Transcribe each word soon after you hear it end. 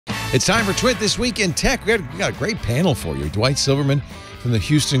It's time for Twit This Week in Tech. We got a great panel for you. Dwight Silverman from the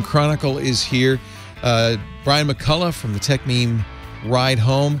Houston Chronicle is here. Brian McCullough from the Tech Meme Ride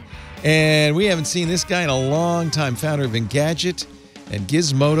Home. And we haven't seen this guy in a long time. Founder of Engadget and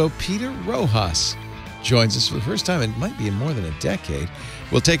Gizmodo, Peter Rojas, joins us for the first time. It might be in more than a decade.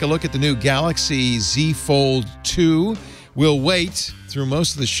 We'll take a look at the new Galaxy Z Fold 2. We'll wait through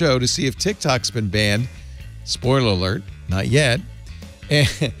most of the show to see if TikTok's been banned. Spoiler alert, not yet.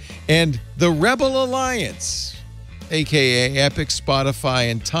 And the Rebel Alliance, a.k.a. Epic,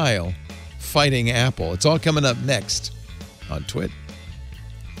 Spotify, and Tile, fighting Apple. It's all coming up next on Twit.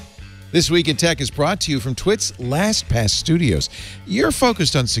 This Week in Tech is brought to you from Twit's LastPass Studios. You're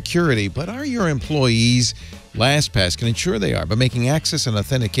focused on security, but are your employees? LastPass can ensure they are by making access and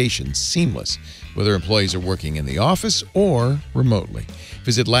authentication seamless, whether employees are working in the office or remotely.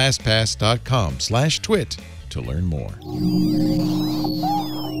 Visit lastpass.com/twit to learn more.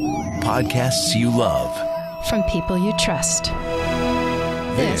 Podcasts you love. From people you trust.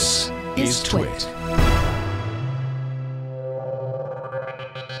 This is Twit.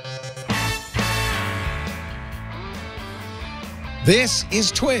 This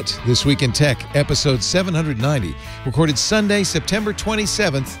is Twit, This Week in Tech, episode 790, recorded Sunday, September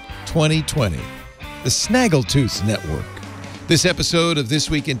 27th, 2020. The Snaggletooth Network. This episode of This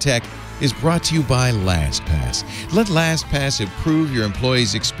Week in Tech is brought to you by LastPass. Let LastPass improve your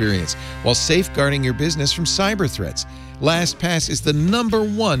employees' experience while safeguarding your business from cyber threats. LastPass is the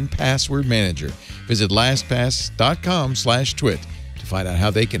 #1 password manager. Visit lastpass.com/twit to find out how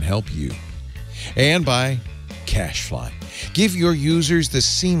they can help you. And by CashFly. Give your users the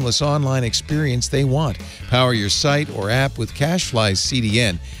seamless online experience they want. Power your site or app with CashFly's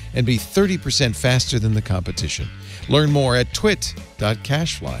CDN and be 30% faster than the competition. Learn more at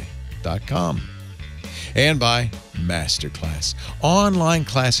twit.cashfly.com. And by Masterclass. Online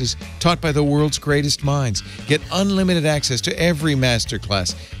classes taught by the world's greatest minds. Get unlimited access to every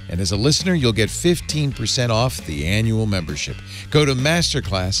masterclass. And as a listener, you'll get 15% off the annual membership. Go to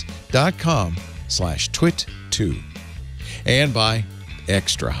masterclass.com/twit2. And by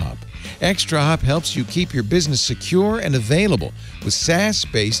ExtraHop. ExtraHop helps you keep your business secure and available with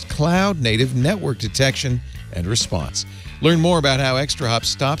SaaS-based cloud-native network detection and response. Learn more about how ExtraHop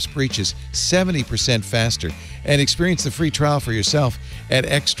stops breaches 70% faster and experience the free trial for yourself at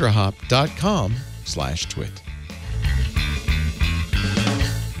extrahop.com/twit.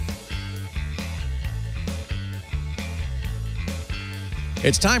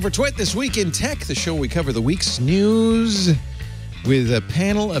 It's time for Twit This Week in Tech, the show where we cover the week's news with a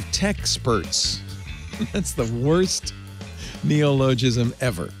panel of tech experts. That's the worst neologism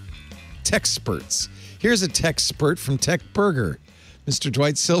ever. Tech experts. Here's a tech expert from Tech Burger, Mr.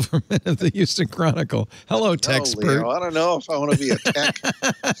 Dwight Silverman of the Houston Chronicle. Hello, tech expert. I don't know if I want to be a tech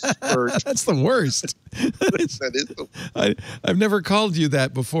expert. That's the worst. That is I've never called you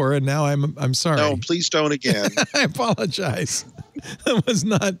that before, and now I'm sorry. No, please don't again. I apologize. That was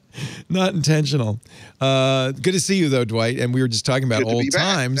not intentional. Good to see you, though, Dwight. And we were just talking about old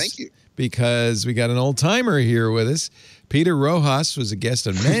times. Thank you. Because we got an old timer here with us. Peter Rojas was a guest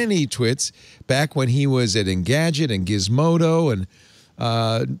on many Twits back when he was at Engadget and Gizmodo, and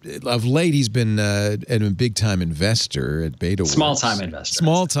of late he's been a big-time investor at BetaWorks. Small-time investor.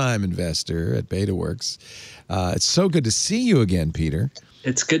 Small-time investor at BetaWorks. It's so good to see you again, Peter.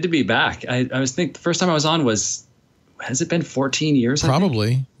 It's good to be back. I was thinking the first time I was on has it been 14 years?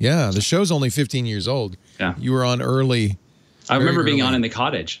 Probably. Yeah. The show's only 15 years old. Yeah. You were on early. I remember being on in the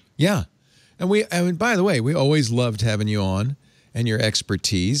cottage. Yeah. And by the way, we always loved having you on and your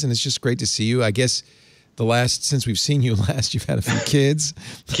expertise, and it's just great to see you. I guess since we've seen you last, you've had a few kids.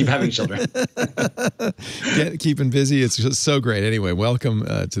 Keep having children. Keeping busy. It's just so great. Anyway, welcome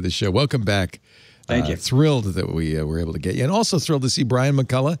to the show. Welcome back. Thank you. Thrilled that we were able to get you. And also thrilled to see Brian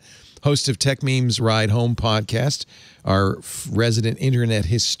McCullough, host of Tech Memes Ride Home podcast, our resident internet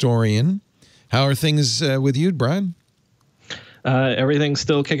historian. How are things with you, Brian? Everything's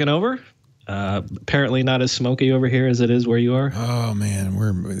still kicking over. Apparently not as smoky over here as it is where you are. Oh man,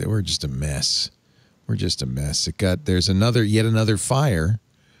 we're just a mess. We're just a mess. There's yet another fire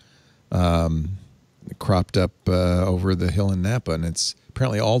cropped up over the hill in Napa, and it's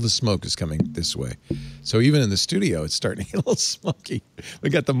apparently all the smoke is coming this way. So even in the studio, it's starting to get a little smoky. We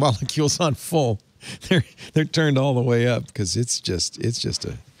got the molecules on full. They're turned all the way up because it's just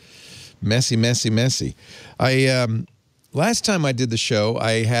a messy. Last time I did the show,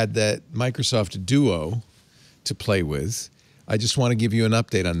 I had that Microsoft Duo to play with. I just want to give you an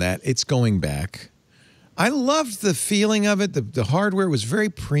update on that. It's going back. I loved the feeling of it. The hardware was very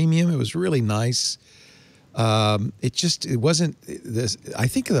premium. It was really nice. It wasn't this. I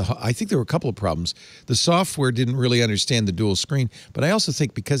think there were a couple of problems. The software didn't really understand the dual screen, but I also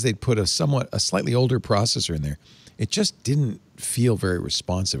think because they'd put a slightly older processor in there, it just didn't feel very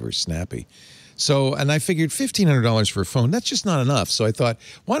responsive or snappy. So, and I figured $1,500 for a phone, that's just not enough. So I thought,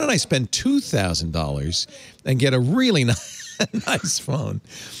 why don't I spend $2,000 and get a really nice phone?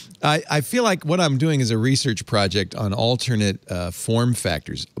 I feel like what I'm doing is a research project on alternate form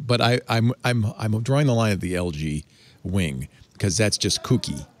factors, but I'm drawing the line at the LG Wing because that's just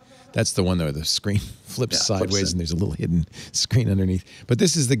kooky. That's the one where the screen flips sideways and there's a little hidden screen underneath. But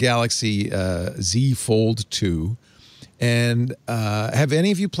this is the Galaxy Z Fold 2. And have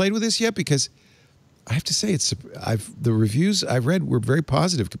any of you played with this yet? Because I have to say, the reviews I've read were very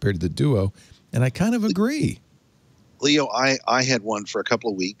positive compared to the Duo, and I kind of agree. Leo, I had one for a couple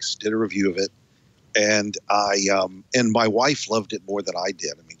of weeks, did a review of it, and and my wife loved it more than I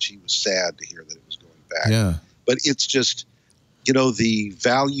did. I mean, she was sad to hear that it was going back. Yeah. But it's just, the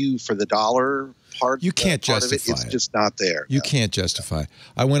value for the dollar part. You can't part justify of it. It's just not there. You can't justify.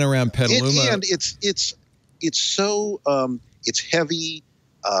 I went around Petaluma. And it's so it's heavy.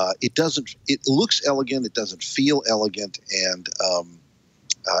 It looks elegant. It doesn't feel elegant, and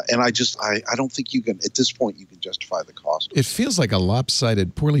I don't think you can at this point you can justify the cost. It feels like a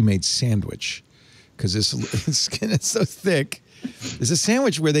lopsided, poorly made sandwich because this skin is so thick. There's a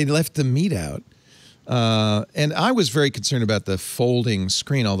sandwich where they left the meat out, and I was very concerned about the folding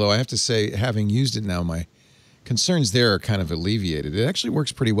screen. Although I have to say, having used it now, my concerns there are kind of alleviated. It actually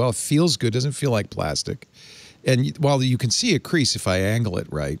works pretty well. It feels good. Doesn't feel like plastic. And while you can see a crease if I angle it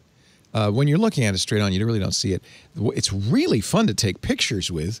right, when you're looking at it straight on, you really don't see it. It's really fun to take pictures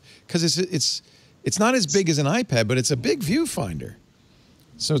with because it's not as big as an iPad, but it's a big viewfinder.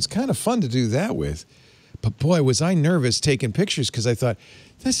 So it's kind of fun to do that with. But boy, was I nervous taking pictures because I thought,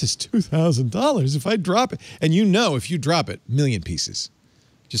 this is $2,000 if I drop it. And if you drop it, million pieces.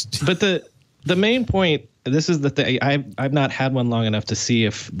 But the main point, this is the thing, I've not had one long enough to see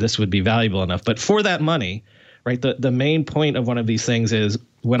if this would be valuable enough. But for that money, right, the main point of one of these things is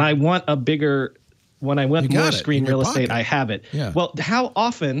when I want more screen real estate, I have it. Yeah. Well, how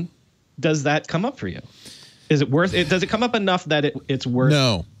often does that come up for you? Is it worth it? Does it come up enough that it's worth?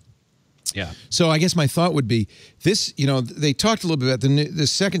 No. Yeah. So I guess my thought would be this, they talked a little bit about the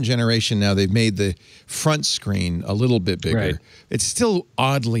second generation now. They've made the front screen a little bit bigger. Right. It's still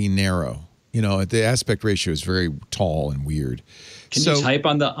oddly narrow. The aspect ratio is very tall and weird. Can you type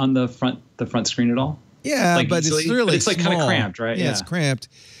on the front screen at all? Yeah, but it's really it's like kind of cramped, right? Yeah, it's cramped.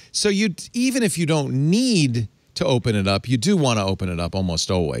 So even if you don't need to open it up, you do want to open it up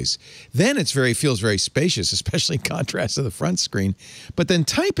almost always. Then it feels very spacious, especially in contrast to the front screen. But then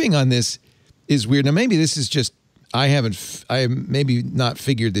typing on this is weird. Now maybe this is just I have maybe not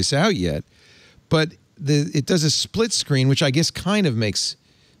figured this out yet, but it does a split screen, which I guess kind of makes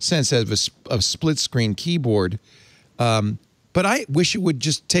sense as a split screen keyboard. But I wish it would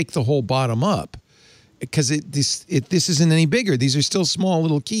just take the whole bottom up. Because this isn't any bigger. These are still small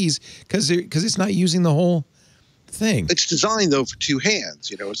little keys because it's not using the whole thing. It's designed though for two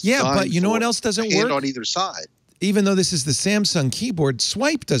hands. It's but you know what else doesn't work? On either side. Even though this is the Samsung keyboard,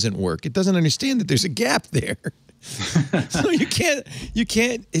 swipe doesn't work. It doesn't understand that there's a gap there. So you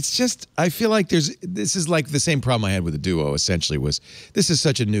can't. It's just I feel like this is like the same problem I had with the Duo. Essentially, this is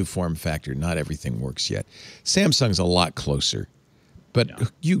such a new form factor. Not everything works yet. Samsung's a lot closer.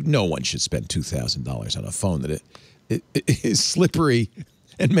 But no one should spend $2,000 on a phone that it is slippery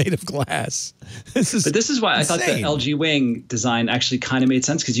and made of glass. This is why insane. I thought the LG Wing design actually kind of made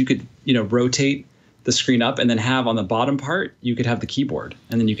sense because you could rotate the screen up and then have on the bottom part you could have the keyboard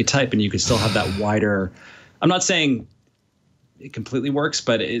and then you could type and you could still have that wider. I'm not saying it completely works,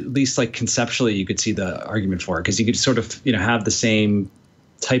 but at least like conceptually you could see the argument for it because you could sort of have the same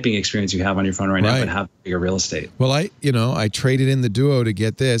typing experience you have on your phone right now, but have bigger real estate. Well, I traded in the Duo to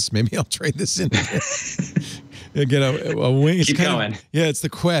get this. Maybe I'll trade this in. Get a Wing. Keep going. It's the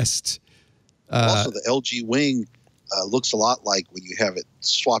Quest. Also, the LG Wing looks a lot like when you have it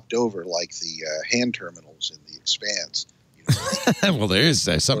swapped over, like the hand terminals in the Expanse. Well, there's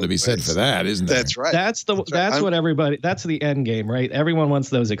something to be said for that, isn't there? That's right. That's what everybody. That's the end game, right? Everyone wants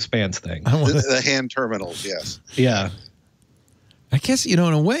those Expanse things. The hand terminals, yes. Yeah. I guess, in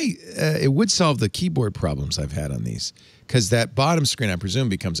a way, it would solve the keyboard problems I've had on these. Because that bottom screen, I presume,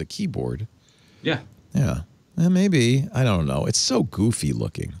 becomes a keyboard. Yeah. Yeah. Maybe. I don't know. It's so goofy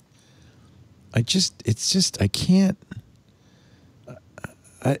looking. I can't.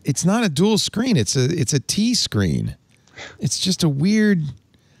 It's not a dual screen. It's a T screen. It's just weird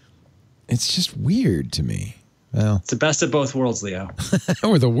to me. Well, It's the best of both worlds, Leo.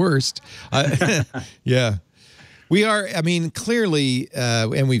 or the worst. Yeah. We are, I mean, clearly,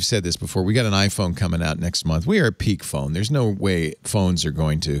 and we've said this before, we got an iPhone coming out next month. We are at peak phone. There's no way phones are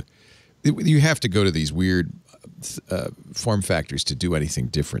going to, you have to go to these weird form factors to do anything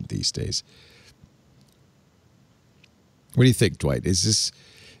different these days. What do you think, Dwight? Is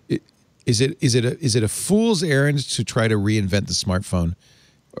it a fool's errand to try to reinvent the smartphone?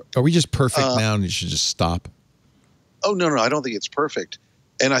 Are we just perfect now and you should just stop? Oh, no, I don't think it's perfect.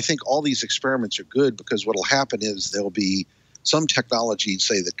 And I think all these experiments are good because what will happen is there'll be some technology,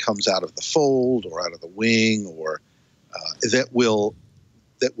 say, that comes out of the fold or out of the wing, or that will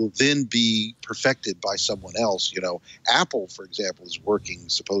then be perfected by someone else. You know, Apple, for example, is working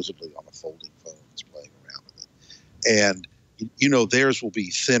supposedly on a folding phone. It's playing around with it, and you know, theirs will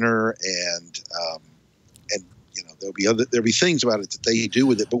be thinner, and you know, there'll be things about it that they do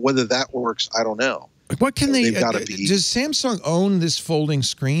with it, but whether that works, I don't know. What can they? Be, does Samsung own this folding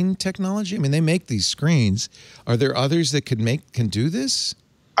screen technology? I mean, they make these screens. Are there others that can do this?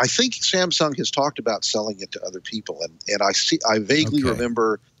 I think Samsung has talked about selling it to other people, and I vaguely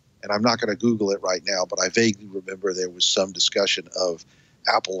remember, and I'm not going to Google it right now, but I vaguely remember there was some discussion of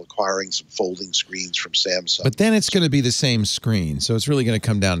Apple acquiring some folding screens from Samsung. But then it's going to be the same screen, so it's really going to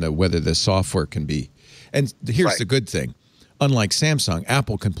come down to whether the software can be. And here's the good thing. Unlike Samsung,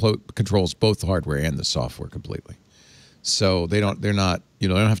 Apple controls both the hardware and the software completely. So they don't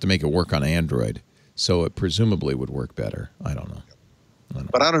have to make it work on Android. So it presumably would work better. I don't know.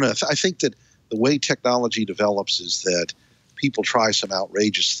 But I don't know. I think that the way technology develops is that people try some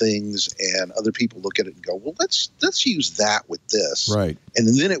outrageous things and other people look at it and go, well, let's use that with this. Right.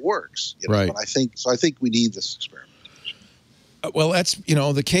 And then it works. You know? Right. And I think we need this experiment. Well, that's,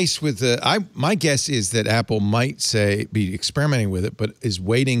 the case with my guess is that Apple might be experimenting with it, but is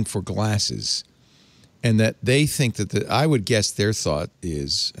waiting for glasses, and that they think that I would guess their thought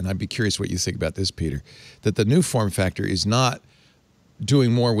is, and I'd be curious what you think about this, Peter, that the new form factor is not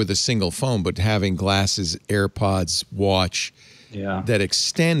doing more with a single phone, but having glasses, AirPods, watch that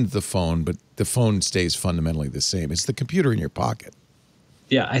extend the phone, but the phone stays fundamentally the same. It's the computer in your pocket.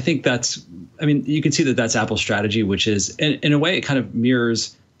 Yeah, I think you can see that that's Apple's strategy, which is, in a way, it kind of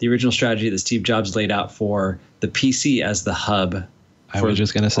mirrors the original strategy that Steve Jobs laid out for the PC as the hub. I was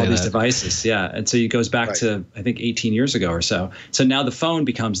just going to say all these devices. Yeah. And so it goes back to, I think, 18 years ago or so. So now the phone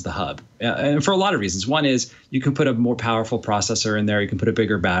becomes the hub. And for a lot of reasons. One is you can put a more powerful processor in there. You can put a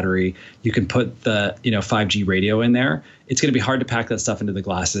bigger battery. You can put the 5G radio in there. It's going to be hard to pack that stuff into the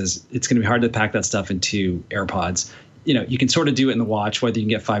glasses. It's going to be hard to pack that stuff into AirPods. You can sort of do it in the watch. Whether you can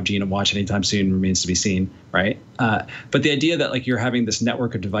get 5G in a watch anytime soon remains to be seen, right? But the idea that you're having this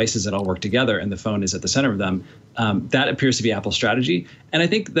network of devices that all work together and the phone is at the center of them, that appears to be Apple's strategy. And I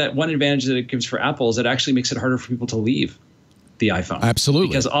think that one advantage that it gives for Apple is it actually makes it harder for people to leave the iPhone. Absolutely.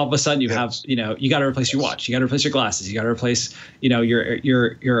 Because all of a sudden you have, you got to replace your watch, you got to replace your glasses, you got to replace,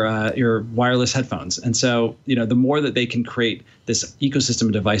 your wireless headphones. And so, the more that they can create this ecosystem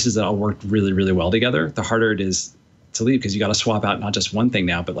of devices that all work really, really well together, the harder it is to leave, because you got to swap out not just one thing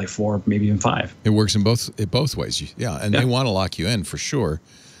now, but like 4, maybe even 5. It works in both ways. Yeah. And they want to lock you in for sure.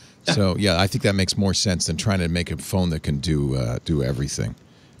 Yeah. So I think that makes more sense than trying to make a phone that can do everything,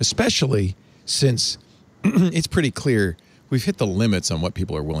 especially since it's pretty clear we've hit the limits on what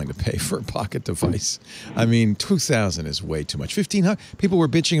people are willing to pay for a pocket device. I mean, $2,000 is way too much. $1,500. People were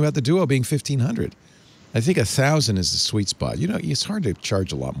bitching about the Duo being $1,500. I think $1,000 is the sweet spot. It's hard to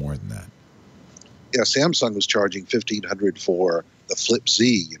charge a lot more than that. Yeah, Samsung was charging $1,500 for the Flip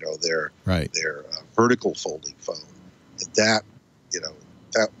Z, their vertical folding phone, and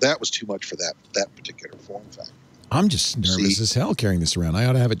that was too much for that particular form factor. I'm just nervous as hell carrying this around. I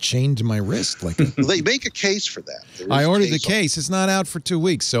ought to have it chained to my wrist. Well, they make a case for that. I ordered the case. It's not out for 2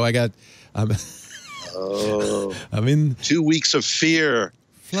 weeks, so I got. I'm in 2 weeks of fear.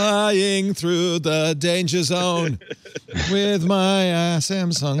 Flying through the danger zone with my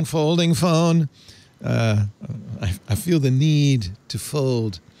Samsung folding phone. I feel the need to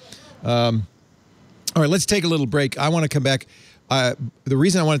fold. All right, let's take a little break. I want to come back. The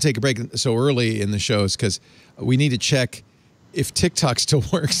reason I want to take a break so early in the show is because we need to check if TikTok still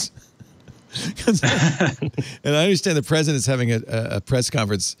works. And I understand the president's having a press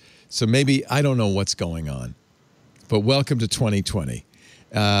conference, so maybe I don't know what's going on. But welcome to 2020.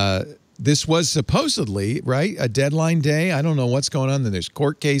 This was supposedly, right, a deadline day. I don't know what's going on. Then there's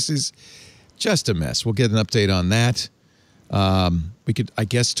court cases. Just a mess. We'll get an update on that. We could, I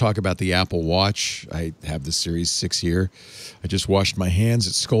guess, talk about the Apple Watch. I have the Series 6 here. I just washed my hands.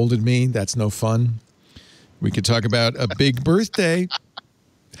 It scolded me. That's no fun. We could talk about a big birthday.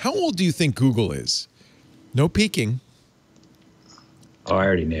 How old do you think Google is? No peeking. Oh, I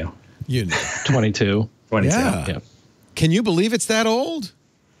already knew. You know. 22. 22. Yeah. Can you believe it's that old?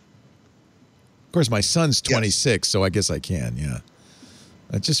 Of course, my son's 26, so I guess I can. Yeah.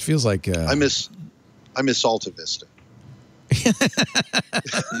 It just feels like I miss Alta Vista.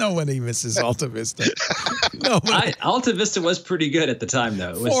 Nobody misses Alta Vista. Nobody. Alta Vista was pretty good at the time,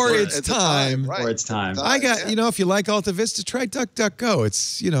 though. It was For its time. For its time. I got, if you like Alta Vista, try DuckDuckGo.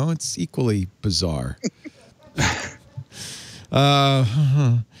 It's, it's equally bizarre.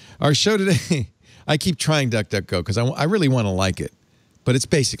 Our show today, I keep trying DuckDuckGo because I really want to like it, but it's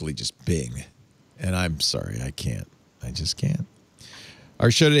basically just Bing. And I'm sorry, I can't. I just can't. Our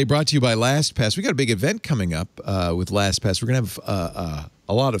show today brought to you by LastPass. We got a big event coming up with LastPass. We're going to have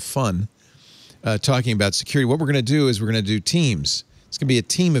a lot of fun talking about security. What we're going to do is we're going to do teams. It's going to be a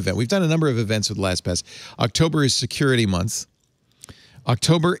team event. We've done a number of events with LastPass. October is Security Month.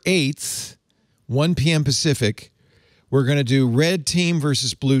 October 8th, 1 p.m. Pacific, we're going to do red team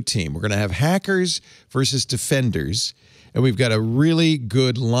versus blue team. We're going to have hackers versus defenders. And we've got a really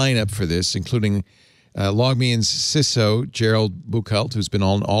good lineup for this, including LogMeIn's CISO, Gerald Buchelt, who's been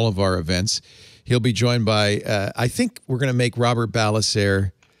on all of our events. He'll be joined by, I think we're going to make Robert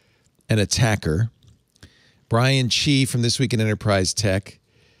Balasaire an attacker. Brian Chi from This Week in Enterprise Tech,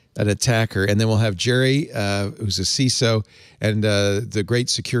 an attacker. And then we'll have Jerry, who's a CISO, and the great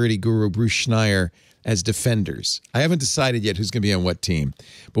security guru, Bruce Schneier, as defenders. I haven't decided yet who's going to be on what team,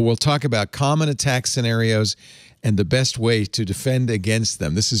 but we'll talk about common attack scenarios and the best way to defend against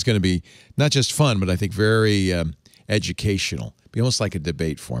them. This is going to be not just fun, but I think very educational. Be almost like a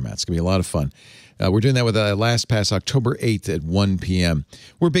debate format. It's going to be a lot of fun. We're doing that with LastPass October 8th at 1 p.m.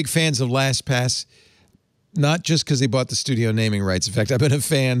 We're big fans of LastPass, not just because they bought the studio naming rights. In fact, I've been a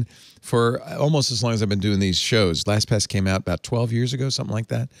fan for almost as long as I've been doing these shows. LastPass came out about 12 years ago, something like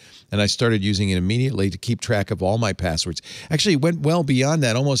that. And I started using it immediately to keep track of all my passwords. Actually, it went well beyond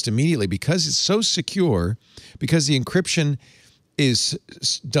that almost immediately because it's so secure, because the encryption is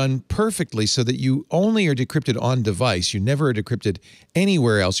done perfectly so that you only are decrypted on device. You never are decrypted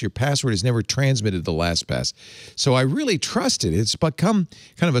anywhere else. Your password is never transmitted to LastPass. So I really trust it. It's become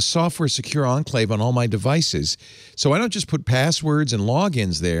kind of a software secure enclave on all my devices. So I don't just put passwords and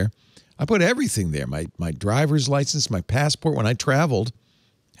logins there. I put everything there. My driver's license, my passport. When I traveled,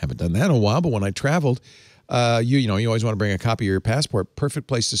 haven't done that in a while, but when I traveled, you always want to bring a copy of your passport. Perfect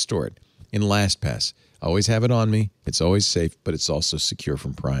place to store it in LastPass. I always have it on me. It's always safe, but it's also secure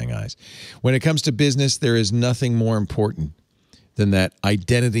from prying eyes. When it comes to business, there is nothing more important than that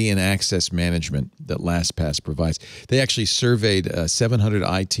identity and access management that LastPass provides. They actually surveyed 700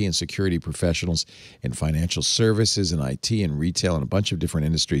 IT and security professionals in financial services and IT and retail and a bunch of different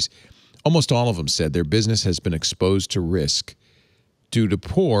industries. Almost all of them said their business has been exposed to risk due to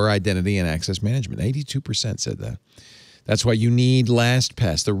poor identity and access management. 82% said that. That's why you need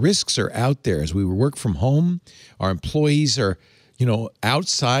LastPass. The risks are out there. As we work from home, our employees are,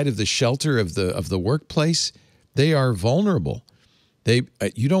 outside of the shelter of the workplace. They are vulnerable.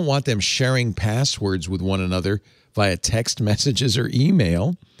 You don't want them sharing passwords with one another via text messages or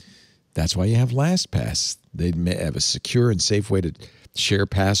email. That's why you have LastPass. They have a secure and safe way to share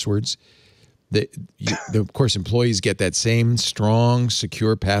passwords. Of course, employees get that same strong,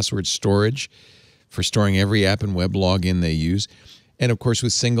 secure password storage for storing every app and web login they use. And of course,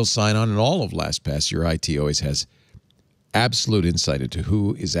 with single sign-on and all of LastPass, your IT always has absolute insight into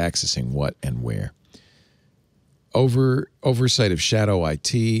who is accessing what and where. Oversight of shadow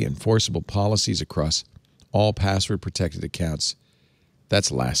IT, enforceable policies across all password-protected accounts.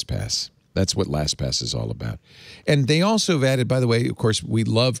 That's LastPass. That's what LastPass is all about. And they also have added, by the way, of course, we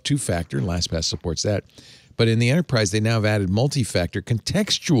love two-factor, and LastPass supports that. But in the enterprise, they now have added multi-factor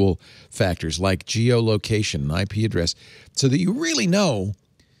contextual factors like geolocation and IP address so that you really know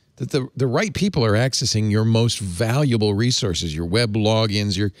that the right people are accessing your most valuable resources, your web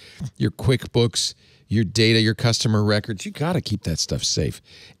logins, your QuickBooks, your data, your customer records. You got to keep that stuff safe.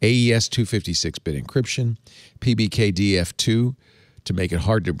 AES 256-bit encryption, PBKDF2 to make it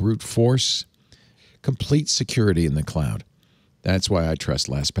hard to brute force, complete security in the cloud. That's why I trust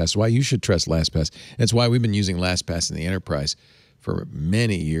LastPass, why you should trust LastPass. That's why we've been using LastPass in the enterprise for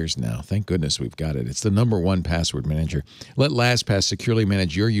many years now. Thank goodness we've got it. It's the #1 password manager. Let LastPass securely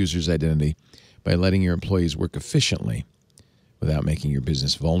manage your user's identity by letting your employees work efficiently without making your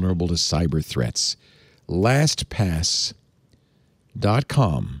business vulnerable to cyber threats.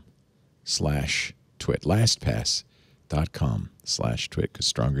 LastPass.com/twit. LastPass.com/twit, because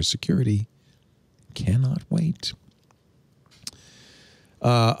stronger security cannot wait.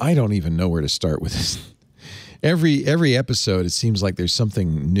 I don't even know where to start with this. Every episode, it seems like there's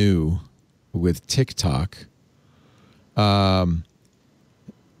something new with TikTok.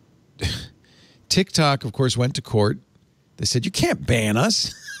 TikTok, of course, went to court. They said, you can't ban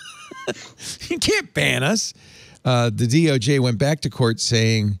us. You can't ban us. The DOJ went back to court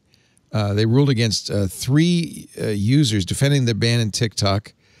saying they ruled against 3 users defending the ban in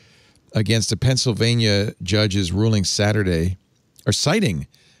TikTok against a Pennsylvania judge's ruling Saturday, or citing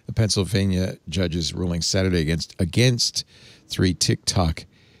a Pennsylvania judge's ruling Saturday against 3 TikTok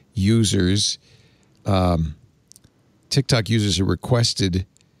users. TikTok users who requested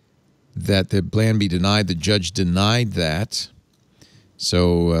that the ban be denied. The judge denied that.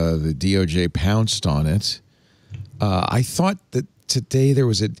 So the DOJ pounced on it. I thought that today there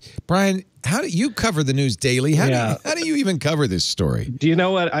was a... Brian, how do you cover the news daily? How do you even cover this story? Do you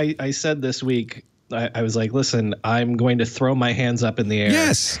know what I said this week? I was like, listen, I'm going to throw my hands up in the air.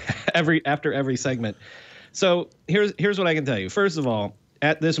 Yes. after every segment. So here's what I can tell you. First of all,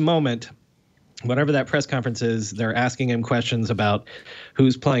 at this moment, whatever that press conference is, they're asking him questions about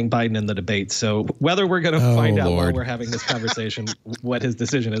who's playing Biden in the debate. So whether we're going to find out while we're having this conversation what his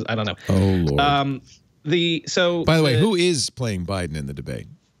decision is, I don't know. Oh, Lord. By the way, who is playing Biden in the debate?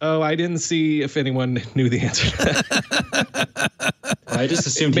 Oh, I didn't see if anyone knew the answer to that. I just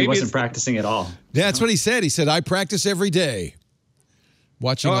assumed he wasn't practicing at all. Yeah, that's what he said. He said, I practice every day.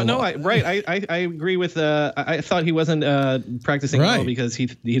 Watching. Oh, no, I agree with, I thought he wasn't practicing at all because he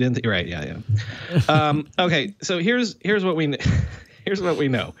didn't, right, yeah. Okay, so here's what we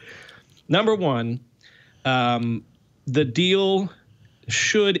know. Number one, the deal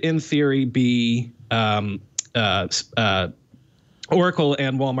should, in theory, be Oracle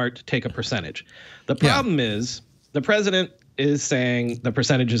and Walmart take a percentage. The problem is the president is saying the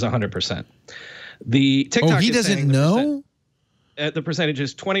percentage is 100%. The TikTok he doesn't know? The percentage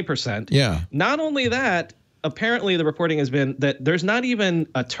is 20%. Yeah. Not only that, apparently the reporting has been that there's not even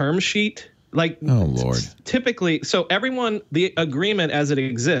a term sheet. Like, oh, Lord. Typically, so the agreement as it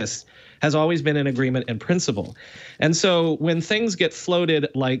exists has always been an agreement in principle. And so when things get floated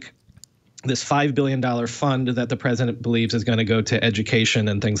like this $5 billion fund that the president believes is going to go to education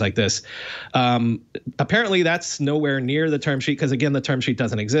and things like this. Apparently, that's nowhere near the term sheet because, again, the term sheet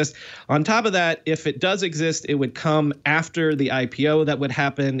doesn't exist. On top of that, if it does exist, it would come after the IPO that would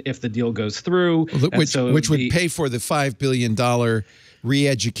happen if the deal goes through. Which would pay for the $5 billion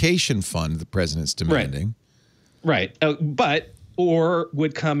re-education fund the president's demanding. Right. Or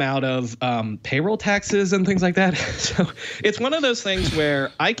would come out of payroll taxes and things like that. So it's one of those things where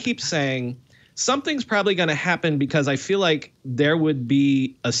I keep saying something's probably going to happen because I feel like there would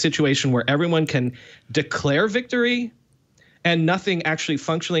be a situation where everyone can declare victory and nothing actually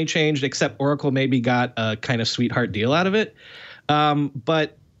functionally changed except Oracle maybe got a kind of sweetheart deal out of it.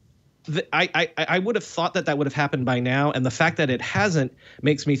 But I would have thought that would have happened by now. And the fact that it hasn't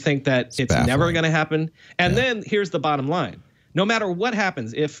makes me think that it's never going to happen. And then here's the bottom line. No matter what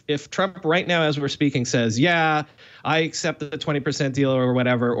happens, if Trump right now, as we're speaking, says, yeah, I accept the 20% deal or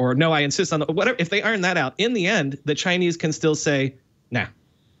whatever, or no, I insist on whatever, if they iron that out, in the end, the Chinese can still say, nah.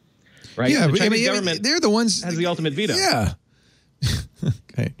 Right? Yeah, the Chinese government they're the ones has the ultimate veto. Yeah.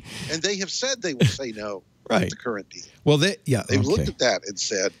 Okay. And they have said they will say no right. to the current deal. Well, they've looked at that and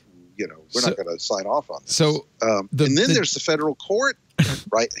said, we're not going to sign off on this. So, and then there's the federal court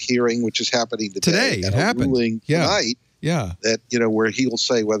hearing, which is happening today. It happened. Ruling tonight. Yeah. That, where he'll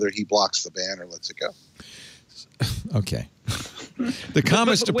say whether he blocks the ban or lets it go. Okay. The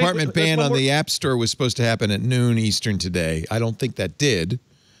Commerce Department ban on the App Store was supposed to happen at noon Eastern today. I don't think that did.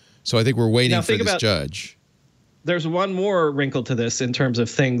 So I think we're waiting for this judge. There's one more wrinkle to this in terms of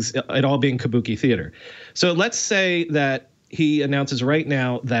things, it all being kabuki theater. So let's say that he announces right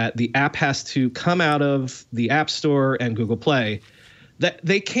now that the app has to come out of the App Store and Google Play, that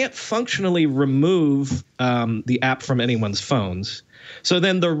they can't functionally remove the app from anyone's phones. So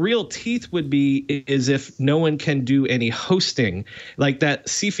then the real teeth would be is if no one can do any hosting, like that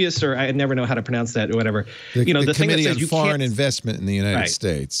CFIUS, or I never know how to pronounce that or whatever. The thing that Committee says on you Foreign Investment in the United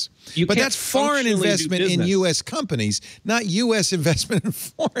States. But that's foreign investment in U.S. companies, not U.S. investment in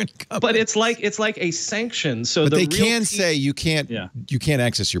foreign companies. But it's like a sanction. So but they can say you can't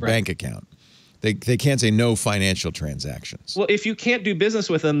access your bank account. They can't say no financial transactions. Well, if you can't do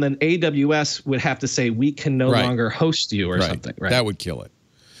business with them, then AWS would have to say we can no longer host you or something. Right. That would kill it.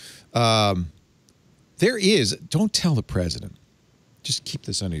 Don't tell the president. Just keep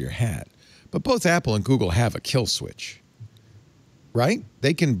this under your hat. But both Apple and Google have a kill switch. Right?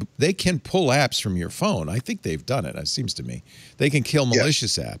 They can pull apps from your phone. I think they've done it. It seems to me. They can kill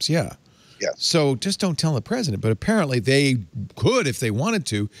malicious apps. Yeah. Yes. So just don't tell the president. But apparently they could if they wanted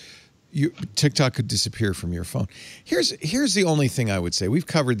to. TikTok could disappear from your phone. Here's the only thing I would say. We've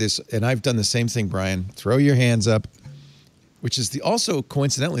covered this, and I've done the same thing, Brian. Throw your hands up. which is also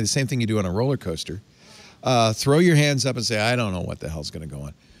coincidentally the same thing you do on a roller coaster. Throw your hands up and say, I don't know what the hell's going to go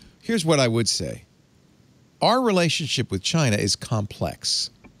on. Here's what I would say. Our relationship with China is complex.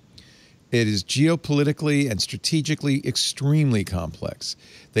 It is geopolitically and strategically extremely complex.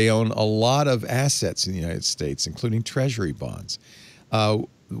 They own a lot of assets in the United States, including treasury bonds.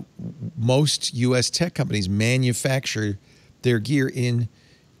 Most U.S. tech companies manufacture their gear in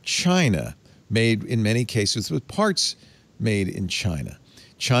China, made in many cases with parts made in China.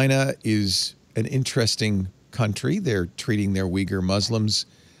 China is an interesting country. They're treating their Uyghur Muslims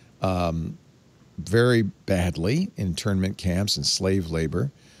very badly in internment camps and slave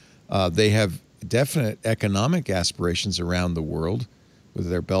labor. They have definite economic aspirations around the world with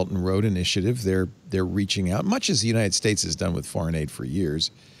their Belt and Road Initiative. They're reaching out, much as the United States has done with foreign aid for years,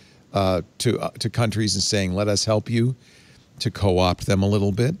 to countries and saying, let us help you, to co-opt them a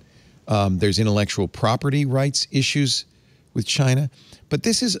little bit. There's intellectual property rights issues with China. But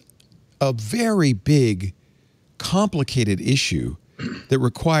this is a very big, complicated issue that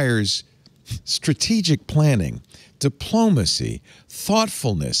requires strategic planning, diplomacy,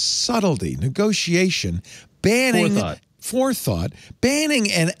 thoughtfulness, subtlety, negotiation, banning, forethought.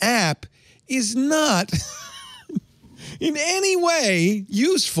 Banning an app is not in any way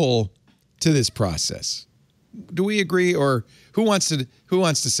useful to this process. Do we agree? Or who wants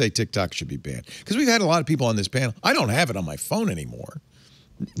to say TikTok should be banned? Because we've had a lot of people on this panel. I don't have it on my phone anymore.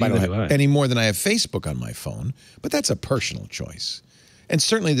 I don't have any more than I have Facebook on my phone, but that's a personal choice. And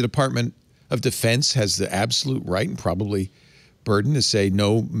certainly the Department of Defense has the absolute right and probably burden to say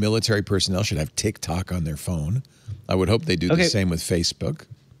no military personnel should have TikTok on their phone. I would hope they do the same with Facebook.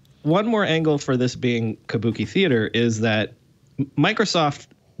 One more angle for this being kabuki theater is that Microsoft,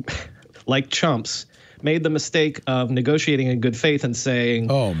 like chumps, made the mistake of negotiating in good faith and saying,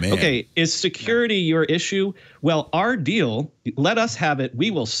 oh, man, okay, is security your issue? Well, our deal, let us have it.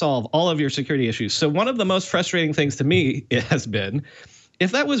 We will solve all of your security issues. So one of the most frustrating things to me has been,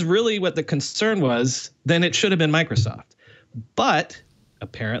 if that was really what the concern was, then it should have been Microsoft. But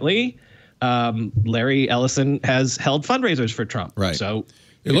apparently, Larry Ellison has held fundraisers for Trump. Right. So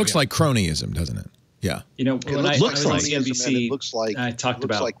it looks like cronyism, doesn't it? Yeah. You know, when I was on CNBC, it looks like I talked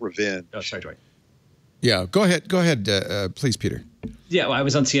about like revenge. Oh, sorry, Dwight. Yeah, go ahead. Go ahead, please, Peter. Yeah, well, I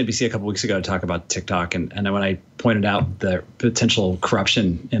was on CNBC a couple weeks ago to talk about TikTok, and when I pointed out the potential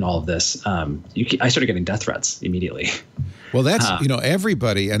corruption in all of this, I started getting death threats immediately. Well, that's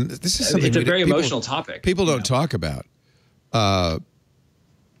everybody, and this is something it's a very emotional topic. People don't talk about.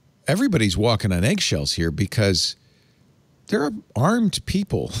 Everybody's walking on eggshells here because there are armed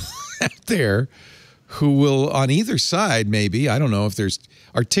people out there who will, on either side, maybe. I don't know if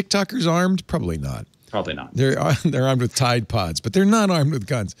are TikTokers armed? Probably not. Probably not. They're armed with Tide Pods, but they're not armed with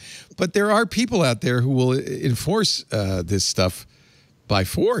guns. But there are people out there who will enforce this stuff by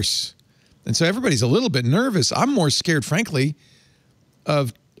force. And so everybody's a little bit nervous. I'm more scared, frankly,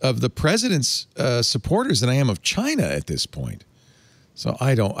 of the president's supporters than I am of China at this point. So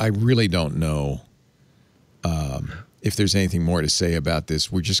I really don't know if there's anything more to say about this.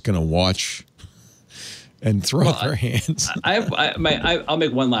 We're just going to watch and throw up our hands. I'll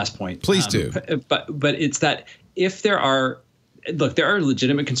make one last point. Please do. But it's that if there are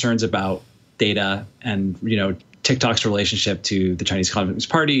legitimate concerns about data and, TikTok's relationship to the Chinese Communist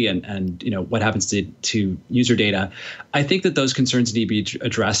Party and what happens to user data, I think that those concerns need to be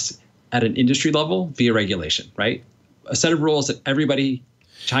addressed at an industry level via regulation, right? A set of rules that everybody,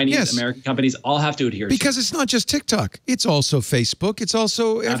 Chinese, American companies, all have to adhere to. Because it's not just TikTok. It's also Facebook. It's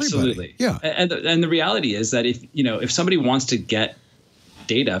also everybody. Absolutely. Yeah. And the reality is that if somebody wants to get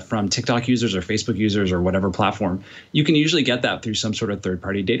data from TikTok users or Facebook users or whatever platform, you can usually get that through some sort of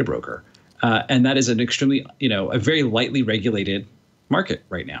third-party data broker. And that is an extremely, a very lightly regulated market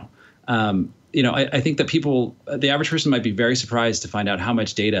right now. I think that the average person might be very surprised to find out how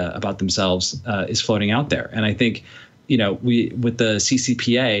much data about themselves is floating out there. And I think, with the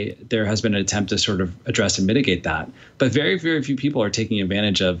CCPA, there has been an attempt to sort of address and mitigate that. But very, very few people are taking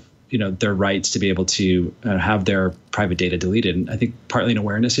advantage of, their rights to be able to have their private data deleted. And I think partly an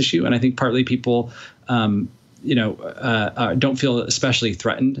awareness issue. And I think partly people, don't feel especially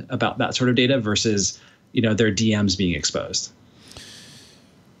threatened about that sort of data versus, their DMs being exposed.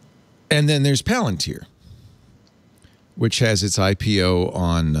 And then there's Palantir, which has its IPO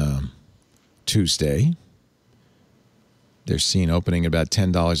on Tuesday. They're seen opening about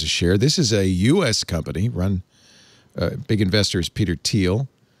 $10 a share. This is a U.S. company run, big investor is Peter Thiel,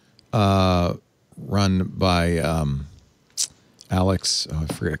 run by Alex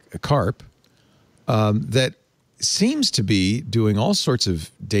Karp, that seems to be doing all sorts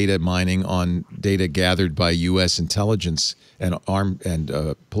of data mining on data gathered by U.S. intelligence and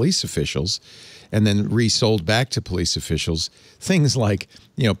police officials, and then resold back to police officials. Things like,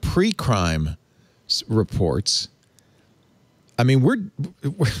 pre-crime reports. I mean,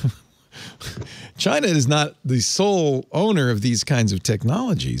 China is not the sole owner of these kinds of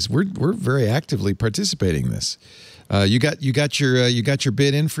technologies. We're very actively participating in this. You got your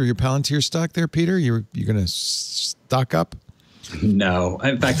bid in for your Palantir stock there, Peter? You're going to stock up? No,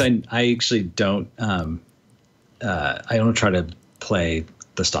 in fact, I actually don't. I don't try to play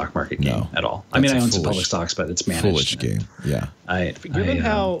the stock market game at all. I mean, I own some public stocks, but it's managed. Foolish game. Yeah.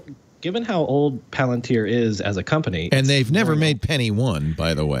 Given how old Palantir is as a company, and they've never made penny one,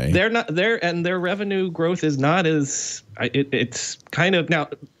 by the way. They're not there, and their revenue growth is not as. It's kind of now.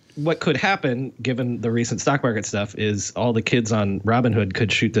 What could happen, given the recent stock market stuff, is all the kids on Robinhood could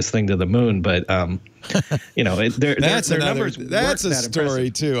shoot this thing to the moon. But their numbers. That's a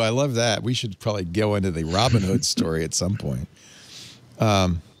story too. I love that. We should probably go into the Robinhood story at some point.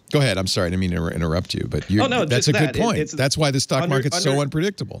 Go ahead. I'm sorry. I didn't mean to interrupt you, but that's a good point. That's why the stock market's so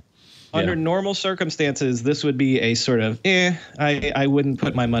unpredictable. Under normal circumstances, this would be a sort of, I wouldn't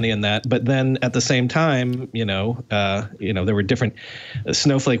put my money in that. But then at the same time, there were different.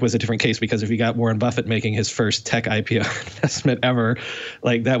 Snowflake was a different case, because if you got Warren Buffett making his first tech IPO investment ever,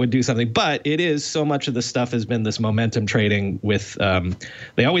 like that would do something. But it is, so much of the stuff has been this momentum trading with.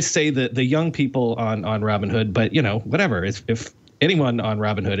 They always say that the young people on Robinhood, but whatever. If anyone on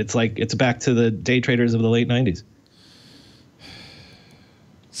Robinhood, it's back to the day traders of the late 90s.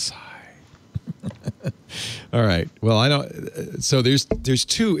 All right. Well, I don't. So there's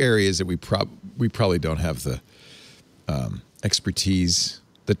two areas that we probably don't have the expertise,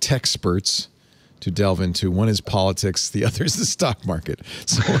 the tech experts, to delve into. One is politics. The other is the stock market.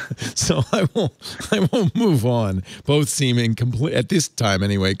 So I won't move on. Both seeming at this time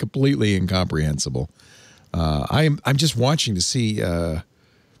anyway, completely incomprehensible. I'm just watching to see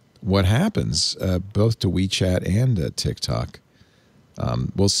what happens, both to WeChat and TikTok.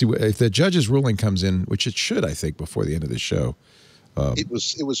 We'll see if the judge's ruling comes in, which it should, I think, before the end of the show. It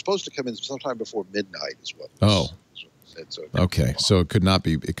was supposed to come in sometime before midnight, is what. Said, so okay. So it could not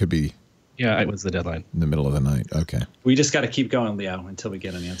be. It could be. Yeah, it was the deadline. In the middle of the night. Okay. We just got to keep going, Leo, until we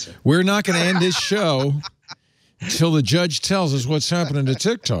get an answer. We're not going to end this show until the judge tells us what's happening to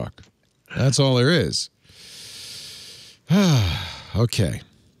TikTok. That's all there is. Okay.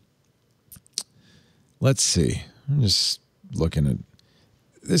 Let's see. I'm just looking at.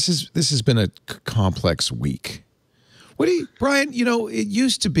 This has been a complex week. What do you, Brian? It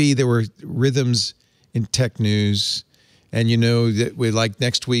used to be there were rhythms in tech news, and that we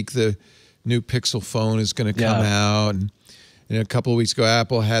next week the new Pixel phone is going to come out, and a couple of weeks ago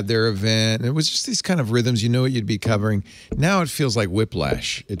Apple had their event, and it was just these kind of rhythms. What you'd be covering. Now it feels like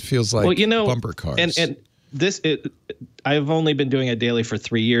whiplash. It feels like bumper cars. And I've only been doing it daily for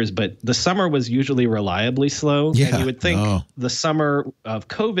 3 years, but the summer was usually reliably slow. Yeah, and you would think the summer of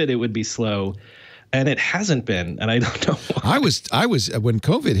COVID it would be slow, and it hasn't been. And I don't know why. I was when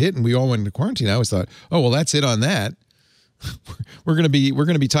COVID hit and we all went into quarantine. I always thought, oh well, that's it on that. We're gonna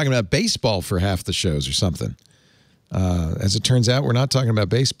be talking about baseball for half the shows or something. As it turns out, we're not talking about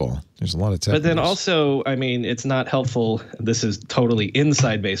baseball. There's a lot of tech. But then also, I mean, it's not helpful. This is totally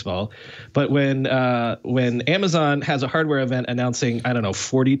inside baseball. But when Amazon has a hardware event announcing,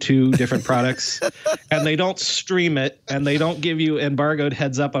 42 different products, and they don't stream it, and they don't give you embargoed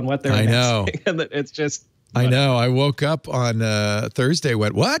heads up on what they're announcing. I know. It's just. I know. I woke up on Thursday,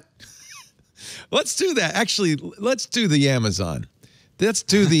 went, what? Let's do that. Actually, let's do the Amazon. Let's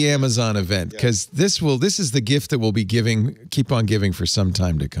do the Amazon event, because this is the gift that we'll be keep on giving for some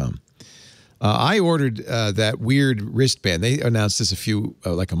time to come. I ordered that weird wristband. They announced this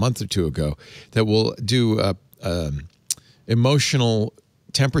a month or two ago, that will do emotional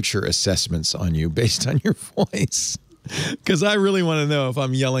temperature assessments on you based on your voice. Because I really want to know if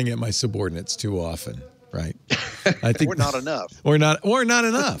I'm yelling at my subordinates too often, right? I think or not enough. Or not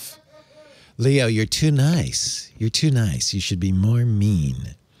enough. Leo, you're too nice. You're too nice. You should be more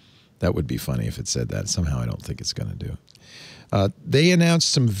mean. That would be funny if it said that. Somehow I don't think it's going to do it. They announced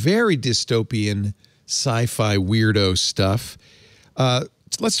some very dystopian sci-fi weirdo stuff.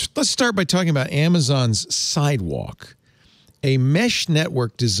 Let's start by talking about Amazon's Sidewalk, a mesh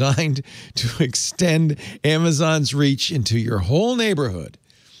network designed to extend Amazon's reach into your whole neighborhood.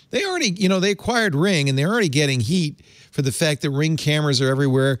 They already, they acquired Ring, and they're already getting heat for the fact that Ring cameras are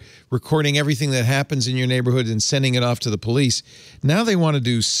everywhere, recording everything that happens in your neighborhood and sending it off to the police. Now they want to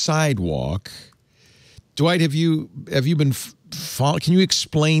do Sidewalk. Dwight, have you been can you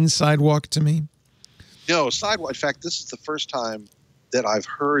explain Sidewalk to me? No, sidewalk. In fact, this is the first time that I've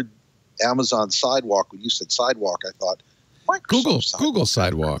heard Amazon Sidewalk. When you said sidewalk, I thought Microsoft Google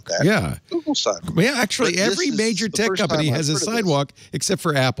Sidewalk. That. Yeah. Google Sidewalk. Yeah, actually, But every this is major the tech first company time I've has a heard of this. sidewalk except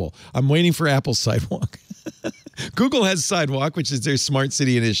for Apple. I'm waiting for Apple's Sidewalk. Google has Sidewalk, which is their smart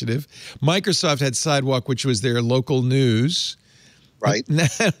city initiative. Microsoft had Sidewalk, which was their local news. Right.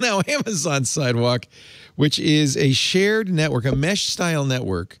 Now Amazon Sidewalk, which is a shared network, a mesh-style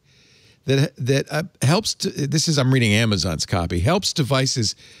network that helps to, this is, I'm reading Amazon's copy, helps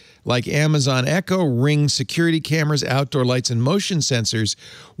devices like Amazon Echo, Ring security cameras, outdoor lights, and motion sensors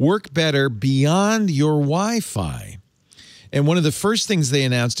work better beyond your Wi-Fi. And one of the first things they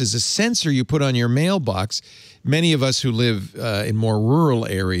announced is a sensor you put on your mailbox. Many of us who live in more rural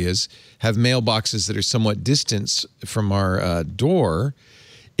areas have mailboxes that are somewhat distant from our door.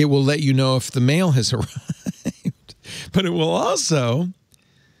 It will let you know if the mail has arrived. But it will also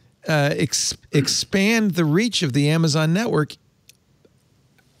expand the reach of the Amazon network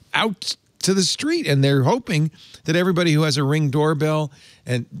out to the street, and they're hoping that everybody who has a Ring doorbell,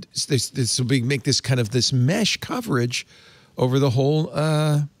 and this will make this kind of this mesh coverage over the whole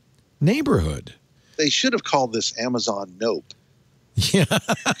neighborhood. They should have called this Amazon Nope. Yeah,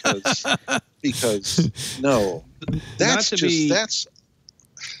 because no, that's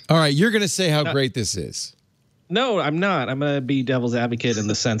all right. You're going to say how great this is. No, I'm not. I'm going to be devil's advocate in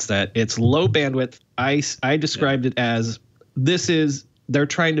the sense that it's low bandwidth. I described it as they're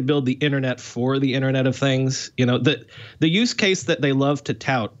trying to build the internet for the Internet of Things. You know, the use case that they love to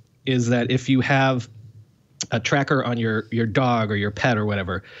tout is that if you have a tracker on your dog or your pet or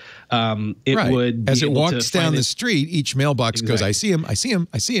whatever, it would be as it able walks to down the street, each mailbox goes, I see him, I see him,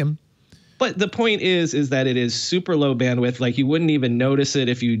 I see him. But the point is that it is super low bandwidth. Like you wouldn't even notice it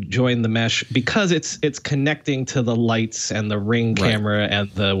if you join the mesh because it's connecting to the lights and the Ring camera and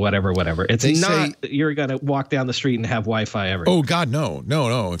the whatever. It's you're going to walk down the street and have Wi-Fi everywhere. Oh God, no.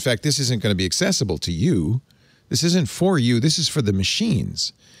 In fact, this isn't going to be accessible to you. This isn't for you. This is for the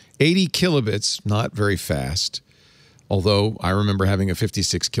machines. 80 kilobits, not very fast. Although I remember having a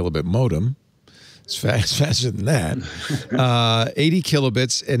 56 kilobit modem. It's faster than that. 80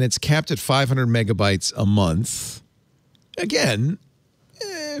 kilobits, and it's capped at 500 megabytes a month. Again,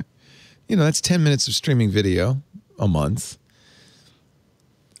 that's 10 minutes of streaming video a month.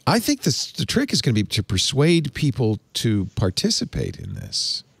 I think the trick is going to be to persuade people to participate in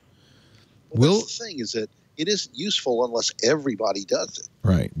this. Well, that's the thing is that it isn't useful unless everybody does it.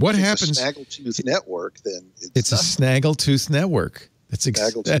 Right. What happens? If it's a Snaggletooth network, then it's a Snaggletooth network.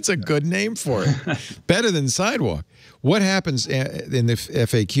 That's a good name for it. Better than Sidewalk. What happens in the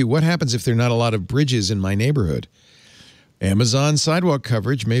FAQ? What happens if there are not a lot of bridges in my neighborhood? Amazon Sidewalk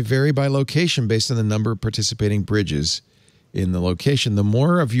coverage may vary by location based on the number of participating bridges in the location. The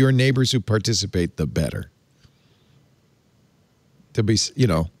more of your neighbors who participate, the better. To be,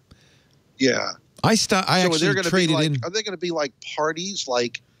 Yeah. I actually traded in. Are they going to be like parties,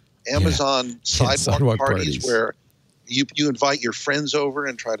 like Amazon sidewalk parties where you invite your friends over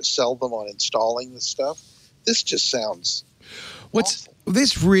and try to sell them on installing this stuff? This just sounds awful.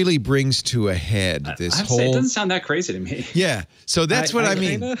 This really brings to a head this whole. It doesn't sound that crazy to me. Yeah, so that's what I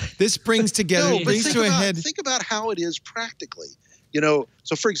mean. This brings together, brings to a head. Think about how it is practically.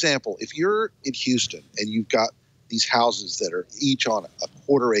 So for example, if you're in Houston and you've got these houses that are each on a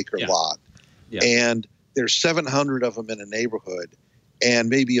quarter-acre lot, and there's 700 of them in a neighborhood, and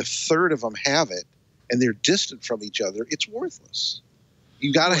maybe a third of them have it, and they're distant from each other, it's worthless.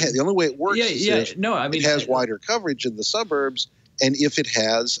 You got to have, the only way it works is if it has wider coverage in the suburbs, and if it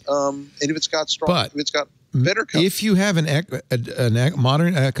has, and if it's got better coverage. If you have a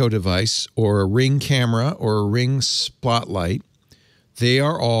modern Echo device or a Ring camera or a Ring spotlight, they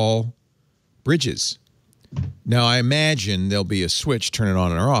are all bridges. Now, I imagine there'll be a switch, turn it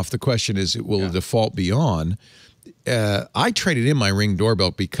on or off. The question is, will it default be on? I traded in my Ring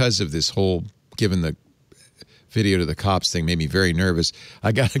doorbell because of this whole, given the video to the cops thing, made me very nervous.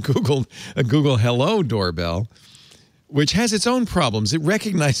 I got a Google Hello doorbell, which has its own problems. It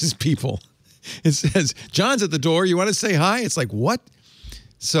recognizes people. It says, John's at the door. You want to say hi? It's like, what?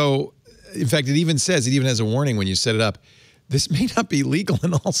 So, in fact, it even has a warning when you set it up. This may not be legal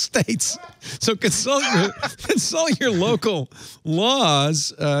in all states. So consult your local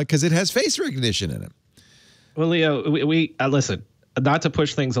laws because it has face recognition in it. Well, Leo, we listen, not to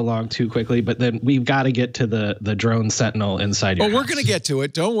push things along too quickly, but then we've got to get to the drone sentinel inside your house. We're going to get to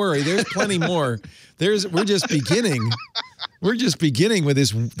it. Don't worry. There's plenty more. We're just beginning. We're just beginning with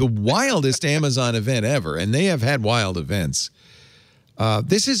the wildest Amazon event ever, and they have had wild events.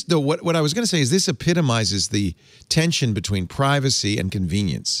 This is what I was going to say is this epitomizes the tension between privacy and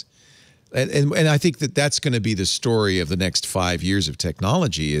convenience. And I think that that's going to be the story of the next 5 years of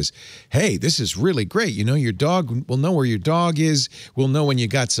technology is, hey, this is really great. You know, your dog will know where your dog is. We'll know when you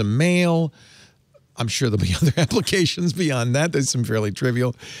got some mail. I'm sure there'll be other applications beyond that. There's some fairly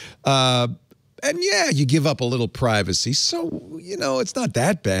trivial. And yeah, you give up a little privacy. So, you know, it's not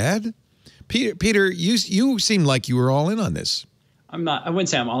that bad. Peter, you seem like you were all in on this. I'm not. I wouldn't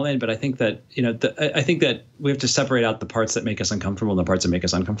say I'm all in, but I think that I think that we have to separate out the parts that make us uncomfortable and the parts that make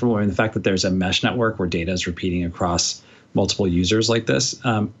us uncomfortable. I mean, the fact that there's a mesh network where data is repeating across multiple users like this,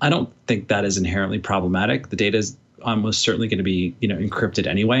 I don't think that is inherently problematic. The data is almost certainly going to be encrypted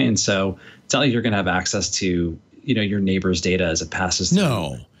anyway, and so it's not like you're going to have access to your neighbor's data as it passes through.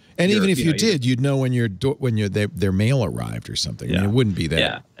 No. And even if you did, you'd know when their mail arrived or something. Yeah. I mean, it wouldn't be that.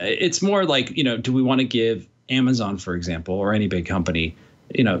 Yeah, it's more like do we want to give Amazon, for example, or any big company,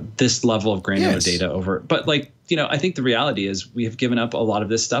 this level of granular data over? But I think the reality is we have given up a lot of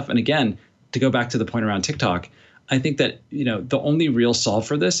this stuff. And again, to go back to the point around TikTok, I think that the only real solve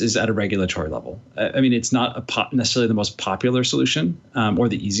for this is at a regulatory level. I mean, it's not necessarily the most popular solution or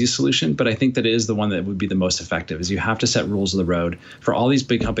the easiest solution, but I think that it is the one that would be the most effective. Is you have to set rules of the road for all these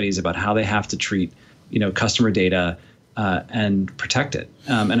big companies about how they have to treat customer data and protect it.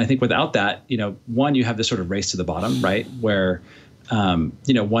 And I think without that, one, you have this sort of race to the bottom, right? Where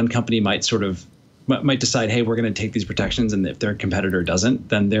one company might decide, hey, we're going to take these protections, and if their competitor doesn't,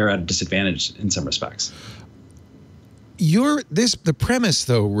 then they're at a disadvantage in some respects. The premise,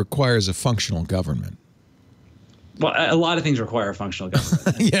 though, requires a functional government. Well, a lot of things require a functional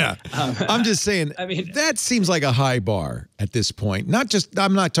government. Yeah. I'm just saying, I mean, that seems like a high bar at this point.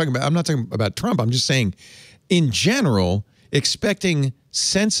 I'm not talking about Trump. I'm just saying, in general, expecting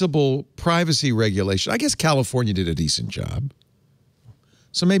sensible privacy regulation. I guess California did a decent job.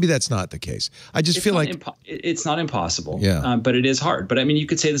 So maybe that's not the case. I just feel like it's not impossible. Yeah. But it is hard. But I mean, you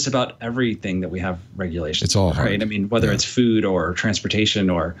could say this about everything that we have regulations. It's all hard. Right? I mean, whether it's food or transportation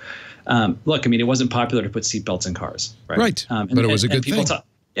or look, I mean, it wasn't popular to put seatbelts in cars. Right. Right. But it was a good thing.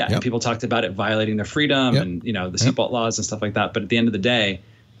 And people talked about it violating their freedom and, the seatbelt laws and stuff like that. But at the end of the day,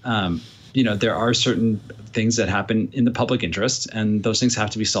 there are certain things that happen in the public interest, and those things have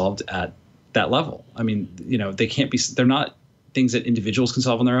to be solved at that level. I mean, they can't be, they're not things that individuals can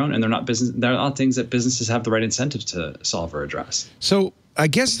solve on their own, and they're not things that businesses have the right incentive to solve or address. So I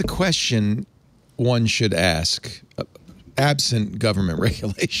guess the question one should ask, absent government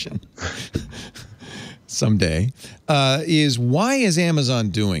regulation someday, is why is Amazon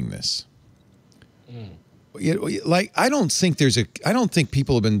doing this? I don't think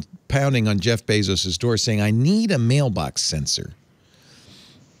people have been pounding on Jeff Bezos's door saying, I need a mailbox sensor.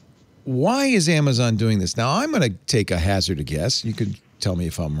 Why is Amazon doing this? Now, I'm going to take a hazard guess. You could tell me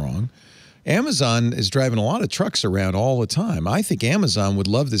if I'm wrong. Amazon is driving a lot of trucks around all the time. I think Amazon would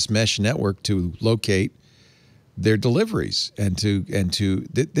love this mesh network to locate their deliveries I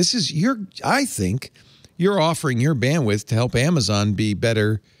think you're offering your bandwidth to help Amazon be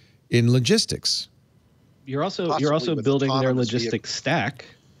better in logistics. You're also building their logistics stack.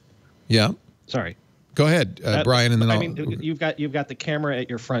 Yeah. Sorry. Go ahead, Brian, and then you've got the camera at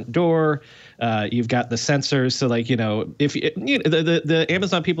your front door, you've got the sensors. So if the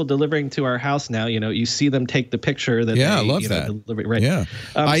Amazon people delivering to our house now, you see them take the picture that I love that. Deliver, right? Yeah,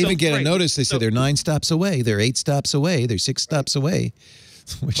 I even get a notice. They say they're 9 stops away, they're 8 stops away, they're 6 stops away.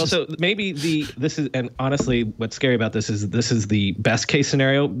 So maybe this is, and honestly, what's scary about this is the best case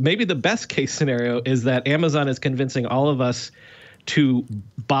scenario. Maybe the best case scenario is that Amazon is convincing all of us to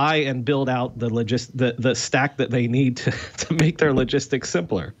buy and build out the stack that they need to make their logistics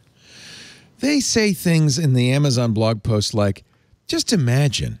simpler. They say things in the Amazon blog post like, just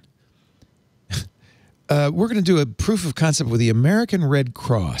imagine, we're going to do a proof of concept with the American Red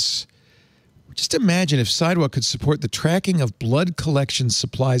Cross. Just imagine if Sidewalk could support the tracking of blood collection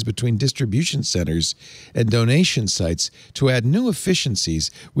supplies between distribution centers and donation sites to add new efficiencies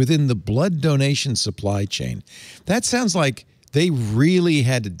within the blood donation supply chain. That sounds like they really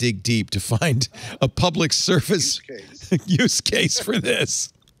had to dig deep to find a public service use case for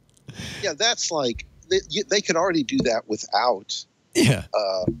this. Yeah, that's like they could already do that without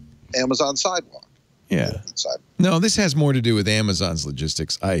Amazon Sidewalk. Yeah. No, this has more to do with Amazon's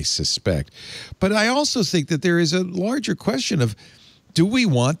logistics, I suspect. But I also think that there is a larger question of, do we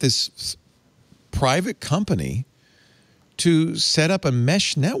want this private company to set up a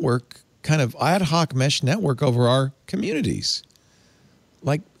mesh network, kind of ad hoc mesh network over our communities?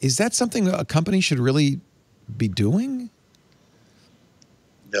 Like, is that something a company should really be doing?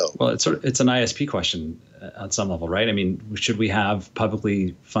 No. Well, it's an ISP question at some level, right? I mean, should we have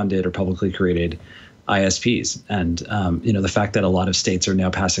publicly funded or publicly created ISPs. And the fact that a lot of states are now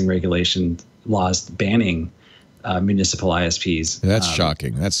passing regulation laws banning municipal ISPs. That's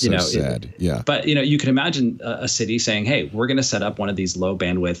shocking. That's so sad. Yeah. But you can imagine a city saying, "Hey, we're going to set up one of these low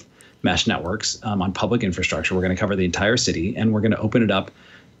bandwidth mesh networks on public infrastructure. We're going to cover the entire city, and we're going to open it up,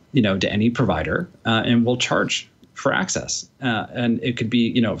 to any provider, and we'll charge for access." And it could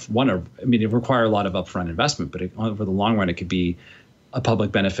be, it require a lot of upfront investment, but over the long run, it could be a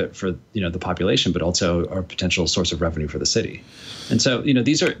public benefit for the population, but also a potential source of revenue for the city. And so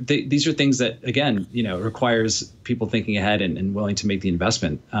these are things that, again, requires people thinking ahead and willing to make the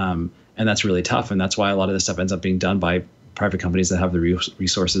investment, and that's really tough. And that's why a lot of this stuff ends up being done by private companies that have the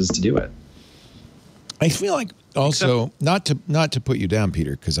resources to do it. I feel like also not to put you down,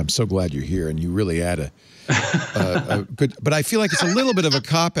 Peter, because I'm so glad you're here and you really add a good. But I feel like it's a little bit of a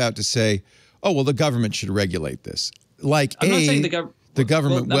cop out to say, oh well, the government should regulate this. Like I'm not saying the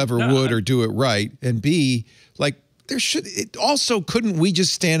government would or do it right, and B, like there should. It also couldn't we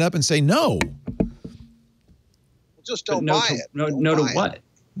just stand up and say no? Just don't buy it. No to what?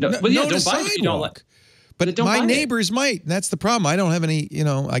 No to don't buy it if you don't like. But my neighbors might. That's the problem. I don't have any.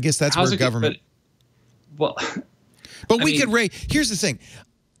 I guess that's where government. But we could rate. Here's the thing.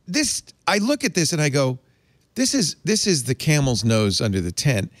 I look at this and I go, this is the camel's nose under the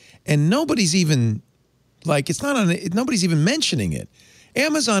tent, and nobody's even nobody's even mentioning it.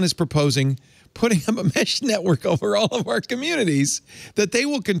 Amazon is proposing putting up a mesh network over all of our communities that they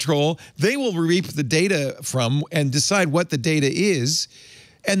will control. They will reap the data from and decide what the data is,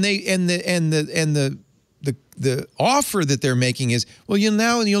 and the offer that they're making is, well, you'll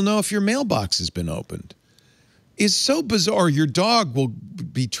know if your mailbox has been opened. Is so bizarre. Your dog will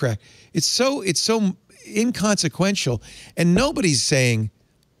be tracked. It's so inconsequential, and nobody's saying,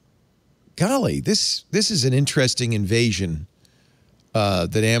 golly, this is an interesting invasion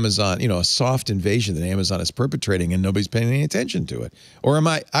that Amazon, a soft invasion that Amazon is perpetrating, and nobody's paying any attention to it. Or am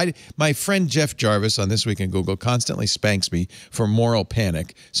my friend Jeff Jarvis on This Week in Google constantly spanks me for moral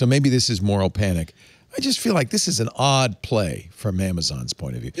panic. So maybe this is moral panic. I just feel like this is an odd play from Amazon's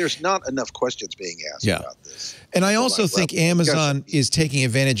point of view. There's not enough questions being asked about this. And I also think Amazon is taking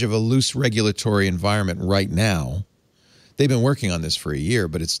advantage of a loose regulatory environment right now. They've been working on this for a year,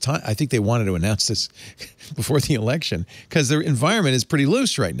 but it's time. I think they wanted to announce this before the election because their environment is pretty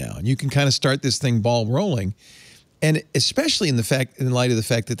loose right now, and you can kind of start this thing ball rolling. And especially in light of the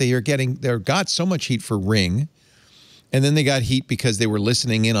fact that they got so much heat for Ring, and then they got heat because they were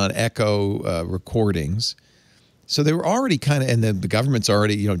listening in on Echo recordings. So they were already kind of, and the government's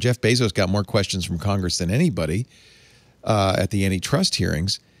already, Jeff Bezos got more questions from Congress than anybody at the antitrust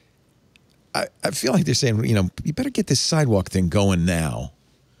hearings. I feel like they're saying, you better get this sidewalk thing going now.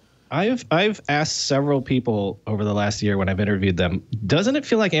 I've asked several people over the last year when I've interviewed them, doesn't it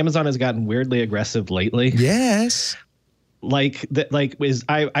feel like Amazon has gotten weirdly aggressive lately? Yes. I've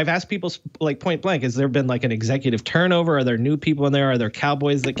asked people like point blank, has there been like an executive turnover? Are there new people in there? Are there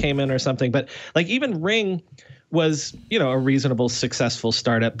cowboys that came in or something? But like even Ring was, a reasonable, successful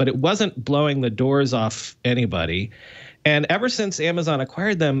startup, but it wasn't blowing the doors off anybody. And ever since Amazon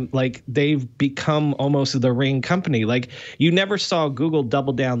acquired them, like they've become almost the Ring company. Like you never saw Google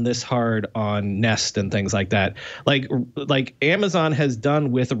double down this hard on Nest and things like that. Like Amazon has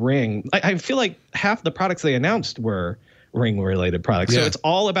done with Ring. I feel like half the products they announced were Ring related products. Yeah. So it's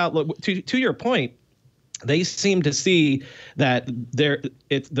all about, to your point, they seem to see that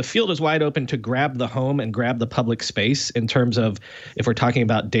the field is wide open to grab the home and grab the public space in terms of if we're talking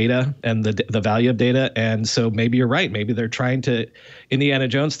about data and the value of data. And so maybe you're right. Maybe they're trying to, Indiana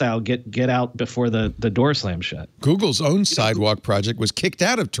Jones style, get out before the door slams shut. Google's own sidewalk project was kicked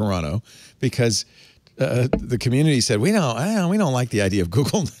out of Toronto because the community said, we don't like the idea of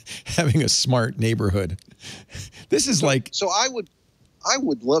Google having a smart neighborhood. This is So I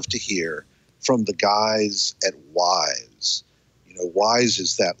would love to hear from the guys at Wise. Wise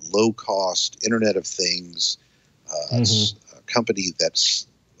is that low-cost Internet of Things company that's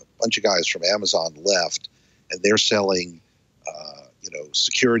a bunch of guys from Amazon left, and they're selling,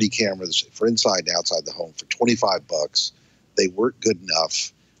 security cameras for inside and outside the home for $25. They weren't good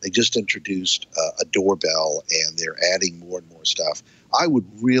enough. They just introduced a doorbell, and they're adding more and more stuff. I would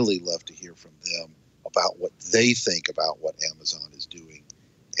really love to hear from them about what they think about what Amazon is doing,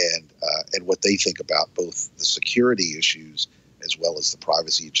 and what they think about both the security issues as well as the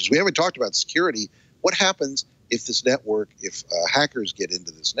privacy issues. We haven't talked about security. What happens if hackers get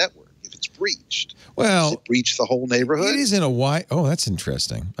into this network, if it's breached? Well, does it breach the whole neighborhood? It isn't oh, that's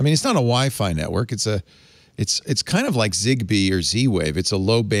interesting. I mean, it's not a Wi-Fi network. It's kind of like Zigbee or Z-Wave. It's a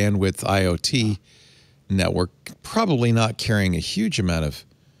low bandwidth IoT network, probably not carrying a huge amount of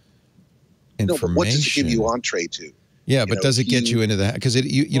information. No, but what does it give you entree to? Yeah, but does it get you into that? Because it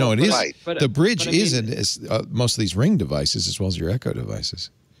is right. the bridge isn't as most of these Ring devices as well as your Echo devices.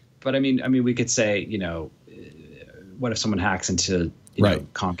 But I mean, we could say, what if someone hacks into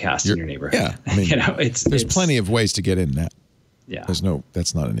Comcast in your neighborhood? Yeah, I mean, there's plenty of ways to get in that. Yeah,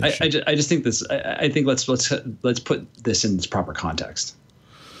 that's not an issue. I just think this. I think let's put this in its proper context.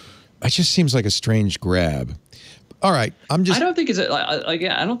 It just seems like a strange grab. All right, I don't think it's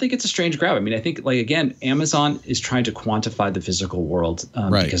I don't think it's a strange grab. I mean, I think again, Amazon is trying to quantify the physical world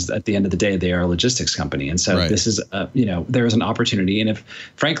because at the end of the day, they are a logistics company, and so this is there is an opportunity. And if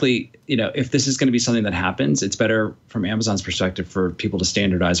frankly, if this is going to be something that happens, it's better from Amazon's perspective for people to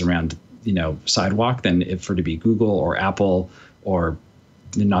standardize around Sidewalk than for it to be Google or Apple or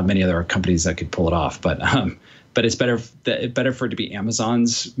not many other companies that could pull it off. But it's better for it to be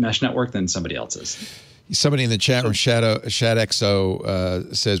Amazon's mesh network than somebody else's. Somebody in the chat room,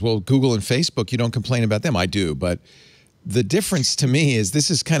 ShadXO, says, well, Google and Facebook, you don't complain about them. I do. But the difference to me is this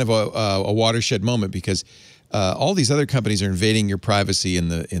is kind of a watershed moment because all these other companies are invading your privacy in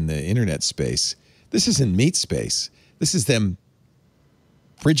the internet space. This isn't meat space. This is them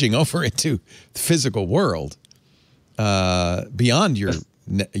bridging over into the physical world beyond your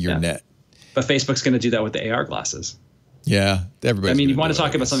net. But Facebook's going to do that with the AR glasses. Yeah, everybody. I mean, you want to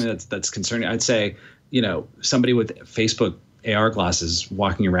talk about something that's concerning. I'd say, somebody with Facebook AR glasses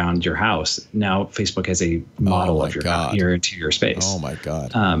walking around your house. Now Facebook has a model of your interior space. Oh my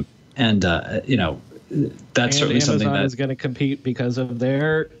God. That's certainly Amazon something that is going to compete because of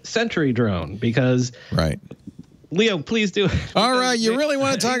their Sentry drone. Because Leo, please do. All right, you really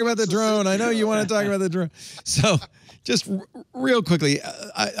want to talk about the drone? I know you want to talk about the drone. So, just real quickly,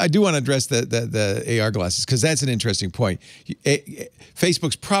 I do want to address the AR glasses because that's an interesting point.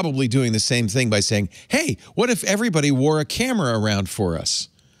 Facebook's probably doing the same thing by saying, "Hey, what if everybody wore a camera around for us?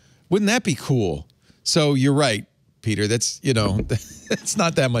 Wouldn't that be cool?" So you're right, Peter. That's that's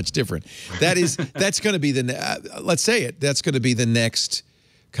not that much different. That's going to be let's say it. That's going to be the next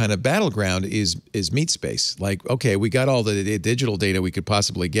kind of battleground is meat space. Like, okay, we got all the digital data we could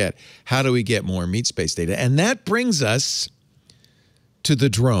possibly get. How do we get more meat space data? And that brings us to the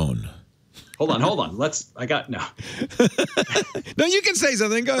drone. Hold on. No, you can say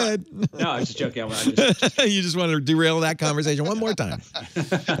something. Go ahead. No, I was just joking. You just want to derail that conversation one more time.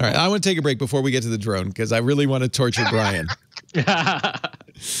 All right, I want to take a break before we get to the drone because I really want to torture Brian.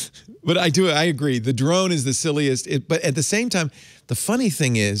 But I agree. The drone is the silliest. But at the same time, the funny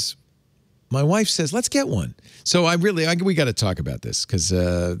thing is, my wife says, let's get one. So we got to talk about this because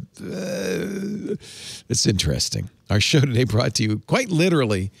it's interesting. Our show today brought to you quite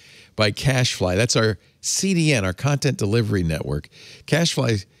literally by CashFly. That's our CDN, our content delivery network.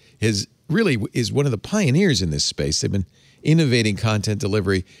 CashFly is one of the pioneers in this space. They've been innovating content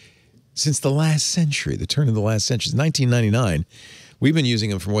delivery since the last century, the turn of the last century, 1999. We've been using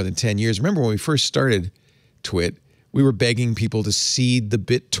them for more than 10 years. Remember when we first started Twit, we were begging people to seed the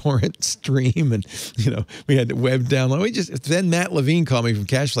BitTorrent stream, and we had the web download. Then Matt Levine called me from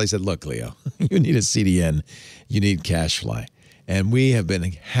CashFly. Said, "Look, Leo, you need a CDN, you need CashFly." And we have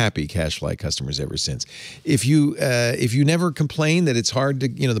been happy CashFly customers ever since. If you never complain that it's hard to,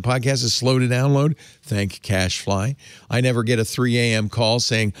 the podcast is slow to download, thank CashFly. I never get a 3 a.m. call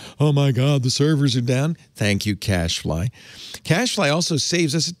saying, "Oh my God, the servers are down." Thank you, CashFly. CashFly also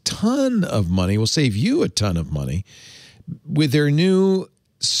saves us a ton of money. Will save you a ton of money with their new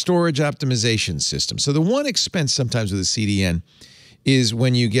storage optimization system. So the one expense sometimes with a CDN is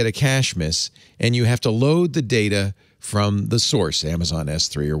when you get a cache miss and you have to load the data from the source, Amazon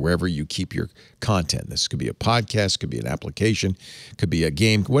S3 or wherever you keep your content. This could be a podcast, could be an application, could be a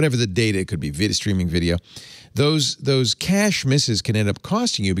game, whatever the data, it could be streaming video. Those cache misses can end up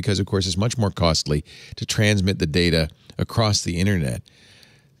costing you because, of course, it's much more costly to transmit the data across the internet.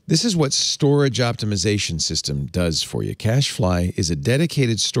 This is what storage optimization system does for you. CashFly is a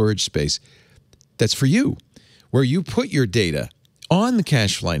dedicated storage space that's for you, where you put your data on the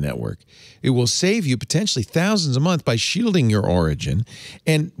CashFly network. It will save you potentially thousands a month by shielding your origin.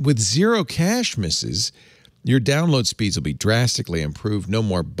 And with zero cache misses, your download speeds will be drastically improved, no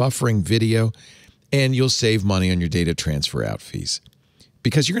more buffering video, and you'll save money on your data transfer out fees.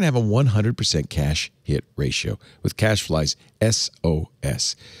 Because you're going to have a 100% cache hit ratio with CashFly's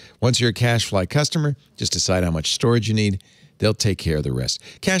SOS. Once you're a CashFly customer, just decide how much storage you need. They'll take care of the rest.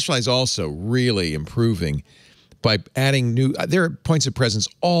 CashFly is also really improving by adding there are points of presence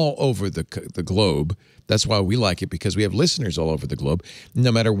all over the globe. That's why we like it, because we have listeners all over the globe.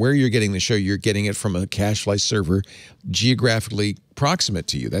 No matter where you're getting the show, you're getting it from a CashFly server geographically proximate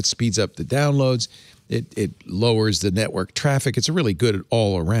to you. That speeds up the downloads. It lowers the network traffic. It's really good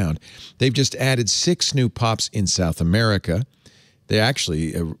all around. They've just added 6 new POPs in South America. They're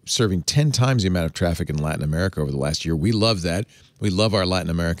actually serving 10 times the amount of traffic in Latin America over the last year. We love that. We love our Latin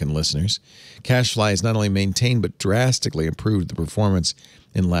American listeners. CashFly has not only maintained but drastically improved the performance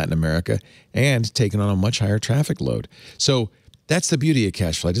in Latin America and taken on a much higher traffic load. So that's the beauty of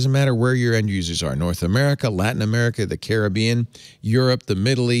CashFly. It doesn't matter where your end users are. North America, Latin America, the Caribbean, Europe, the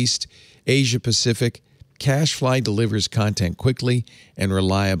Middle East, Asia Pacific. CashFly delivers content quickly and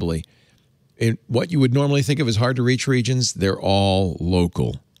reliably. In what you would normally think of as hard-to-reach regions, they're all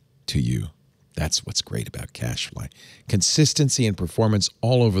local to you. That's what's great about CashFly. Consistency and performance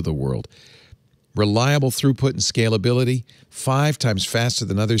all over the world. Reliable throughput and scalability, 5 times faster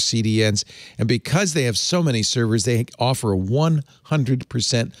than other CDNs. And because they have so many servers, they offer a 100%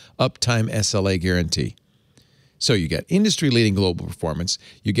 uptime SLA guarantee. So you get industry-leading global performance,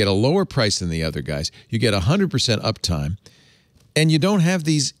 you get a lower price than the other guys, you get 100% uptime, and you don't have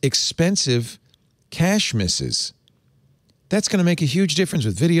these expensive cache misses. That's going to make a huge difference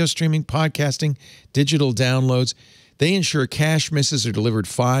with video streaming, podcasting, digital downloads. They ensure cache misses are delivered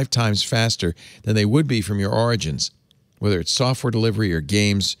 5 times faster than they would be from your origins, whether it's software delivery or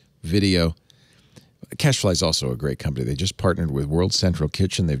games, video. CashFly is also a great company. They just partnered with World Central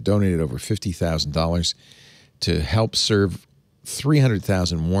Kitchen. They've donated over $50,000 to help serve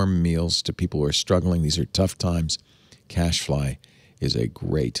 300,000 warm meals to people who are struggling. These are tough times. CashFly is a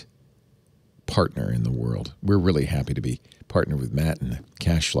great partner in the world. We're really happy to be partnered with Matt and the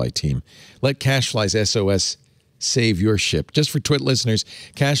CashFly team. Let CashFly's SOS save your ship. Just for Twit listeners,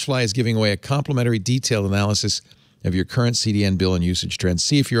 CashFly is giving away a complimentary detailed analysis of your current CDN bill and usage trends.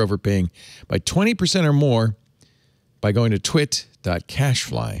 See if you're overpaying by 20% or more by going to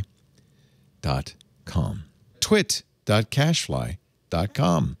twit.cashfly.com.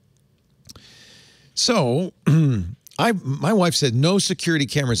 twit.cashfly.com. So, my wife said no security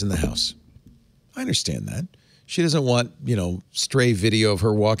cameras in the house. I understand that. She doesn't want, stray video of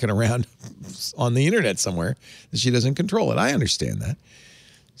her walking around on the internet somewhere that she doesn't control it. I understand that.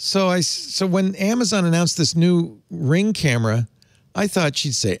 So when Amazon announced this new Ring camera, I thought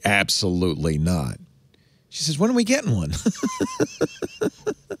she'd say absolutely not. She says, when are we getting one?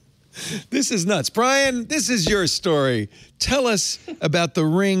 This is nuts. Brian, this is your story. Tell us about the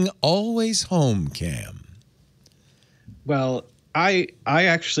Ring Always Home Cam. Well, I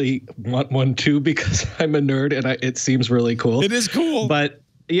actually want one too because I'm a nerd and it seems really cool. It is cool. But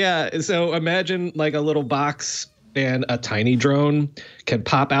yeah, so imagine like a little box and a tiny drone can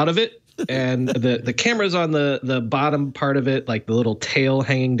pop out of it. And the camera's on the bottom part of it, like the little tail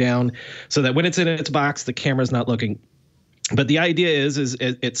hanging down, so that when it's in its box, the camera's not looking. But the idea is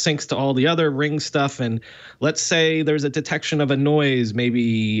it syncs to all the other Ring stuff. And let's say there's a detection of a noise,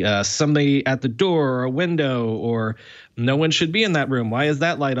 maybe somebody at the door or a window, or no one should be in that room. Why is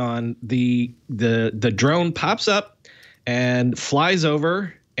that light on? The drone pops up and flies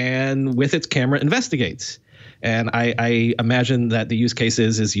over and with its camera investigates. And I imagine that the use case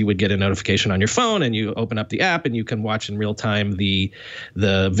is you would get a notification on your phone and you open up the app and you can watch in real time the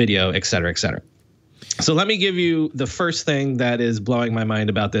video, et cetera, et cetera. So let me give you the first thing that is blowing my mind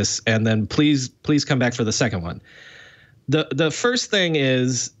about this, and then please come back for the second one. The first thing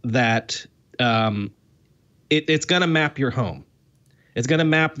is that it's going to map your home. It's going to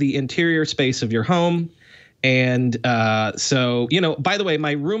map the interior space of your home. And so, by the way,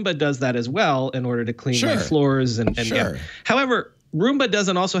 my Roomba does that as well in order to clean my floors. And yeah. However, Roomba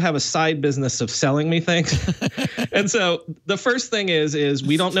doesn't also have a side business of selling me things. And so the first thing is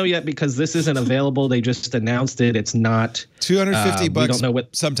we don't know yet because this isn't available. They just announced it. It's not $250. We don't know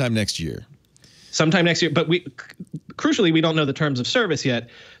what sometime next year. But crucially, we don't know the terms of service yet.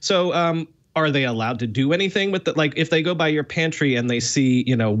 So are they allowed to do anything with like if they go by your pantry and they see,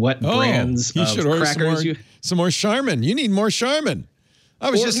 what brands of crackers some more Charmin. You need more Charmin. I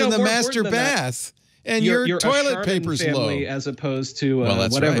was just in the master bath. And your toilet paper's low. As opposed to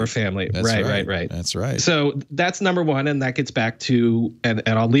whatever family. Right. That's right. So that's number one. And that gets back to, and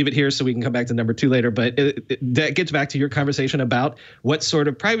I'll leave it here so we can come back to number two later. But that gets back to your conversation about what sort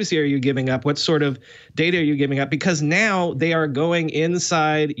of privacy are you giving up? What sort of data are you giving up? Because now they are going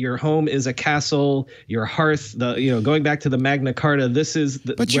inside. Your home is a castle. Your hearth, going back to the Magna Carta. This is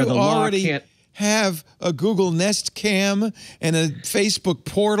where the law can't. have a Google Nest Cam and a Facebook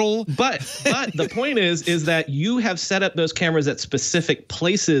portal. But the point is that you have set up those cameras at specific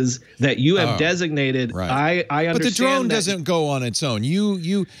places that you have designated. Right. I understand. But the drone doesn't go on its own.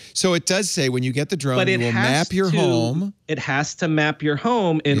 So it does say when you get the drone, but it will map your home. It has to map your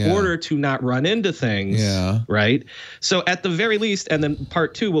home in order to not run into things. Yeah. Right. So at the very least, and then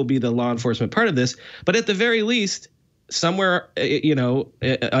part 2 will be the law enforcement part of this. But at the very least, somewhere,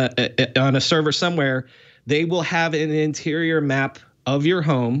 on a server somewhere, they will have an interior map of your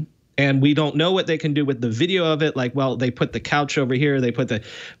home. And we don't know what they can do with the video of it. Like, well, they put the couch over here. They put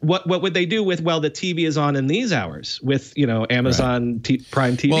what would they do with, well, the TV is on in these hours with, Amazon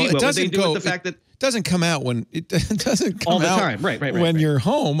Prime TV. Well, what would they do with the fact that it doesn't come out when it doesn't come all the out time. Right. When you're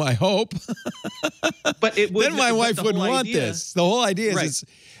home, I hope. But it would, then my wife wouldn't want this. The whole idea is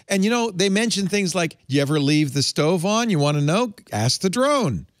and they mention things like, do you ever leave the stove on? You want to know? Ask the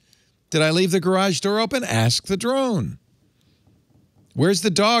drone. Did I leave the garage door open? Ask the drone. Where's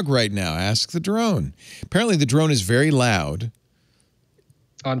the dog right now? Ask the drone. Apparently the drone is very loud.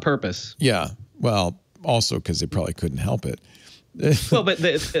 On purpose. Yeah. Well, also because they probably couldn't help it. Well, but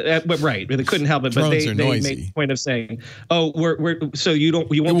right, they couldn't help it. But they made a point of saying, "Oh, we're so you won't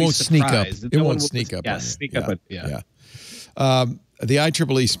be sneak up. surprised. It won't sneak up. Yeah, sneak up. Yeah. The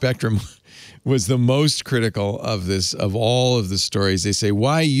IEEE Spectrum was the most critical of this of all of the stories. They say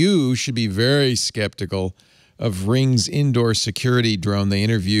why you should be very skeptical of Ring's indoor security drone. They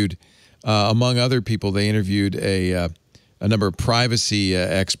interviewed, among other people, they interviewed a number of privacy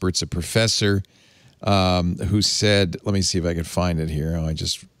experts, a professor. Who said, let me see if I can find it here. Oh, I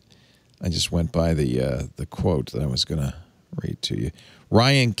just went by the quote that I was going to read to you.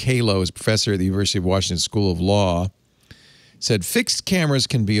 Ryan Kalo is a professor at the University of Washington School of Law, said fixed cameras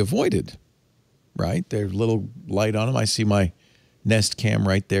can be avoided, right? There's a little light on them. I see my Nest Cam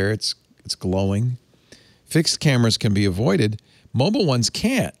right there. It's glowing. Fixed cameras can be avoided. Mobile ones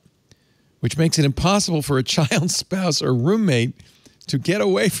can't, which makes it impossible for a child, spouse, or roommate to get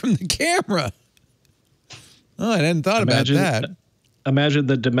away from the camera. Oh, I hadn't thought about that. Imagine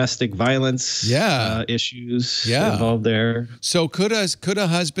the domestic violence issues involved there. So could a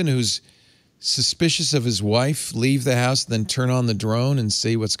husband who's suspicious of his wife leave the house, then turn on the drone and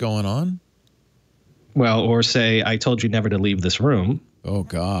see what's going on? Well, or say, I told you never to leave this room. Oh,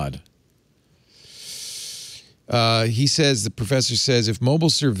 God. He says, the professor says, if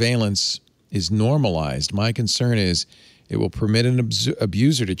mobile surveillance is normalized, my concern is it will permit an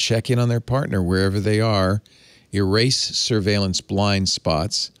abuser to check in on their partner wherever they are, erase surveillance blind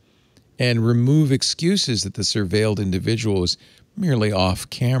spots, and remove excuses that the surveilled individual is merely off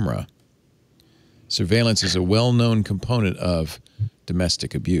camera. Surveillance is a well-known component of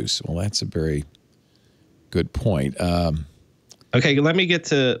domestic abuse. Well, that's a very good point. Okay, let me get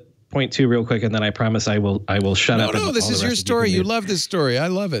to point 2 real quick, and then I promise I will shut up. No, this is your story. You love this story. I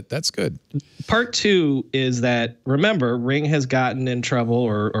love it. That's good. Part 2 is that, remember, Ring has gotten in trouble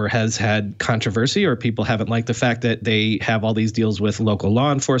or has had controversy, or people haven't liked the fact that they have all these deals with local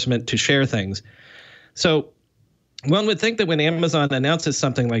law enforcement to share things. So one would think that when Amazon announces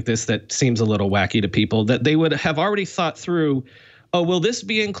something like this that seems a little wacky to people, that they would have already thought through, oh, will this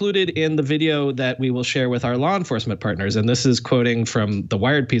be included in the video that we will share with our law enforcement partners? And this is quoting from the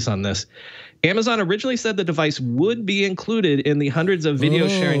Wired piece on this. Amazon originally said the device would be included in the hundreds of video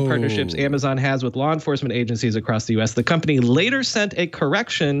sharing partnerships Amazon has with law enforcement agencies across the U.S. The company later sent a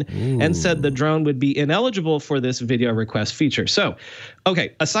correction and said the drone would be ineligible for this video request feature. So,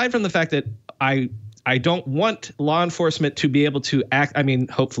 okay, aside from the fact that I don't want law enforcement to be able to act, I mean,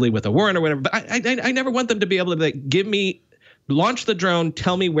 hopefully with a warrant or whatever, but I never want them to be able to launch the drone,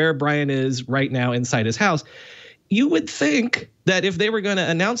 tell me where Brian is right now inside his house. You would think that if they were going to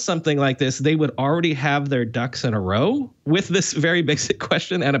announce something like this, they would already have their ducks in a row with this very basic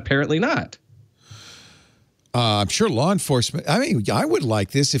question, and apparently not. I'm sure law enforcement, I mean, I would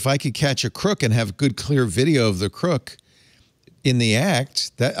like this if I could catch a crook and have good, clear video of the crook in the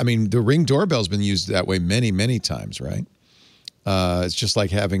act. That, I mean, the Ring doorbell's been used that way many, many times, right? It's just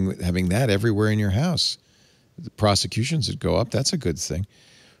like having that everywhere in your house. The prosecutions would go up. That's a good thing.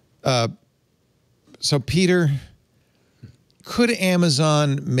 So, Peter, could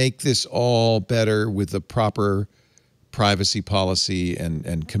Amazon make this all better with the proper privacy policy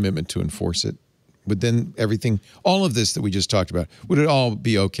and commitment to enforce it? Would then everything, all of this that we just talked about, would it all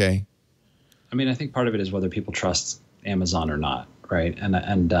be okay? I mean, I think part of it is whether people trust Amazon or not, right?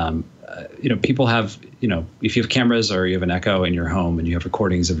 And you know, people have, you know, if you have cameras or you have an Echo in your home and you have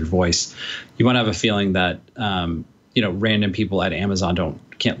recordings of your voice, you want to have a feeling that random people at Amazon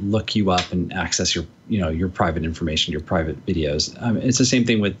can't look you up and access your private information, your private videos. It's the same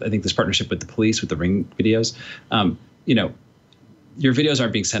thing with, I think, this partnership with the police with the Ring videos. Your videos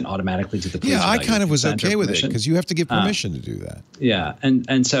aren't being sent automatically to the police. Yeah, I kind of was okay with it because you have to give permission to do that. Yeah,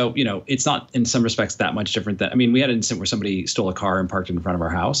 and so it's not in some respects that much different than, we had an incident where somebody stole a car and parked it in front of our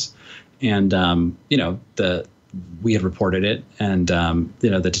house, and we had reported it, and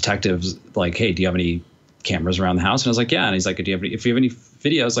the detectives like, hey, do you have any cameras around the house? And I was like, yeah. And he's like, if you have any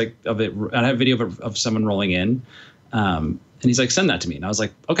videos like of it, I have a video of someone rolling in, and he's like, send that to me. And I was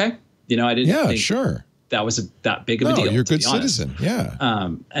like, okay, I didn't think sure that was that big of a deal. You're a good citizen. Yeah.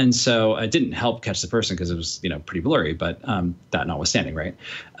 And so it didn't help catch the person because it was, pretty blurry, but that notwithstanding, right.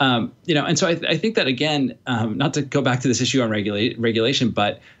 And so I think that, again, not to go back to this issue on regulation,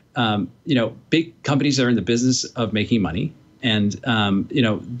 but big companies are in the business of making money, and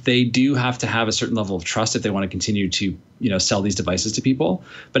they do have to have a certain level of trust if they want to continue to sell these devices to people.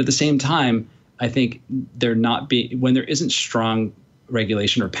 But at the same time, I think when there isn't strong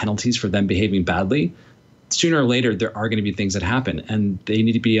regulation or penalties for them behaving badly, sooner or later there are going to be things that happen, and they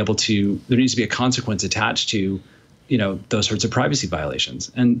need to be able to. There needs to be a consequence attached to those sorts of privacy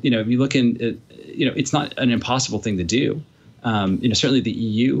violations. And if you look it's not an impossible thing to do. Certainly the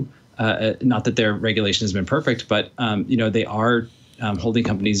EU, not that their regulation has been perfect, but they are holding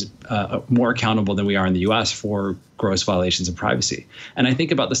companies more accountable than we are in the U.S. for gross violations of privacy. And I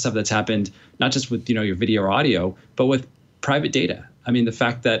think about the stuff that's happened not just with your video or audio, but with private data. The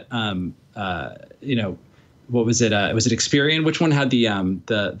fact that what was it? Was it Experian? Which one had the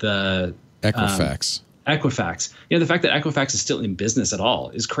Equifax? Equifax. The fact that Equifax is still in business at all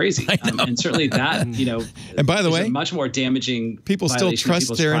is crazy. And certainly that, and by the way, much more damaging. People still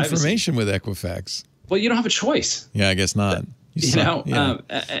trust their information with Equifax. Well, you don't have a choice. Yeah, I guess not. But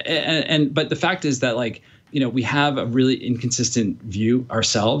the fact is that, we have a really inconsistent view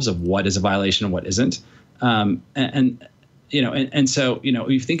ourselves of what is a violation and what isn't. So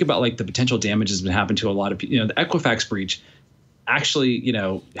you think about the potential damages that happen to a lot of people. The Equifax breach actually,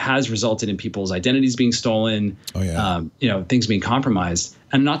 has resulted in people's identities being stolen. Oh yeah. Things being compromised,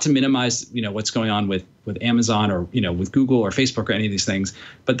 and not to minimize, what's going on with Amazon or with Google or Facebook or any of these things.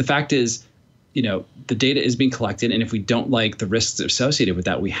 But the fact is, the data is being collected, and if we don't like the risks associated with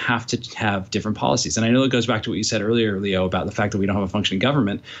that, we have to have different policies. And I know it goes back to what you said earlier, Leo, about the fact that we don't have a functioning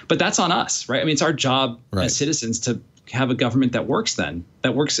government, but that's on us, right? It's our job as citizens to have a government that works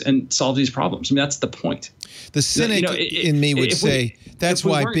and solves these problems. That's the point. The cynic in me would say that's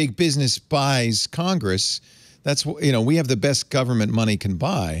why big business buys Congress. That's we have the best government money can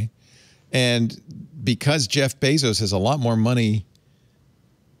buy, and because Jeff Bezos has a lot more money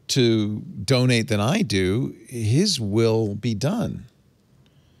to donate than I do, his will be done.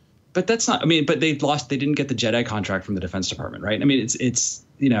 But that's not. But they didn't get the JEDI contract from the Defense Department, right? It's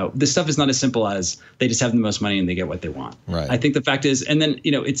this stuff is not as simple as they just have the most money and they get what they want. Right. I think the fact is, and then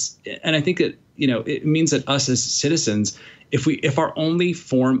and I think that it means that us as citizens, if our only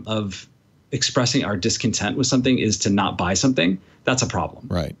form of expressing our discontent with something is to not buy something, that's a problem.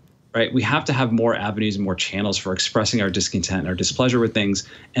 Right. Right. We have to have more avenues and more channels for expressing our discontent and our displeasure with things,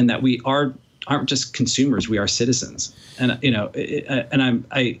 and that we aren't just consumers, we are citizens. And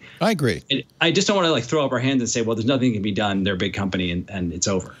I agree. I just don't want to throw up our hands and say, well, there's nothing can be done. They're a big company and it's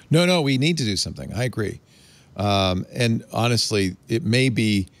over. No, we need to do something. I agree. And honestly, it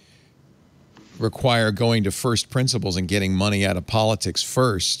may require going to first principles and getting money out of politics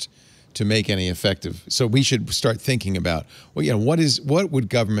first to make any effective. So we should start thinking about, what would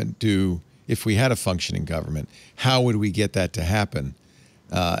government do if we had a functioning government? How would we get that to happen?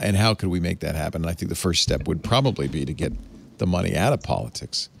 And how could we make that happen? And I think the first step would probably be to get the money out of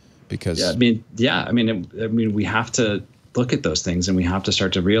politics, because we have to look at those things, and we have to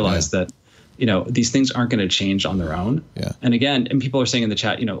start to realize that these things aren't going to change on their own. Yeah. And again, and people are saying in the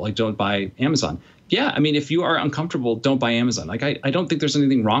chat, don't buy Amazon. Yeah, if you are uncomfortable, don't buy Amazon. I don't think there's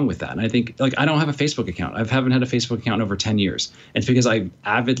anything wrong with that. And I think I don't have a Facebook account. I haven't had a Facebook account in over 10 years. And it's because I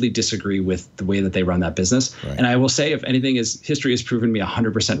avidly disagree with the way that they run that business. Right. And I will say, if anything, history has proven me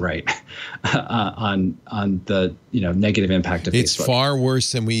 100% right on the negative impact of Facebook. It's far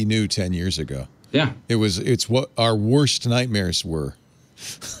worse than we knew 10 years ago. Yeah. It's what our worst nightmares were.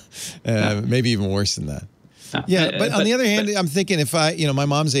 Maybe even worse than that. Yeah, but on the other hand, I'm thinking if my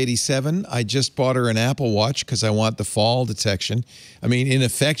mom's 87, I just bought her an Apple Watch because I want the fall detection. In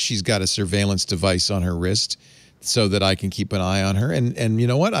effect, she's got a surveillance device on her wrist so that I can keep an eye on her. And you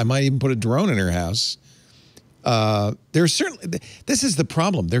know what? I might even put a drone in her house. There's certainly, this is the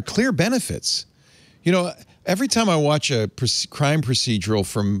problem. There are clear benefits. Every time I watch a crime procedural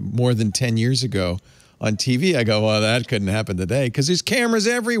from more than 10 years ago on TV, I go, well, that couldn't happen today because there's cameras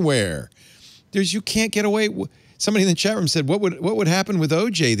everywhere. You can't get away. Somebody in the chat room said, what would happen with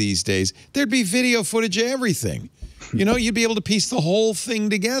OJ these days? There'd be video footage of everything. You know, you'd be able to piece the whole thing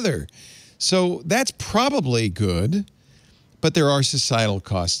together. So that's probably good, but there are societal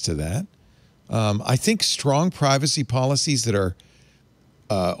costs to that. I think strong privacy policies that are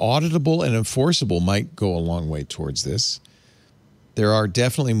auditable and enforceable might go a long way towards this. There are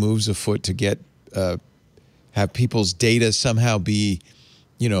definitely moves afoot to get have people's data somehow be,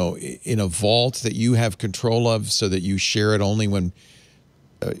 you know, in a vault that you have control of, so that you share it only when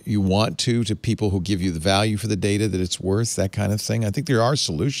you want to people who give you the value for the data that it's worth, that kind of thing. I think there are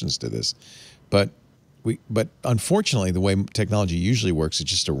solutions to this, but unfortunately, the way technology usually works is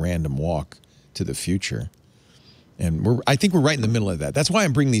just a random walk to the future. And I think we're right in the middle of that. That's why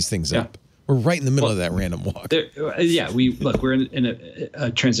I'm bringing these things up. We're right in the middle of that random walk. We're in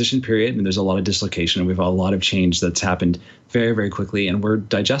a transition period, and there's a lot of dislocation, and we have a lot of change that's happened very, very quickly, and we're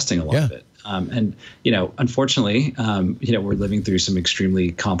digesting a lot of it. And, you know, unfortunately, you know, we're living through some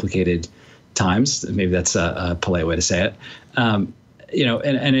extremely complicated times. Maybe that's a polite way to say it. You know,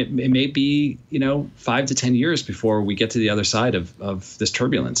 and it may be, you know, 5 to 10 years before we get to the other side of this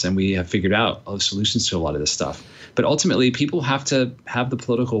turbulence, and we have figured out all the solutions to a lot of this stuff. But ultimately, people have to have the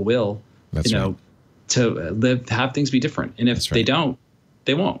political will, to have things be different. And if they don't,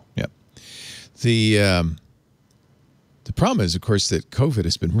 they won't. Yeah. The problem is, of course, that COVID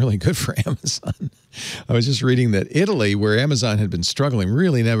has been really good for Amazon. I was just reading that Italy, where Amazon had been struggling,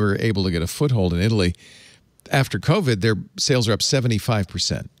 really never able to get a foothold in Italy. After COVID, their sales are up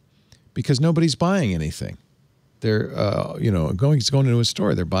 75% because nobody's buying anything. They're, you know, going into a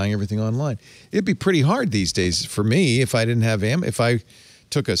store. They're buying everything online. It'd be pretty hard these days for me if I didn't have if I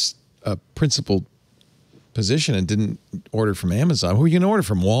took a principal position and didn't order from Amazon. Who are you going to order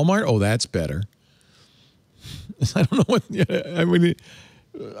from? Walmart? Oh, that's better. I don't know what. I mean,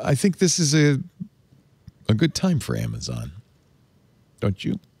 I think this is a good time for Amazon. Don't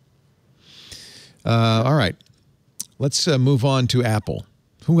you? All right. Let's move on to Apple.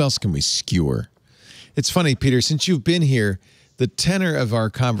 Who else can we skewer? It's funny, Peter, since you've been here, the tenor of our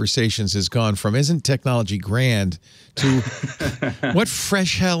conversations has gone from "isn't technology grand" to "what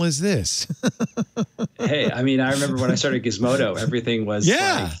fresh hell is this?" Hey, I mean, I remember when I started Gizmodo, everything was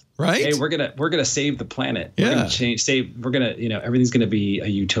right. Hey, we're gonna save the planet. Yeah. We're gonna change. You know, everything's gonna be a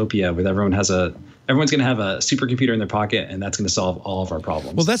utopia with everyone's gonna have a supercomputer in their pocket, and that's gonna solve all of our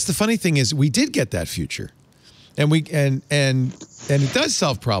problems. Well, that's the funny thing is we did get that future, and it does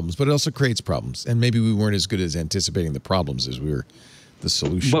solve problems, but it also creates problems. And maybe we weren't as good as anticipating the problems as we were the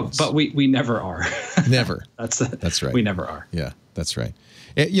solutions. But we never are. Never. That's right. We never are. Yeah, that's right.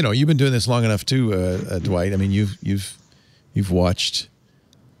 You know, you've been doing this long enough too, Dwight. I mean, you've watched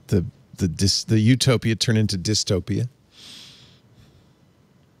the utopia turn into dystopia.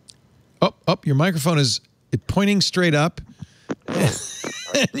 Oh, your microphone is pointing straight up.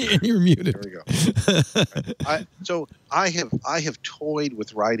 And you're muted. There we go. So I have toyed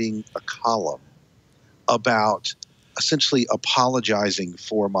with writing a column about essentially apologizing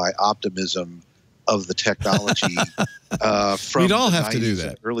for my optimism of the technology from We'd all the have to do 90s that.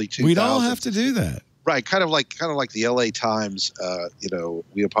 and early 2000s. We'd all have to do that. Right, kind of like the LA Times. You know,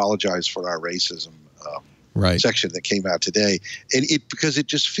 we apologize for our racism section that came out today, and because it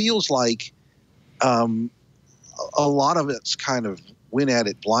just feels like a lot of it's kind of went at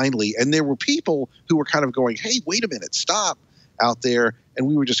it blindly, and there were people who were kind of going, "Hey, wait a minute, stop!" out there, and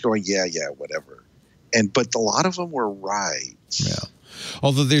we were just going, "Yeah, whatever." But a lot of them were right. Yeah.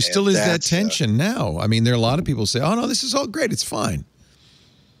 Although there still is that tension now. I mean, there are a lot of people say, "Oh no, this is all great. It's fine."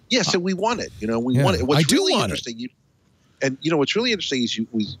 Yeah, so we want it. You know, we want it. What's really interesting, and you know, what's really interesting is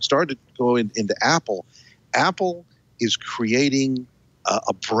we started to go into Apple. Apple is creating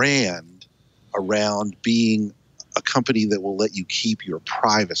a brand around being a company that will let you keep your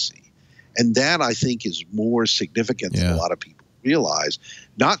privacy. And that, I think, is more significant than a lot of people realize.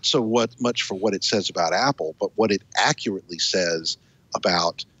 Not so much for what it says about Apple, but what it accurately says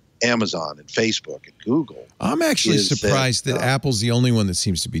about Amazon and Facebook and Google. I'm actually surprised that Apple's the only one that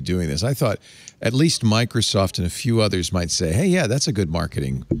seems to be doing this. I thought at least Microsoft and a few others might say, hey, yeah, that's a good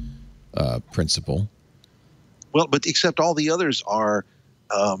marketing principle. Well, but except all the others are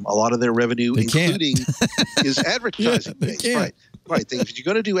a lot of their revenue, including is advertising based. Right. If you're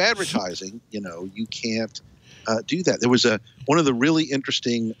going to do advertising, you know, you can't do that. There was one of the really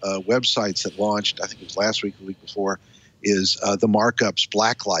interesting websites that launched, I think it was last week or the week before, is the Markups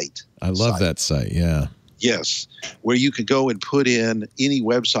Blacklight. I love that site. Yeah. Yes, where you could go and put in any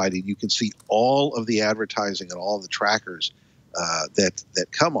website and you can see all of the advertising and all the trackers that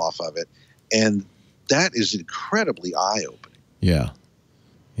come off of it. And that is incredibly eye-opening. Yeah.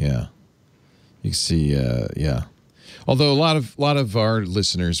 Yeah. You can see, yeah. Although a lot of our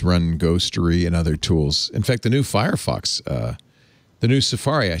listeners run Ghostery and other tools. In fact, the new Firefox, the new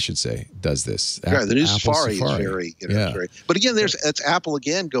Safari, I should say, does this. Yeah, the new Safari is very, very. But again, it's Apple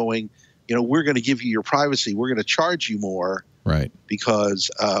again going, we're going to give you your privacy. We're going to charge you more, right? Because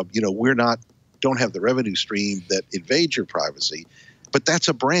we're don't have the revenue stream that invades your privacy. But that's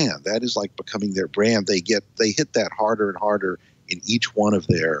a brand. That is like becoming their brand. They hit that harder and harder in each one of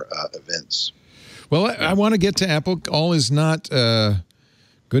their events. Well, I want to get to Apple. All is not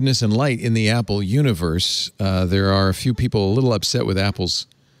goodness and light in the Apple universe. There are a few people a little upset with Apple's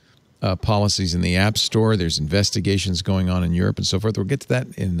policies in the App Store. There's investigations going on in Europe and so forth. We'll get to that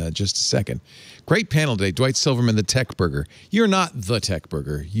in just a second. Great panel today. Dwight Silverman, the Tech Burger. You're not the Tech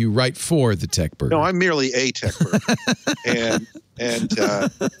Burger. You write for the Tech Burger. No, I'm merely a Tech Burger. and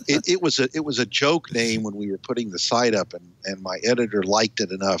it was a joke name when we were putting the site up, and my editor liked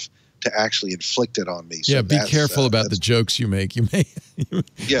it enough to actually inflict it on me. So yeah, be careful about the jokes you make. You may.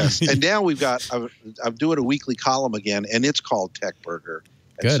 Yes, and now I'm doing a weekly column again, and it's called Tech Burger,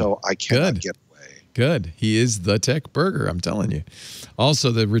 and Good. so I cannot get away. Good. He is the Tech Burger, I'm telling you.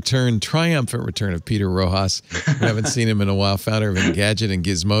 Also, the triumphant return of Peter Rojas. We haven't seen him in a while. Founder of Engadget and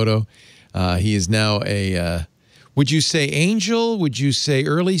Gizmodo. He is now a. Would you say angel? Would you say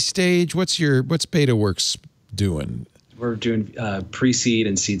early stage? What's BetaWorks doing? We're doing pre-seed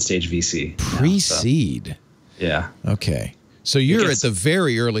and seed stage VC. Pre-seed. Now, so. Yeah. Okay. So you're at the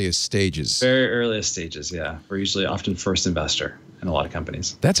very earliest stages. Very earliest stages, yeah. We're usually often first investor in a lot of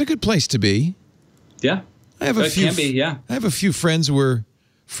companies. That's a good place to be. Yeah. I have a few friends who were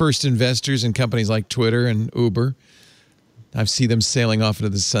first investors in companies like Twitter and Uber. I see them sailing off into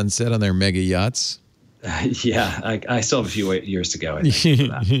the sunset on their mega yachts. Yeah, I still have a few years to go, I think,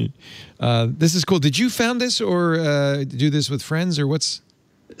 for that. This is cool. Did you found this or do this with friends or what's?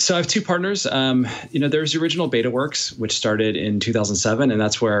 So I have two partners. There's the original BetaWorks, which started in 2007, and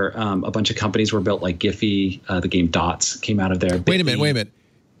that's where a bunch of companies were built, like Giphy. The game Dots came out of there. Wait a minute.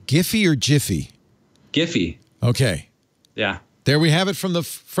 Giphy or Jiffy? Giphy. Okay. Yeah. There we have it from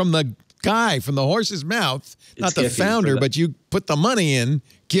the guy, from the horse's mouth. Not the founder, but you put the money in.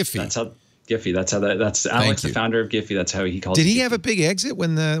 Giphy. That's how Giphy. That's Alex, the founder of Giphy. That's how he calls it. Did he Giphy. have a big exit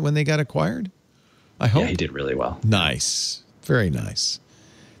when they got acquired? I hope. Yeah, he did really well. Nice. Very nice.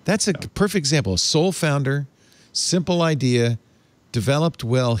 That's a perfect example. A sole founder, simple idea, developed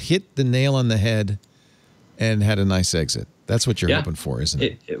well, hit the nail on the head, and had a nice exit. That's what you're hoping for, isn't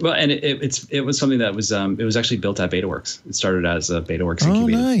it? It was something that was it was actually built at BetaWorks. It started as a BetaWorks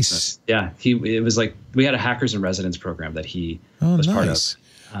incubator. Oh, nice. It was like we had a hackers in residence program that he was part of.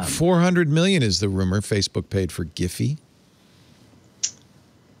 $400 million is the rumor Facebook paid for Giphy.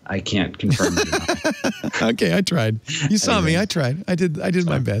 I can't confirm. Okay, I tried. You saw me. I tried. I did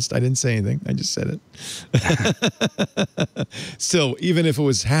my best. I didn't say anything. I just said it. Still, even if it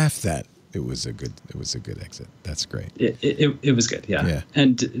was half that, it was a good exit. That's great. It was good. Yeah.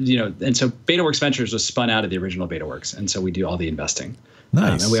 And so BetaWorks Ventures was spun out of the original BetaWorks, and so we do all the investing.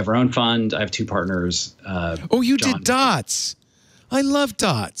 Nice. And we have our own fund. I have two partners. You did Dots. I love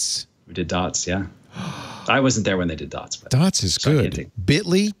Dots. We did Dots. Yeah. I wasn't there when they did Dots. But Dots is good.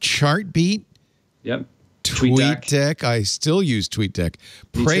 Bitly, Chartbeat. Yep. TweetDeck. I still use TweetDeck.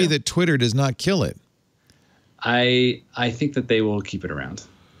 Pray that Twitter does not kill it. I think that they will keep it around.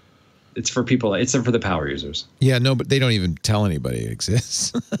 It's for people. It's for the power users. Yeah, no, but they don't even tell anybody it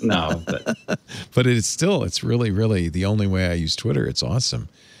exists. No, but it's really, really the only way I use Twitter. It's awesome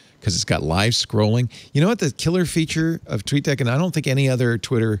because it's got live scrolling. You know what the killer feature of TweetDeck, and I don't think any other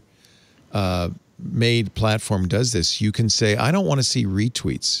Twitter made platform does this. You can say, I don't want to see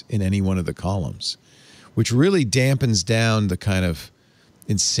retweets in any one of the columns, which really dampens down the kind of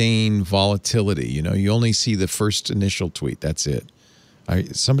insane volatility. You only see the first initial tweet. That's it.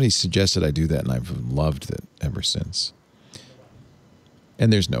 Somebody suggested I do that, and I've loved it ever since.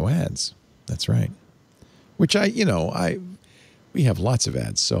 And there's no ads. That's right. Which we have lots of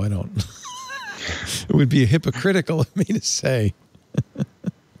ads, so I don't. It would be hypocritical of me to say.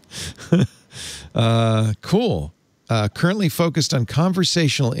 Cool. Currently focused on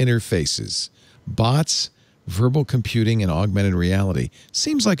conversational interfaces, bots, verbal computing, and augmented reality.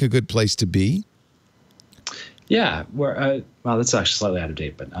 Seems like a good place to be. Yeah, well, that's actually slightly out of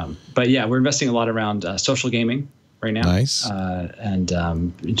date, but yeah, we're investing a lot around social gaming right now. Nice. And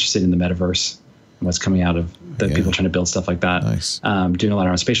interested in the metaverse and what's coming out of the people trying to build stuff like that. Nice. Doing a lot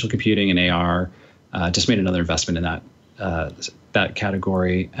around spatial computing and AR. Just made another investment in that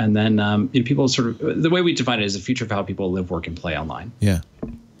category. And then people sort of, the way we define it is the future of how people live, work, and play online. Yeah.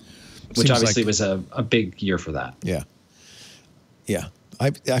 which Seems obviously like- was a big year for that. Yeah. Yeah.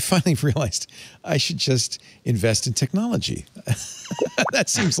 I finally realized I should just invest in technology. That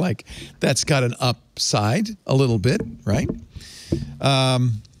seems like that's got an upside a little bit, right?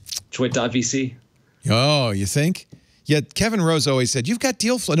 Dwight.vc. Oh, you think? Yeah, Kevin Rose always said, "You've got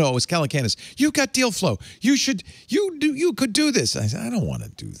deal flow." No, it was Calacanis. "You've got deal flow. You could do this." I said, "I don't want to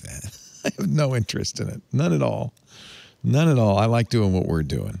do that. I have no interest in it. None at all. None at all. I like doing what we're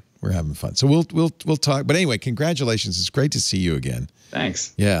doing. We're having fun." So we'll talk. But anyway, congratulations. It's great to see you again.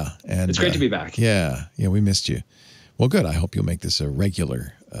 Thanks. Yeah, and It's great to be back. Yeah, we missed you. Well, good. I hope you'll make this a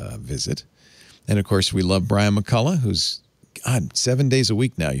regular visit. And of course, we love Brian McCullough, who's 7 days a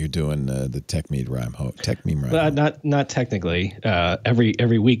week now. You're doing the Tech Meme Rhyme. Not technically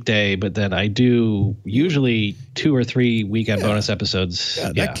every weekday, but then I do usually 2 or 3 weekend bonus episodes.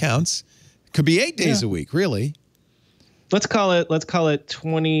 Yeah, that counts. Could be 8 days a week, really. Let's call it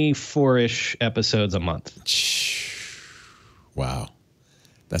 24-ish episodes a month. Wow.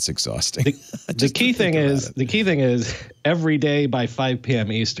 That's exhausting. The key thing is every day by 5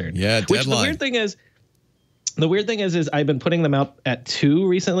 p.m. Eastern. Yeah, deadline. Which the weird thing is I've been putting them out at 2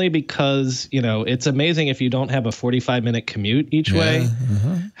 recently because, it's amazing if you don't have a 45-minute commute each way,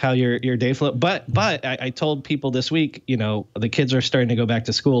 how your day flow. But I told people this week, the kids are starting to go back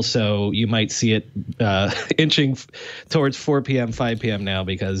to school, so you might see it inching towards 4 p.m., 5 p.m. now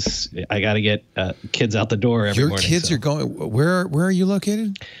because I got to get kids out the door every morning. Your kids are going. Where are you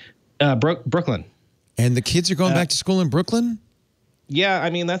located? Brooklyn. And the kids are going back to school in Brooklyn? Yeah, I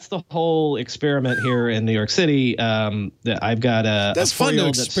mean that's the whole experiment here in New York City. That I've got that's a fun to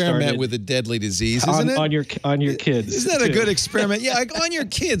 4-year-old experiment with a deadly disease, isn't it? On your kids. Isn't that a good experiment? Yeah, on your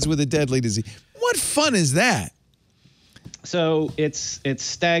kids with a deadly disease. What fun is that? So it's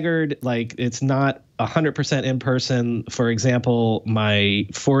staggered. Like it's not 100% in person. For example, my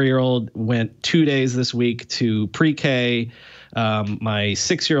 4-year-old went 2 days this week to pre-K. My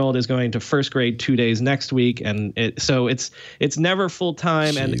 6-year-old is going to first grade 2 days next week, and it's never full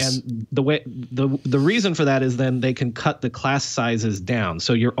time. And the reason for that is then they can cut the class sizes down,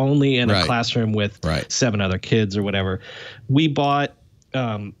 so you're only in a classroom with 7 other kids or whatever. We bought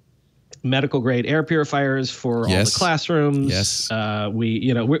medical grade air purifiers for all the classrooms. Yes.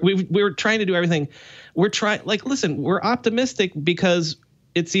 We're trying to do everything. We're optimistic because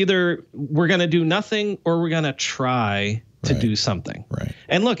it's either we're going to do nothing or we're going to try to do something. Right.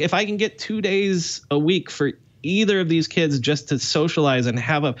 And look, if I can get 2 days a week for either of these kids just to socialize and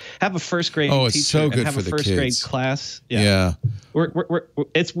have a first grade teacher it's so good and have for a the first kids. grade class. Yeah.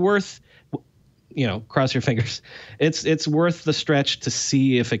 It's worth, cross your fingers. It's worth the stretch to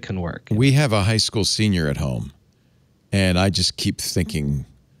see if it can work. We have a high school senior at home, and I just keep thinking,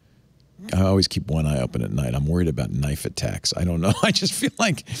 I always keep one eye open at night. I'm worried about knife attacks. I don't know. I just feel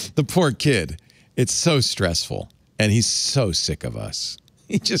like the poor kid. It's so stressful. And he's so sick of us.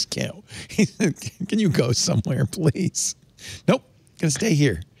 He just can't. Can you go somewhere, please? Nope. Gonna stay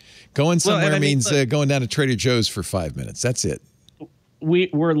here. Going somewhere means going down to Trader Joe's for 5 minutes. That's it.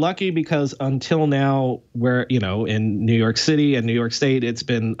 We're lucky because until now, we're in New York City and New York State, it's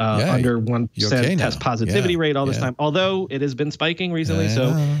been under 1% test positivity rate all this time. Although it has been spiking recently,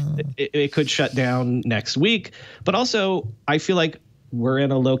 so it could shut down next week. But also, I feel like we're in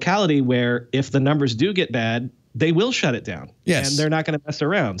a locality where if the numbers do get bad, they will shut it down. Yes. And they're not going to mess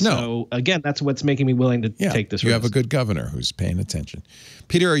around. No. So, again, that's what's making me willing to take this risk. You have a good governor who's paying attention.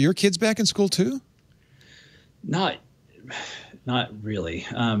 Peter, are your kids back in school too? Not really.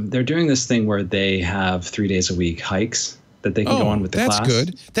 They're doing this thing where they have 3 days a week hikes that they can go on with the class. That's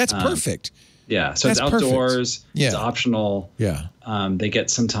good. That's perfect. Yeah. So That's it's outdoors. Perfect. Yeah. It's optional. Yeah. They get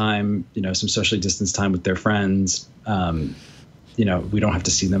some time, some socially distanced time with their friends. We don't have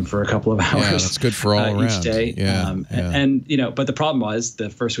to see them for a couple of hours. Yeah, that's good for all around. Each day. Yeah, And but the problem was the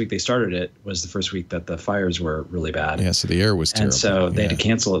first week they started it was the first week that the fires were really bad. Yeah, so the air was terrible. And so they had to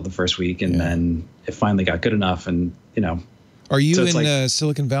cancel it the first week, and then it finally got good enough. And Are you so in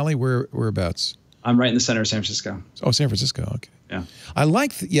Silicon Valley? Whereabouts? I'm right in the center of San Francisco. Oh, San Francisco. Okay. Yeah. I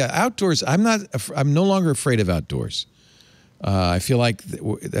like outdoors. I'm no longer afraid of outdoors. I feel like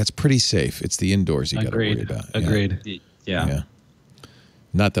that's pretty safe. It's the indoors you got to worry about. Agreed. Yeah.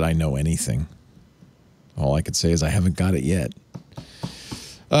 Not that I know anything. All I can say is I haven't got it yet.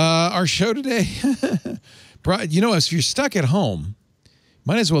 Our show today, if you're stuck at home,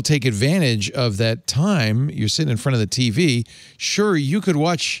 might as well take advantage of that time you're sitting in front of the TV. Sure, you could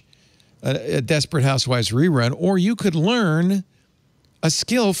watch a Desperate Housewives rerun, or you could learn a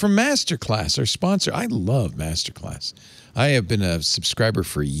skill from Masterclass, our sponsor. I love Masterclass. I have been a subscriber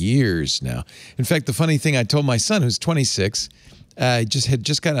for years now. In fact, the funny thing, I told my son, who's 26, I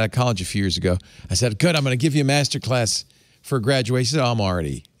just got out of college a few years ago. I said, good, I'm going to give you a master class for graduation. He said, I'm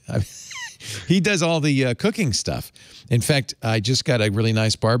already. He does all the cooking stuff. In fact, I just got a really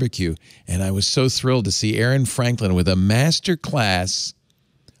nice barbecue, and I was so thrilled to see Aaron Franklin with a master class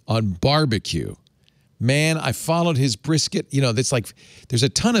on barbecue. Man, I followed his brisket. You know, that's like, there's a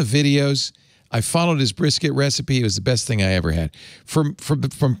ton of videos. I followed his brisket recipe. It was the best thing I ever had. From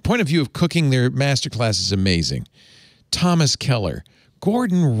point of view of cooking, their master class is amazing. Thomas Keller,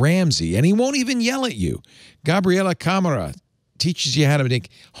 Gordon Ramsay, and he won't even yell at you. Gabriela Camara teaches you how to make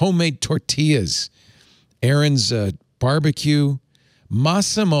homemade tortillas. Aaron's barbecue.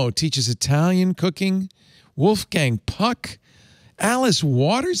 Massimo teaches Italian cooking. Wolfgang Puck. Alice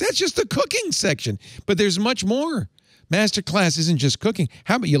Waters. That's just the cooking section. But there's much more. Masterclass isn't just cooking.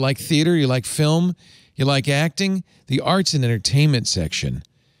 How about you like theater? You like film? You like acting? The arts and entertainment section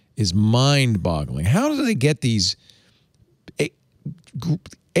is mind-boggling. How do they get these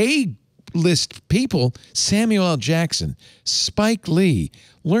A-list people? Samuel L. Jackson, Spike Lee.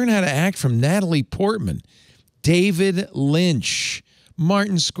 Learn how to act from Natalie Portman, David Lynch,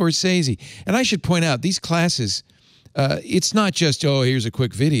 Martin Scorsese. And I should point out, these classes, it's not just, oh, here's a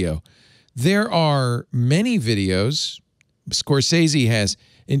quick video. There are many videos. Scorsese has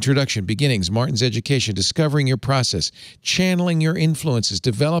Introduction, Beginnings, Martin's Education, Discovering Your Process, Channeling Your Influences,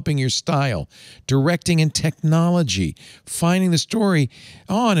 Developing Your Style, Directing and Technology, Finding the Story,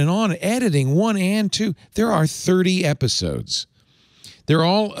 on, Editing 1 and 2. There are 30 episodes. They're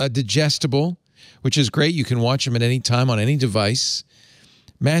all digestible, which is great. You can watch them at any time on any device.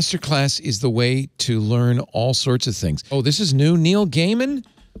 Masterclass is the way to learn all sorts of things. Oh, this is new. Neil Gaiman?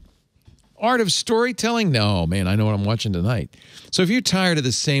 Art of Storytelling? No, man, I know what I'm watching tonight. So if you're tired of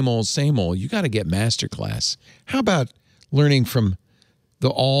the same old, you got to get Masterclass. How about learning from the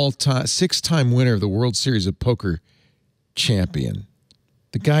all-time 6-time winner of the World Series of Poker champion,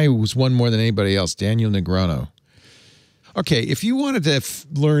 the guy who's won more than anybody else, Daniel Negreanu? Okay, if you wanted to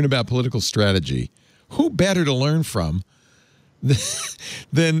learn about political strategy, who better to learn from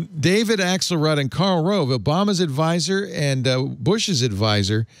than David Axelrod and Karl Rove, Obama's advisor and Bush's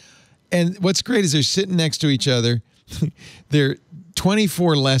advisor? And what's great is they're sitting next to each other. They're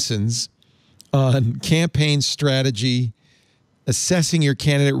 24 lessons on campaign strategy, assessing your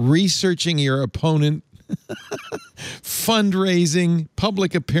candidate, researching your opponent, fundraising,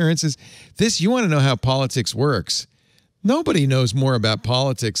 public appearances. You want to know how politics works. Nobody knows more about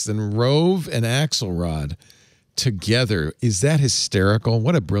politics than Rove and Axelrod together. Is that hysterical?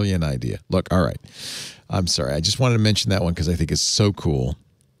 What a brilliant idea. Look, all right. I'm sorry. I just wanted to mention that one because I think it's so cool.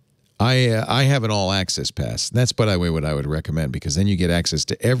 I have an all-access pass. That's what I would recommend, because then you get access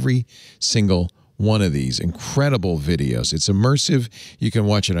to every single one of these incredible videos. It's immersive. You can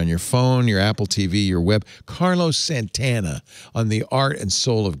watch it on your phone, your Apple TV, your web. Carlos Santana on the art and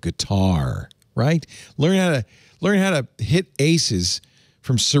soul of guitar, right? Learn how to hit aces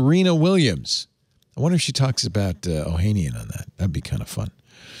from Serena Williams. I wonder if she talks about Ohanian on that. That'd be kind of fun.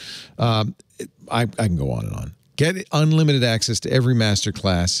 I can go on and on. Get unlimited access to every master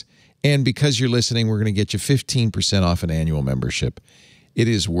class. And because you're listening, we're going to get you 15% off an annual membership. It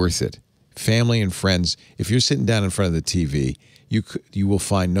is worth it. Family and friends, if you're sitting down in front of the TV, you will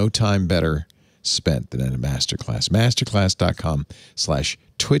find no time better spent than in a masterclass.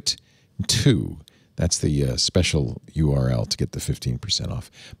 Masterclass.com/twit2. That's the special URL to get the 15% off.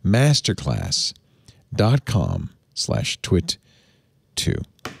 Masterclass.com/twit2.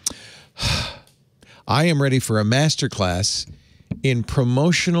 I am ready for a masterclass in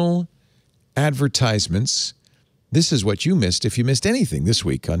promotional advertisements. This is what you missed if you missed anything this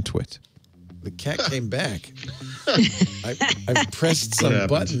week on Twit. The cat came back. I've pressed some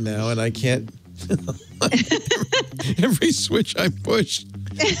button now, and I can't. Every switch I push.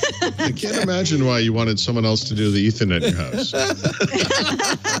 I can't imagine why you wanted someone else to do the Ethernet in your house.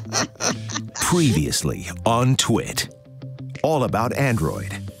 Previously on Twit. All about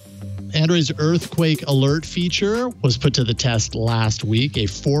Android. Android's earthquake alert feature was put to the test last week. A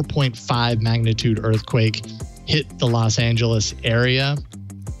 4.5 magnitude earthquake hit the Los Angeles area.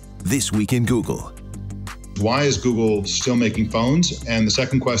 This week in Google. Why is Google still making phones? And the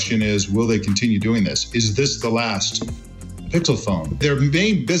second question is, will they continue doing this? Is this the last Pixel phone? Their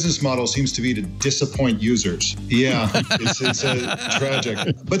main business model seems to be to disappoint users. Yeah, it's tragic.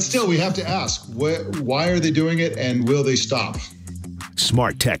 But still, we have to ask, why are they doing it, and will they stop?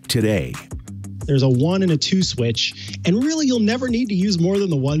 Smart Tech Today. There's a 1 and a 2 switch, and really you'll never need to use more than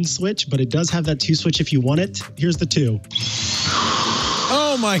the 1 switch, but it does have that 2 switch if you want it. Here's the 2.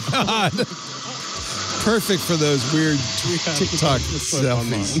 Oh my God. Perfect for those weird TikTok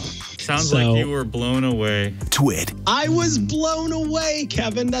selfies. Sounds like you were blown away. Twit. I was blown away,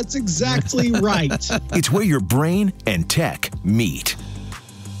 Kevin. That's exactly right. It's where your brain and tech meet.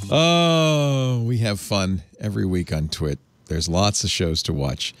 Oh, we have fun every week on Twit. There's lots of shows to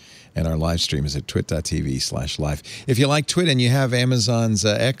watch, and our live stream is at twit.tv/live. If you like Twit and you have Amazon's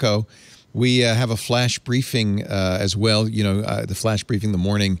Echo, we have a flash briefing as well. You know, the flash briefing, the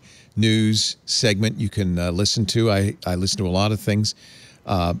morning news segment you can listen to. I listen to a lot of things,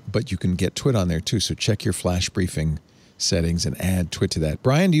 but you can get Twit on there too. So check your flash briefing settings and add Twit to that.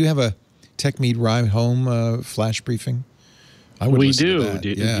 Brian, do you have a Tech Meet Ride Home flash briefing? We do.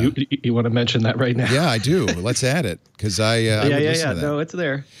 You want to mention that right now? Yeah, I do. Let's add it because I would listen to that. No, it's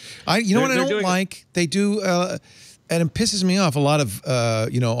there. You know what I don't like? They do, and it pisses me off. A lot of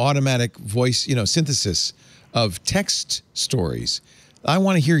automatic voice, synthesis of text stories. I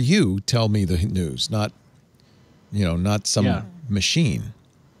want to hear you tell me the news, not some machine.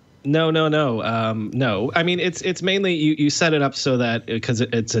 No. No. I mean, it's mainly you set it up so that because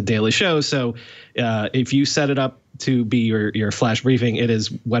it's a daily show. So if you set it up to be your flash briefing, it is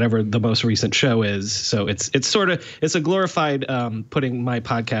whatever the most recent show is. So it's a glorified putting my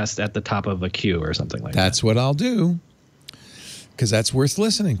podcast at the top of a queue or something like that. That's what I'll do because that's worth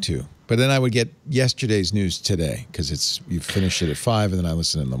listening to. But then I would get yesterday's news today because you finish it at 5 and then I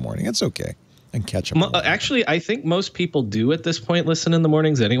listen in the morning. That's okay. And catch up. Actually, I think most people do at this point listen in the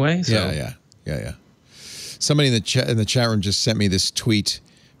mornings anyway. So. Yeah. Somebody in the chat room just sent me this tweet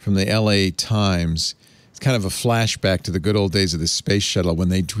from the LA Times. It's kind of a flashback to the good old days of the space shuttle when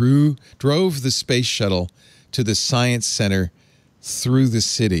they drove the space shuttle to the science center through the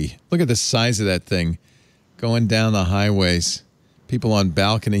city. Look at the size of that thing going down the highways. People on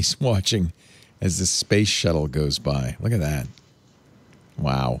balconies watching as the space shuttle goes by. Look at that.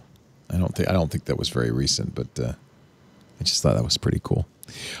 Wow. I don't think that was very recent, but I just thought that was pretty cool.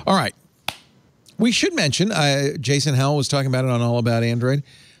 All right. We should mention, Jason Howell was talking about it on All About Android,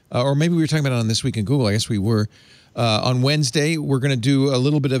 or maybe we were talking about it on This Week in Google. I guess we were. On Wednesday, we're going to do a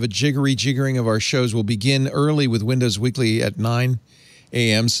little bit of a jiggering of our shows. We'll begin early with Windows Weekly at 9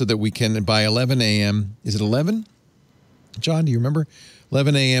 a.m. so that we can, by 11 a.m., is it 11? John, do you remember?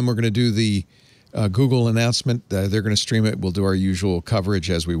 11 a.m., we're going to do the Google announcement. They're going to stream it. We'll do our usual coverage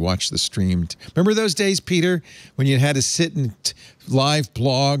as we watch the stream. Remember those days, Peter, when you had to sit and live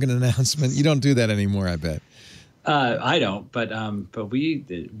blog an announcement? You don't do that anymore, I bet. I don't, but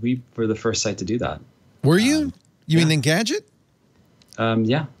we were the first site to do that. Were you? You mean Engadget?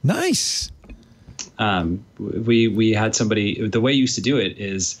 Yeah. Nice. We had somebody. The way you used to do it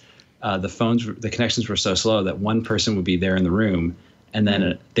is the connections were so slow that one person would be there in the room, and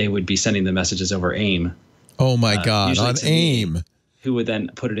then they would be sending the messages over AIM. Oh my God! On AIM. Me, who would then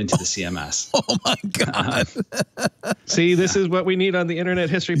put it into the CMS. Oh my God! See, this is what we need on the Internet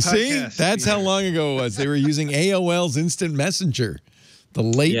History Podcast. See, that's how long ago it was. They were using AOL's Instant Messenger, the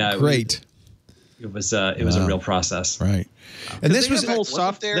late great. It was a real process, right? And this was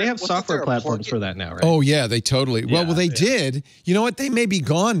they have software platforms for that now, right? Oh yeah, they totally. Well, they did. You know what? They may be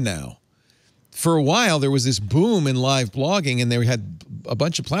gone now. For a while, there was this boom in live blogging, and they had a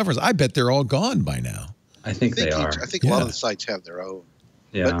bunch of platforms. I bet they're all gone by now. I think they are. I think a lot of the sites have their own.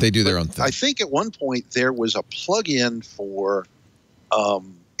 Yeah, but they do their own thing. I think at one point there was a plug-in for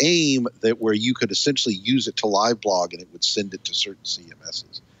AIM where you could essentially use it to live blog, and it would send it to certain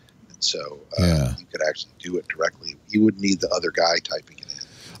CMSs. And so you could actually do it directly. You wouldn't need the other guy typing it in.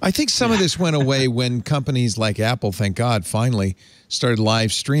 I think some of this went away when companies like Apple, thank God, finally started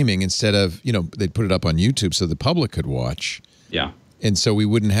live streaming instead of, they'd put it up on YouTube so the public could watch. Yeah. And so we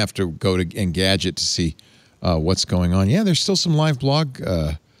wouldn't have to go to Engadget to see what's going on. Yeah, there's still some live blog,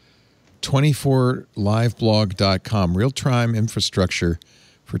 24liveblog.com, real-time infrastructure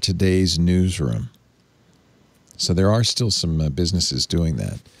for today's newsroom. So there are still some businesses doing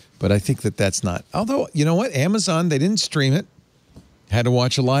that. But I think that's not, although, you know what? Amazon, they didn't stream it. Had to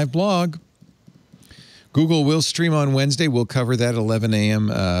watch a live blog. Google will stream on Wednesday. We'll cover that at 11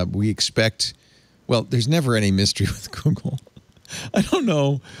 a.m. We expect, well, there's never any mystery with Google. I don't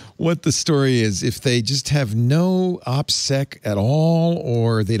know what the story is. If they just have no OPSEC at all,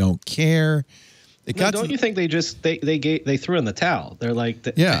 or they don't care. Don't you think they threw in the towel? They're like,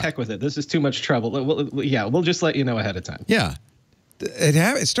 the heck with it. This is too much trouble. We'll just let you know ahead of time. Yeah.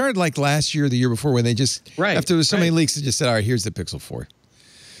 It started like last year or the year before when they just, after there was so many leaks, they just said, all right, here's the Pixel 4.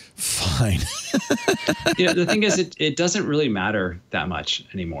 Fine. The thing is, it doesn't really matter that much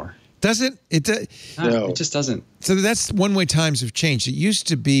anymore. Does it? No, it just doesn't. So that's one way times have changed. It used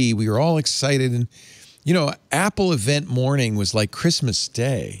to be we were all excited, and Apple event morning was like Christmas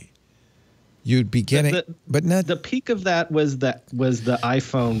Day. you'd be getting, but not the peak of that was the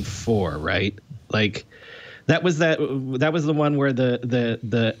iPhone 4, right? Like that was the one where the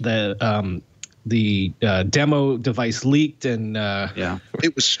demo device leaked and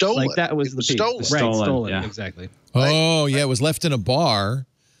it was stolen. Like that was the peak. Stolen. Right, stolen, yeah. exactly. Oh, yeah, it was left in a bar.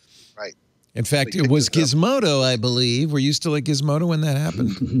 Right. In fact, it was Gizmodo, I believe. Were you still at Gizmodo when that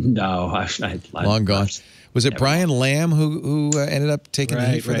happened? No, I long gone. Was it Brian Lamb who ended up taking the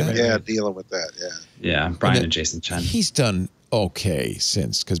heat for that? Yeah, dealing with that. Yeah, Brian and Jason Chen. He's done okay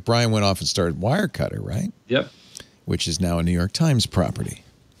since, because Brian went off and started Wirecutter, right? Yep. Which is now a New York Times property.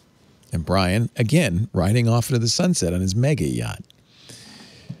 And Brian, again, riding off into the sunset on his mega yacht.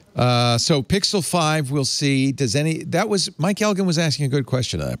 So Pixel 5, we'll see. Mike Elgin was asking a good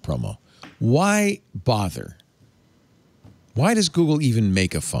question on that promo. Why bother? Why does Google even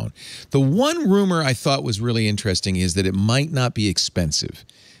make a phone? The one rumor I thought was really interesting is that it might not be expensive,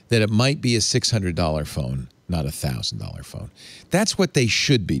 that it might be a $600 phone, not a $1,000 phone. That's what they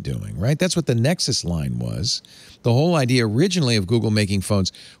should be doing, right? That's what the Nexus line was. The whole idea originally of Google making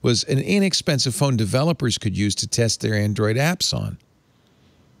phones was an inexpensive phone developers could use to test their Android apps on.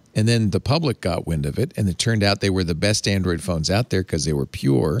 And then the public got wind of it, and it turned out they were the best Android phones out there because they were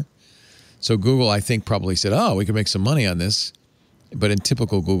pure. So Google, I think, probably said, oh, we can make some money on this. But in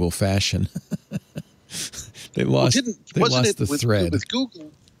typical Google fashion, they lost the thread. With Google,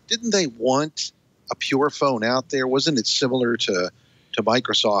 didn't they want a pure phone out there? Wasn't it similar to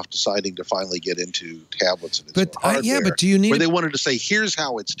Microsoft deciding to finally get into tablets and its own hardware? But do you need? Where they wanted to say, here's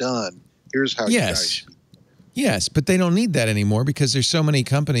how it's done. Here's how you guys should be. Yes, but they don't need that anymore because there's so many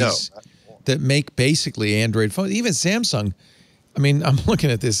companies that make basically Android phones. Even Samsung. I mean, I'm looking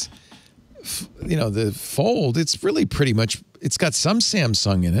at this, the Fold. It's really pretty much, it's got some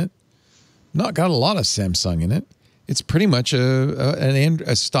Samsung in it. Not got a lot of Samsung in it. It's pretty much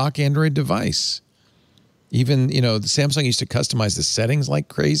a stock Android device. Even, Samsung used to customize the settings like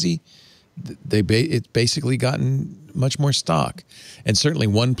crazy. It's basically gotten much more stock. And certainly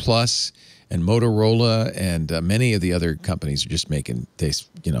OnePlus and Motorola and many of the other companies are just making, they're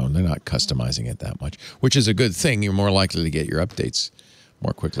not customizing it that much, which is a good thing. You're more likely to get your updates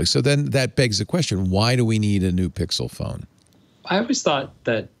more quickly. So then that begs the question, why do we need a new Pixel phone? I always thought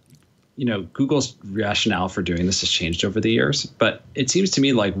that, Google's rationale for doing this has changed over the years, but it seems to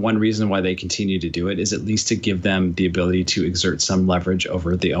me like one reason why they continue to do it is at least to give them the ability to exert some leverage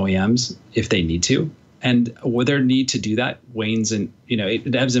over the OEMs if they need to. And their need to do that wanes and,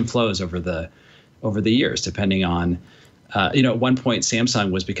 it ebbs and flows over the years, depending on, at one point,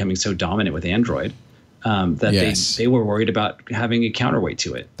 Samsung was becoming so dominant with Android that they were worried about having a counterweight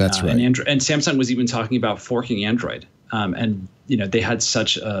to it. That's right. And Samsung was even talking about forking Android. And they had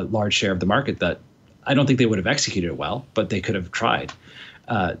such a large share of the market that I don't think they would have executed it well, but they could have tried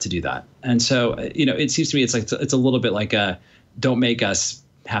to do that. And so, it seems to me it's a little bit like don't make us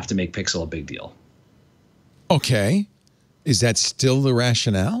have to make Pixel a big deal. Okay. Is that still the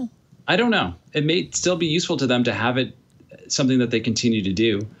rationale? I don't know. It may still be useful to them to have it something that they continue to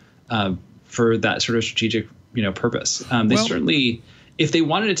do for that sort of strategic, purpose. They certainly, if they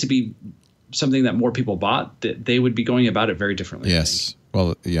wanted it to be something that more people bought, they would be going about it very differently. Yes.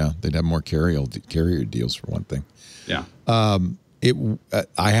 Well, yeah, they'd have more carrier deals for one thing. Yeah. I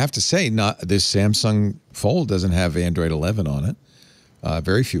have to say, this Samsung Fold doesn't have Android 11 on it.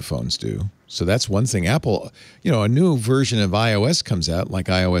 Very few phones do. So that's one thing. Apple, a new version of iOS comes out like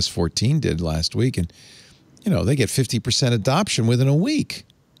iOS 14 did last week, and they get 50% adoption within a week.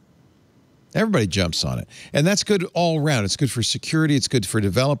 Everybody jumps on it, and that's good all around. It's good for security. It's good for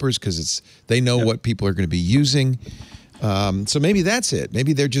developers because they know what people are going to be using. So maybe that's it.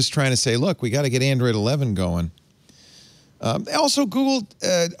 Maybe they're just trying to say, look, we got to get Android 11 going. Also, Google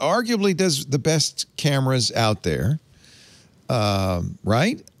arguably does the best cameras out there.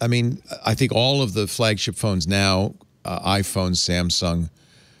 Right? I mean, I think all of the flagship phones now, iPhone, Samsung,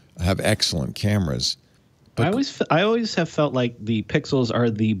 have excellent cameras. But I always have felt like the Pixels are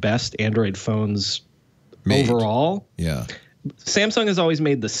the best Android phones overall. Yeah. Samsung has always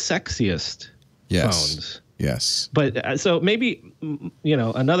made the sexiest phones. Yes. But so maybe,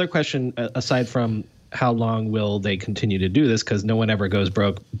 another question aside from how long will they continue to do this, because no one ever goes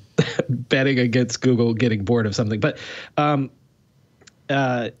broke betting against Google getting bored of something. But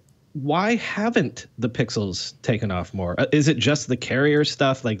why haven't the Pixels taken off more? Is it just the carrier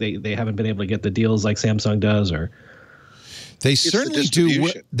stuff? Like they haven't been able to get the deals like Samsung does, or they certainly do.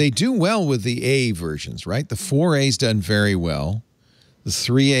 They do well with the A versions, right? The 4A's done very well. The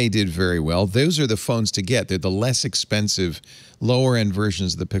 3A did very well. Those are the phones to get. They're the less expensive, lower-end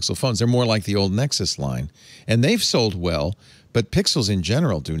versions of the Pixel phones. They're more like the old Nexus line. And they've sold well, but Pixels in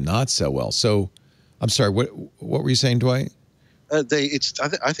general do not sell well. So, I'm sorry, what were you saying, Dwight? I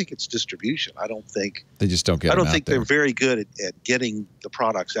think it's distribution. I don't think they just don't get. I don't think they're very good at getting the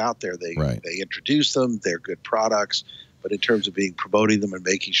products out there. They introduce them. They're good products, but in terms of promoting them and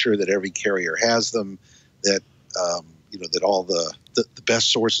making sure that every carrier has them, that that all the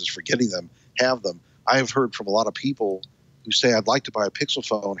best sources for getting them have them. I have heard from a lot of people who say, "I'd like to buy a Pixel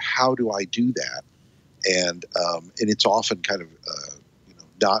phone. How do I do that?" And it's often kind of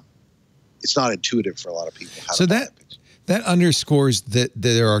not. It's not intuitive for a lot of people. So that underscores that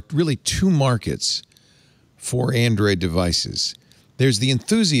there are really two markets for Android devices. There's the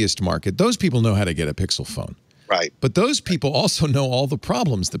enthusiast market. Those people know how to get a Pixel phone. Right. But those people also know all the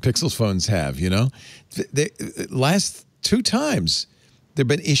problems the Pixel phones have, Last 2 times, there have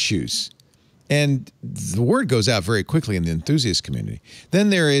been issues. And the word goes out very quickly in the enthusiast community.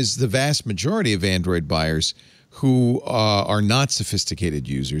 Then there is the vast majority of Android buyers who are not sophisticated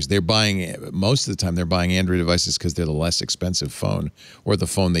users. They're buying, most of the time, they're buying Android devices because they're the less expensive phone or the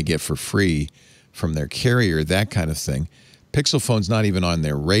phone they get for free from their carrier, that kind of thing. Pixel phone's not even on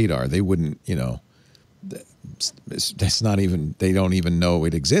their radar. They wouldn't, that's not even, they don't even know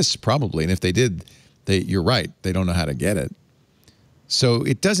it exists probably. And if they did, you're right, they don't know how to get it. So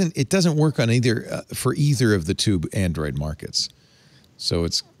it doesn't work on for either of the two Android markets. So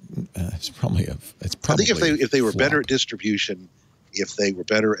it's probably I think if they were better at distribution, if they were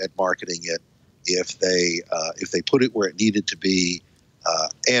better at marketing it, if they put it where it needed to be,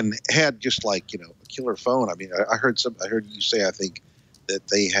 and had just like a killer phone. I mean, I heard you say, I think that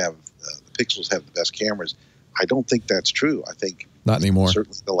they have the Pixels have the best cameras. I don't think that's true. I think not anymore.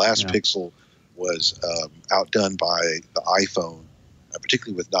 Certainly, the last Pixel was outdone by the iPhone,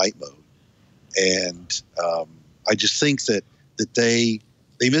 particularly with night mode. And I just think that they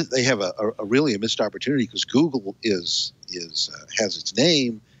have a really missed opportunity, because Google has its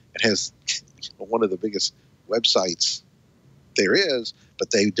name. It has one of the biggest websites there is,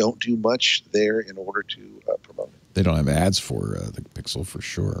 but they don't do much there in order to promote it. They don't have ads for the Pixel for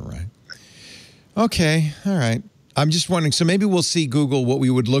sure, right? Okay, all right. I'm just wondering, so maybe we'll see Google. What we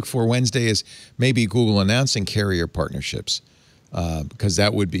would look for Wednesday is maybe Google announcing carrier partnerships, because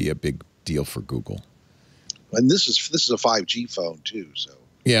that would be a big deal for Google. And this is a 5G phone too, so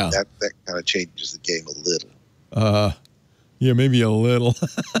yeah, that kind of changes the game a little. Yeah, maybe a little.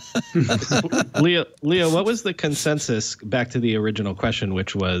 Leo, what was the consensus, back to the original question,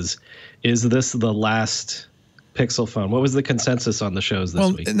 which was, is this the last Pixel phone? What was the consensus on the shows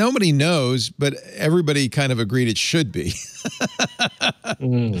this week? Nobody knows, but everybody kind of agreed it should be.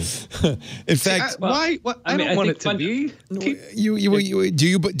 In fact, why? I don't want it to be. Do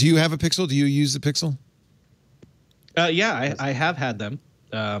you have a Pixel? Do you use the Pixel? Yeah, I have had them.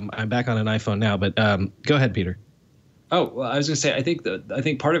 I'm back on an iPhone now, but go ahead, Peter. Oh, well, I was going to say, I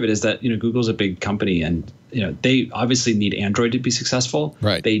think part of it is that Google's a big company, and they obviously need Android to be successful.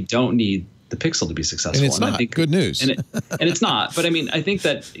 Right. They don't need the Pixel to be successful. And it's not. Good news. And it's not. But I mean, I think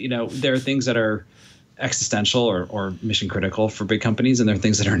that there are things that are existential or mission critical for big companies, and there are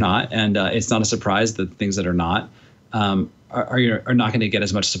things that are not. And it's not a surprise that things that are not are not going to get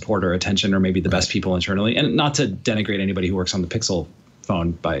as much support or attention, or maybe the best people internally. And not to denigrate anybody who works on the Pixel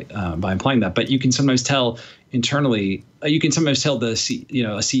phone by implying that, but you can sometimes tell internally, you can sometimes tell a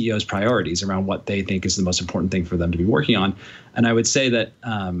CEO's priorities around what they think is the most important thing for them to be working on. And I would say that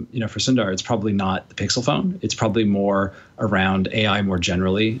for Sundar, it's probably not the Pixel phone. It's probably more around AI more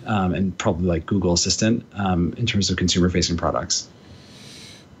generally, and probably like Google Assistant in terms of consumer-facing products.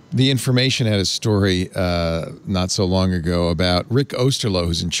 The Information had a story not so long ago about Rick Osterloh,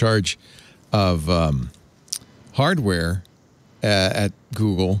 who's in charge of hardware at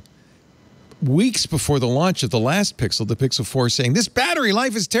Google, weeks before the launch of the last Pixel, the Pixel 4, saying, this battery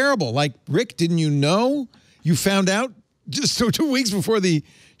life is terrible. Like, Rick, didn't you know? You found out just 2 weeks before the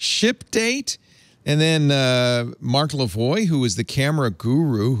ship date? And then Mark Lavoie, who is the camera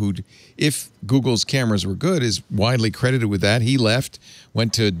guru, who, if Google's cameras were good, is widely credited with that. He left,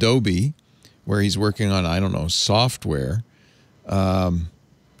 went to Adobe, where he's working on, I don't know, software.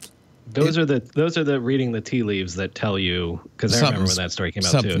 Those are the reading the tea leaves that tell you, because I remember when that story came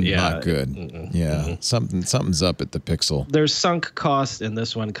out too. Yeah, not good. Yeah, something's up at the Pixel. There's sunk cost in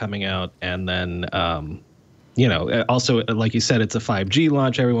this one coming out, and then also, like you said, it's a 5G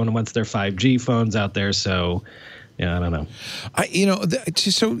launch. Everyone wants their 5G phones out there, so yeah, I don't know.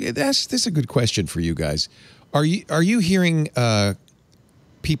 So that's a good question for you guys. Are you hearing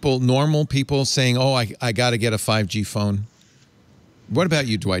normal people saying, "Oh, I got to get a 5G phone"? What about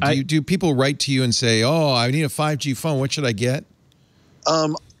you, Dwight? Do people write to you and say, "Oh, I need a 5G phone. What should I get?"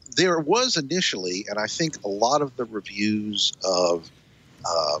 There was initially, and I think a lot of the reviews of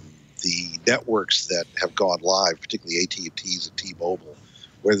the networks that have gone live, particularly AT&T's and T-Mobile,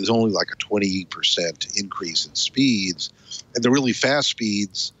 where there's only like a 20% increase in speeds, and the really fast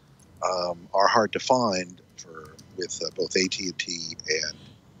speeds are hard to find with both AT&T and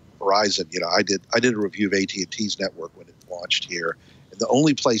Verizon. You know, I did a review of AT&T's network when it launched here, and the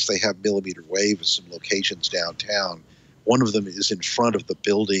only place they have millimeter wave is some locations downtown. One of them is in front of the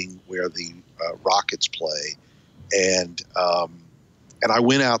building where the Rockets play, and I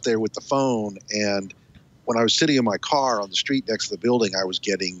went out there with the phone, and when I was sitting in my car on the street next to the building, I was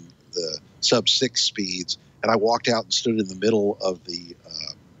getting the sub-6 speeds, and I walked out and stood in the middle of the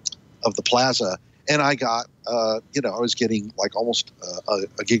plaza, and I got I was getting like almost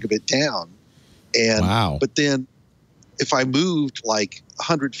a gigabit down, and wow. But then if I moved like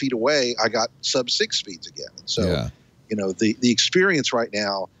 100 feet away, I got sub-6 speeds again. And so yeah. You know, the experience right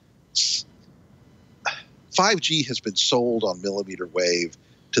now, 5G has been sold on millimeter wave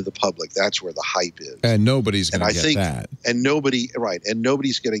to the public. That's where the hype is. And nobody's going to get that. And nobody's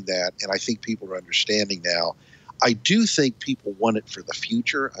getting that. And I think people are understanding now. I do think people want it for the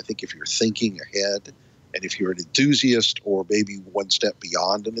future. I think if you're thinking ahead, and if you're an enthusiast or maybe one step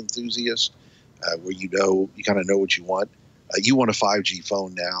beyond an enthusiast, where you kind of know what you want a 5G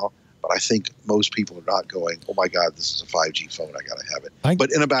phone now. But I think most people are not going, oh, my God, this is a 5G phone. I got to have it.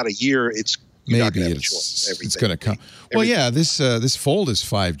 But in about a year, you're not gonna have a choice. It's going to come. Well, yeah, this Fold is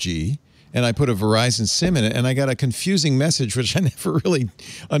 5G, and I put a Verizon SIM in it, and I got a confusing message, which I never really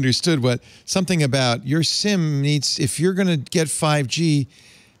understood. But something about your SIM needs, if you're going to get 5G,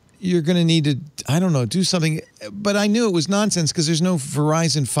 you're going to need to, I don't know, do something. But I knew it was nonsense because there's no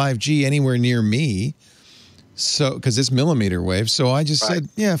Verizon 5G anywhere near me. So, because it's millimeter wave. So I just said,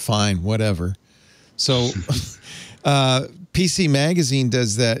 yeah, fine, whatever. So PC Magazine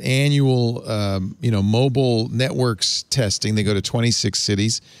does that annual, mobile networks testing. They go to 26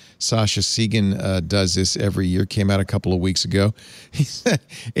 cities. Sasha Segan does this every year. Came out a couple of weeks ago. He said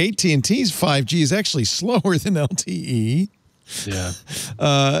AT&T's 5G is actually slower than LTE. Yeah.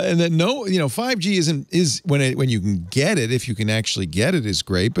 And that 5G is when you can get it, if you can actually get it, is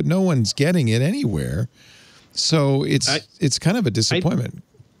great, but no one's getting it anywhere. So it's kind of a disappointment.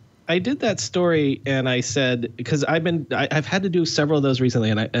 I did that story and I said, because I've had to do several of those recently,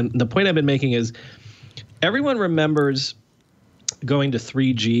 and the point I've been making is everyone remembers going to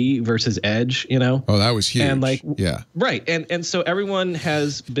 3G versus Edge, you know? Oh, that was huge. And yeah. Right. And so everyone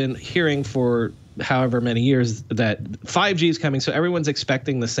has been hearing for however many years that 5G is coming. So everyone's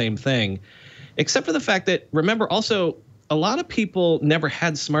expecting the same thing, except for the fact that, remember, also a lot of people never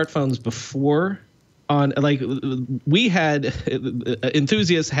had smartphones before. Enthusiasts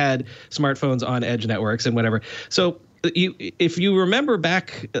had smartphones on edge networks and whatever. So if you remember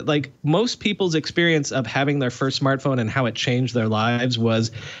back, like most people's experience of having their first smartphone and how it changed their lives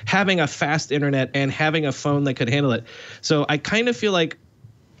was having a fast internet and having a phone that could handle it. So I kind of feel like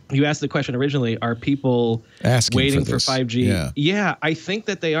you asked the question originally, are people waiting for 5G? Yeah, I think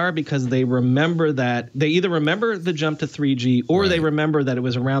that they are, because they remember that. They either remember the jump to 3G or they remember that it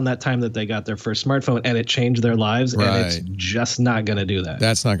was around that time that they got their first smartphone and it changed their lives. And it's just not going to do that.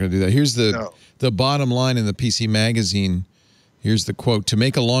 That's not going to do that. Here's the bottom line in the PC Magazine. Here's the quote. To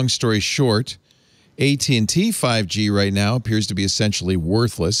make a long story short, AT&T 5G right now appears to be essentially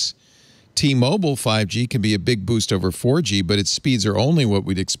worthless. T-Mobile 5G can be a big boost over 4G, but its speeds are only what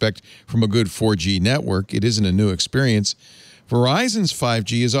we'd expect from a good 4G network. It isn't a new experience. Verizon's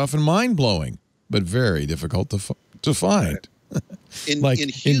 5G is often mind-blowing, but very difficult to find. In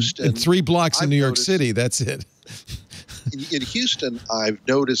Houston, in 3 blocks in New York City, that's it. in Houston, I've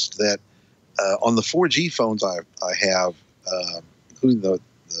noticed that on the 4G phones I have, including the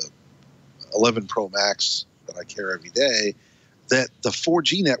 11 Pro Max that I carry every day, that the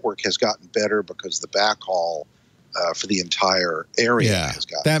 4G network has gotten better because the backhaul for the entire area has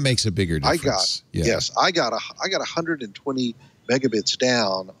gotten. That makes a bigger difference. I got 120 megabits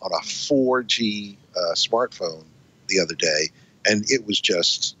down on a 4G smartphone the other day, and it was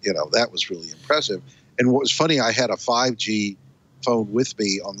just, that was really impressive. And what was funny, I had a 5G phone with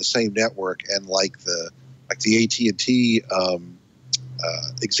me on the same network, and like the AT&T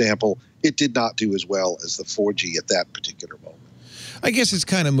example, it did not do as well as the 4G at that particular moment. I guess it's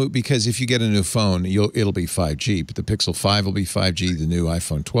kind of moot, because if you get a new phone, it'll be 5G. But the Pixel 5 will be 5G. The new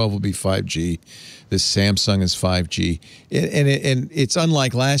iPhone 12 will be 5G. This Samsung is 5G. And it's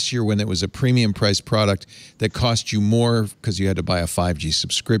unlike last year when it was a premium price product that cost you more because you had to buy a 5G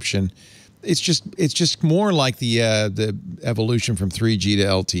subscription. It's just more like the evolution from 3G to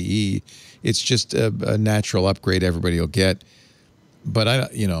LTE. It's just a natural upgrade everybody will get.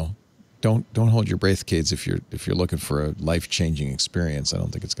 But don't hold your breath, kids. If you're looking for a life-changing experience, I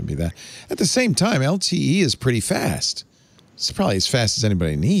don't think it's going to be that. At the same time, LTE is pretty fast. It's probably as fast as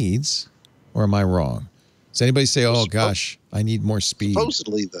anybody needs. Or am I wrong? Does anybody say, "Oh gosh, I need more speed"?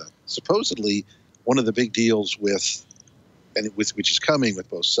 Supposedly, one of the big deals which is coming with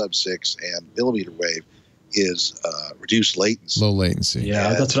both sub-6 and millimeter wave is reduced latency. Low latency.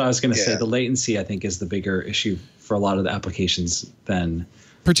 Yeah, that's what I was going to say. The latency, I think, is the bigger issue for a lot of the applications than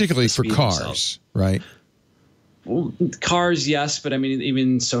particularly for cars, themselves. Right? Well, cars, yes, but I mean,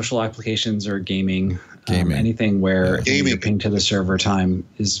 even social applications or gaming. Anything where your ping to the server time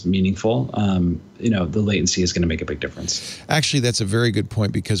is meaningful, the latency is going to make a big difference. Actually, that's a very good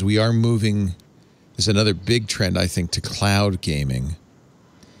point because we are moving. There's another big trend, I think, to cloud gaming.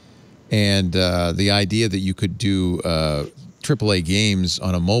 And the idea that you could do AAA games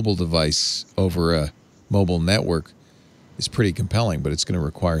on a mobile device over a mobile network is pretty compelling, but it's going to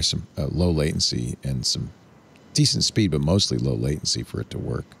require some low latency and some decent speed, but mostly low latency for it to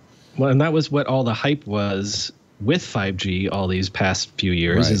work. Well, and that was what all the hype was with 5G all these past few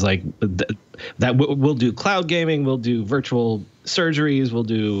years. Right. Is like that we'll do cloud gaming, we'll do virtual surgeries, we'll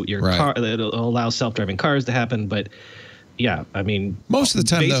do your car. It'll allow self-driving cars to happen. But yeah, I mean, most of the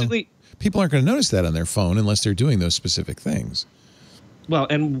time, though, people aren't going to notice that on their phone unless they're doing those specific things. Well,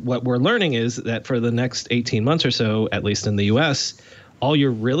 and what we're learning is that for the next 18 months or so, at least in the U.S., all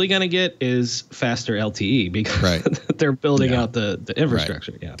you're really going to get is faster LTE because they're building out the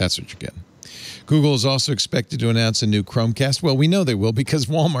infrastructure. Right. Yeah, that's what you're getting. Google is also expected to announce a new Chromecast. Well, we know they will because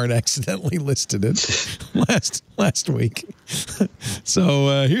Walmart accidentally listed it last week.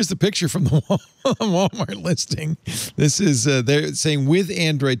 So here's the picture from the Walmart listing. This is they're saying with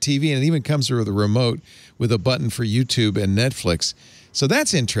Android TV, and it even comes with a remote with a button for YouTube and Netflix. So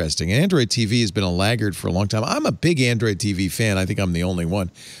that's interesting. Android TV has been a laggard for a long time. I'm a big Android TV fan. I think I'm the only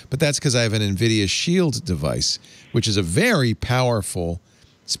one. But that's because I have an NVIDIA Shield device, which is a very powerful,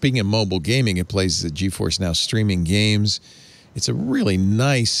 speaking of mobile gaming, it plays the GeForce Now streaming games. It's a really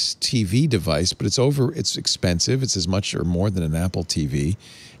nice TV device, but it's expensive. It's as much or more than an Apple TV.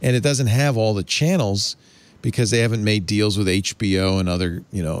 And it doesn't have all the channels because they haven't made deals with HBO and other,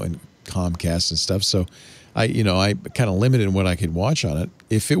 and Comcast and stuff. So I kind of limited what I could watch on it.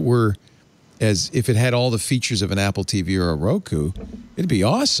 If it had all the features of an Apple TV or a Roku, it'd be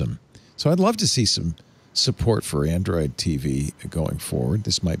awesome. So I'd love to see some support for Android TV going forward.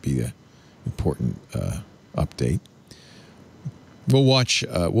 This might be an important update. We'll watch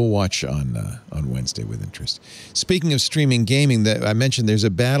on Wednesday with interest. Speaking of streaming gaming, that I mentioned, there's a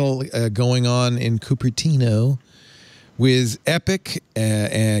battle going on in Cupertino with Epic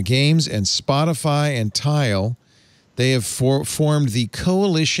Games and Spotify and Tile. They have formed the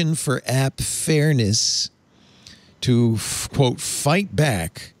Coalition for App Fairness to, quote, fight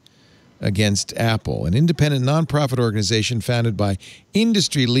back against Apple, an independent nonprofit organization founded by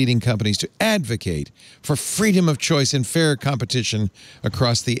industry-leading companies to advocate for freedom of choice and fair competition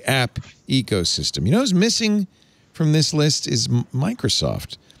across the app ecosystem. You know who's missing from this list is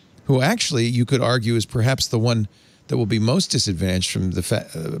Microsoft, who actually you could argue is perhaps the one that will be most disadvantaged from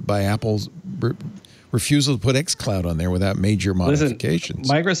by Apple's refusal to put xCloud on there without major modifications.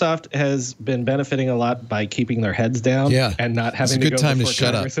 Listen, Microsoft has been benefiting a lot by keeping their heads down and not having to go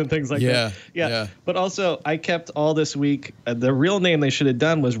before Congress and things like that. Yeah. But also, I kept all this week, the real name they should have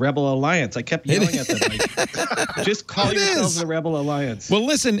done was Rebel Alliance. I kept yelling at them, like, just call yourselves the Rebel Alliance. Well,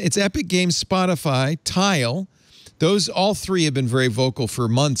 listen, it's Epic Games, Spotify, Tile. Those all three have been very vocal for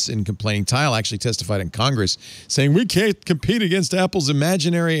months in complaining. Tile actually testified in Congress saying we can't compete against Apple's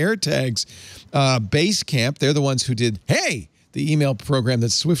imaginary AirTags. Basecamp, they're the ones who did, the email program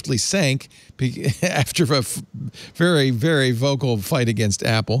that swiftly sank after a very, very vocal fight against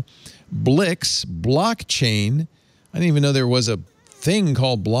Apple. Blix, Blockchain. I didn't even know there was a thing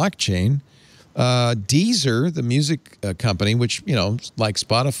called blockchain. Deezer, the music company, which, like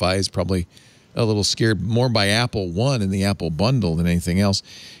Spotify, is probably a little scared more by Apple One and the Apple Bundle than anything else.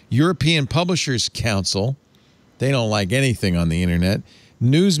 European Publishers Council, they don't like anything on the internet.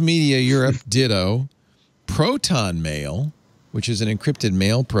 News Media Europe, ditto. Proton Mail, which is an encrypted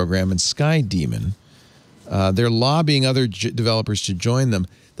mail program, and SkyDemon. They're lobbying other developers to join them.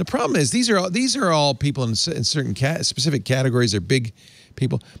 The problem is these are all people in certain specific categories. They're big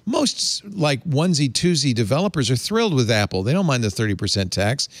people. Most like onesie-twosie developers are thrilled with Apple. They don't mind the 30%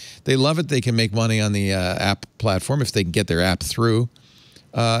 tax. They love it. They can make money on the app platform if they can get their app through.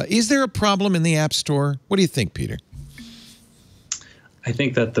 Is there a problem in the App Store? What do you think, Peter? I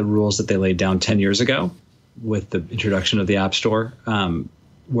think that the rules that they laid down 10 years ago with the introduction of the App Store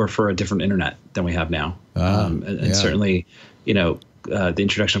were for a different internet than we have now. And certainly, the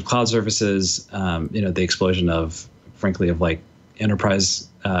introduction of cloud services, the explosion of, frankly, of like enterprise,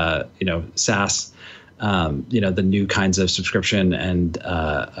 SaaS, the new kinds of subscription and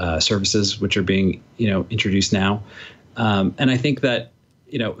services which are being, introduced now. And I think that,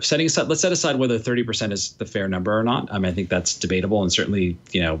 let's set aside whether 30% is the fair number or not. I mean, I think that's debatable, and certainly,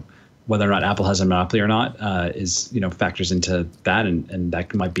 whether or not Apple has a monopoly or not is, factors into that, and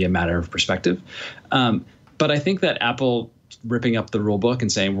that might be a matter of perspective. But I think that Apple ripping up the rule book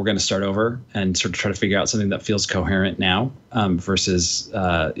and saying we're going to start over and sort of try to figure out something that feels coherent now versus,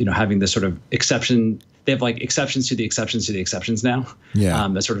 having this sort of exception. They have like exceptions to the exceptions to the exceptions now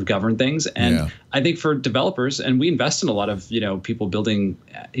that sort of govern things. And I think for developers, and we invest in a lot of, people building,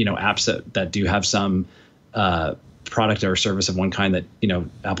 apps that do have some product or service of one kind that,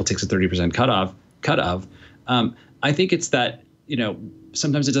 Apple takes a 30% cut of. I think it's that,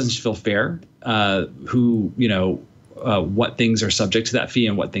 sometimes it doesn't feel fair what things are subject to that fee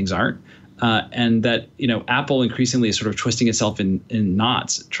and what things aren't. And that, Apple increasingly is sort of twisting itself in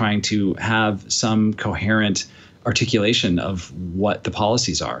knots, trying to have some coherent articulation of what the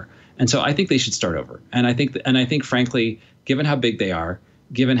policies are. And so I think they should start over. And I think, frankly, given how big they are,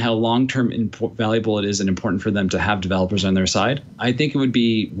 given how long-term valuable it is and important for them to have developers on their side, I think it would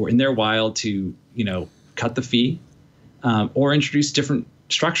be in their while to, cut the fee or introduce different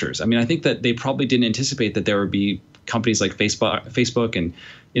structures. I mean, I think that they probably didn't anticipate that there would be companies like Facebook and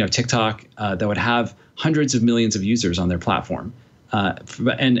TikTok that would have hundreds of millions of users on their platform,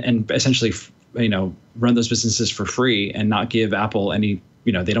 and essentially run those businesses for free and not give Apple any.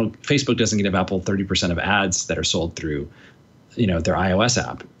 Facebook doesn't give Apple 30% of ads that are sold through their iOS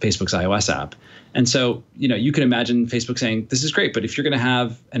app, Facebook's iOS app. And so you can imagine Facebook saying, this is great, but if you're going to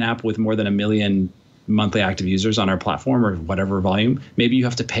have an app with more than 1 million monthly active users on our platform or whatever volume, maybe you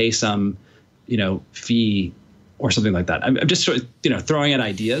have to pay some fee or something like that. I'm just sort of, throwing out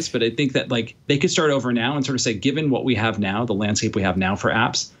ideas, but I think that like they could start over now and sort of say, given what we have now, the landscape we have now for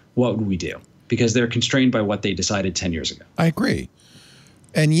apps, what would we do? Because they're constrained by what they decided 10 years ago. I agree.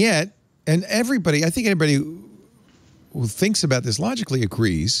 And yet, I think anybody who thinks about this logically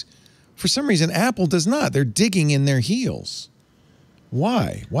agrees, for some reason, Apple does not. They're digging in their heels.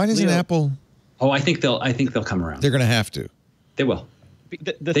 Why? Why doesn't Apple? Oh, I think they'll come around. They're going to have to. They will.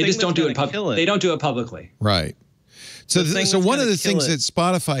 They just don't do it. They don't do it publicly. Right. So one of the things that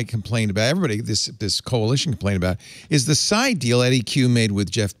Spotify complained about, everybody, this coalition complained about, is the side deal Eddie Q made with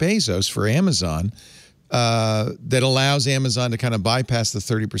Jeff Bezos for Amazon that allows Amazon to kind of bypass the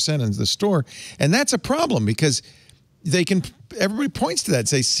 30% in the store. And that's a problem because everybody points to that and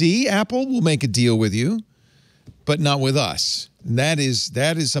say, see, Apple will make a deal with you, but not with us. And that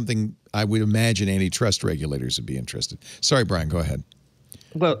is something I would imagine antitrust regulators would be interested. Sorry, Brian, go ahead.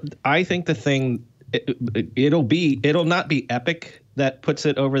 Well, I think the thing, it'll not be Epic that puts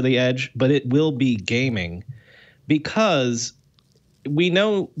it over the edge, but it will be gaming, because we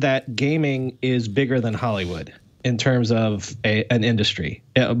know that gaming is bigger than Hollywood in terms of an industry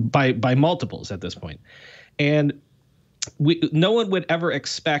by multiples at this point. And no one would ever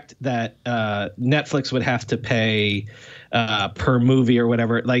expect that Netflix would have to pay per movie or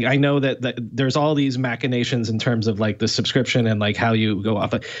whatever. Like, I know that there's all these machinations in terms of like the subscription and like how you go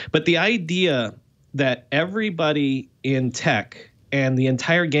off. But the idea that everybody in tech and the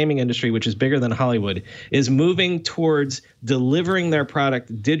entire gaming industry, which is bigger than Hollywood, is moving towards delivering their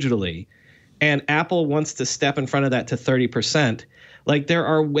product digitally, and Apple wants to step in front of that to 30%. Like, there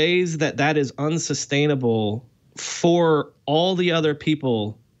are ways that is unsustainable for all the other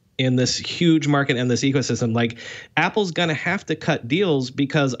people in this huge market and this ecosystem. Like, Apple's going to have to cut deals,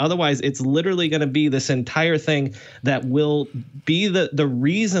 because otherwise it's literally going to be this entire thing that will be the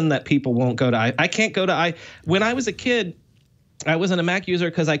reason that people won't go to I can't go to when I was a kid, I wasn't a Mac user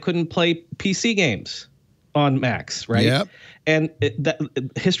because I couldn't play PC games on Macs, right? Yep. And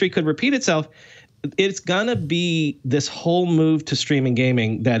history could repeat itself. It's going to be this whole move to streaming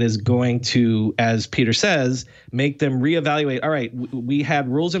gaming that is going to, as Peter says, make them reevaluate. All right, we had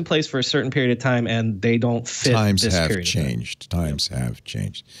rules in place for a certain period of time, and they don't fit. Times this have period changed. Times have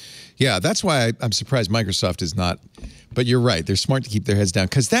changed. Yeah, that's why I'm surprised Microsoft is not. But you're right. They're smart to keep their heads down,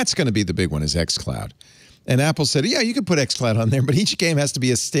 because that's going to be the big one, is xCloud. And Apple said, yeah, you can put xCloud on there, but each game has to be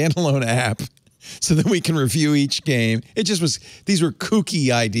a standalone app so that we can review each game. It just was, these were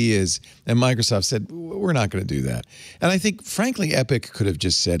kooky ideas. And Microsoft said, we're not going to do that. And I think, frankly, Epic could have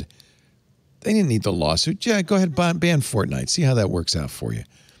just said, they didn't need the lawsuit. Yeah, go ahead, ban Fortnite. See how that works out for you.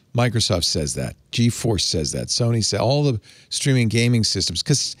 Microsoft says that. GeForce says that. Sony says all the streaming gaming systems.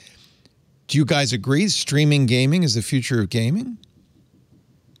 Because do you guys agree streaming gaming is the future of gaming?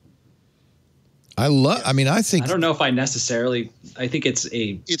 I think. I don't know if I necessarily. I think it's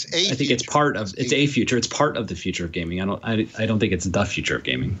a part of the future of gaming. I don't think it's the future of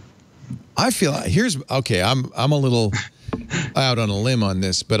gaming. I feel I'm a little out on a limb on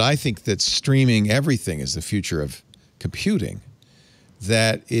this, but I think that streaming everything is the future of computing.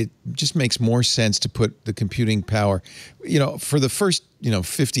 That it just makes more sense to put the computing power, for the first,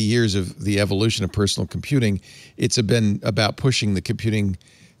 50 years of the evolution of personal computing, it's been about pushing the computing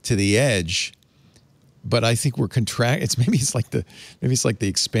to the edge. But I think we're maybe it's like the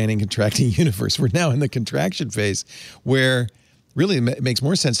expanding, contracting universe. We're now in the contraction phase where really it makes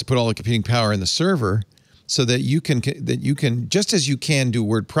more sense to put all the computing power in the server so that you can, just as you can do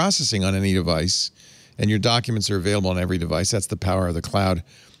word processing on any device, and your documents are available on every device. That's the power of the cloud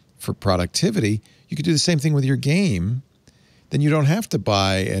for productivity. You could do the same thing with your game. Then you don't have to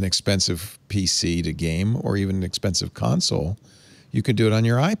buy an expensive PC to game or even an expensive console. You could do it on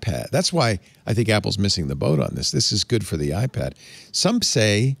your iPad. That's why I think Apple's missing the boat on this. This is good for the iPad. Some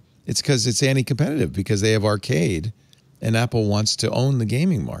say it's because it's anti-competitive because they have arcade and Apple wants to own the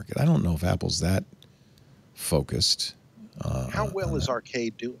gaming market. I don't know if Apple's that focused. How well is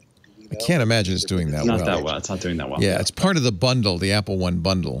arcade doing? I can't imagine it's doing that well. Not that well. It's not doing that well. Yeah, it's part of the bundle, the Apple One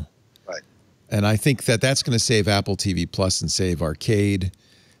bundle. Right. And I think that's going to save Apple TV Plus and save Arcade,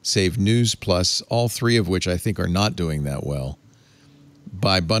 save News Plus, all three of which I think are not doing that well,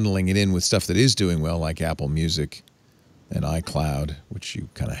 by bundling it in with stuff that is doing well, like Apple Music and iCloud, which you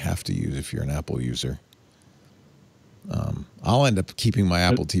kind of have to use if you're an Apple user. I'll end up keeping my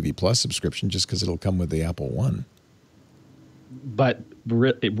Apple TV Plus subscription just because it'll come with the Apple One. But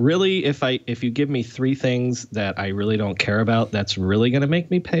really, if you give me three things that I really don't care about, that's really going to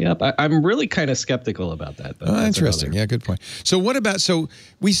make me pay up. I'm really kind of skeptical about that. Though. Oh, interesting. Yeah, good point. So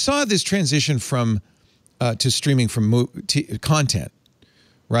we saw this transition from to streaming from content,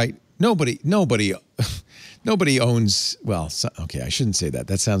 right? Nobody owns. Well, okay, I shouldn't say that.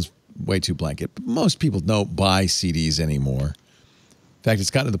 That sounds way too blanket. But most people don't buy CDs anymore. In fact,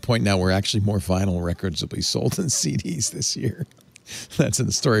 it's gotten to the point now where actually more vinyl records will be sold than CDs this year. That's in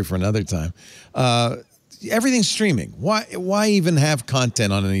the story for another time. Everything's streaming. Why even have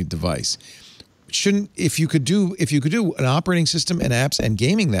content on any device? If you could do an operating system and apps and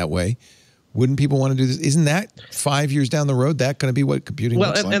gaming that way, wouldn't people want to do this? Isn't that 5 years down the road that going to be what computing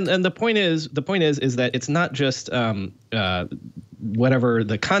looks like? And the point is that it's not just whatever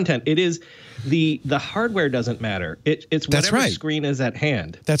the content. It is the hardware doesn't matter. It's whatever screen is at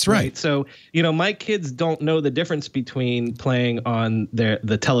hand. That's right. So my kids don't know the difference between playing on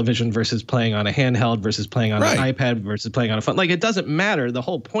the television versus playing on a handheld versus playing on an iPad versus playing on a phone. Like, it doesn't matter. The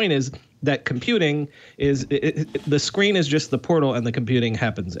whole point is that computing is the screen is just the portal, and the computing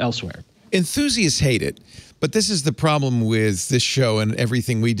happens elsewhere. Enthusiasts hate it, but this is the problem with this show and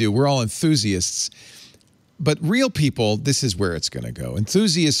everything we do. We're all enthusiasts. But real people, this is where it's going to go.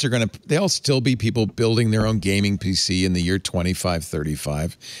 Enthusiasts they'll still be people building their own gaming PC in the year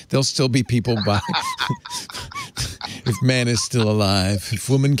 2535. There'll still be people if man is still alive, if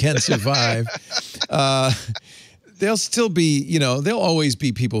woman can survive. There'll still be, there'll always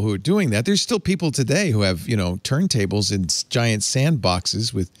be people who are doing that. There's still people today who have, turntables in giant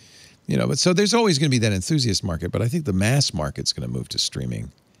sandboxes with, but so there's always going to be that enthusiast market. But I think the mass market's going to move to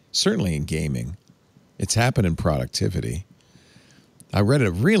streaming, certainly in gaming. It's happened in productivity. I read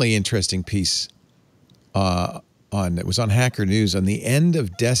a really interesting piece it was on Hacker News on the end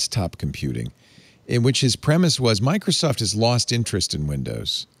of desktop computing, in which his premise was Microsoft has lost interest in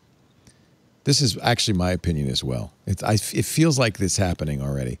Windows. This is actually my opinion as well. It feels like this happening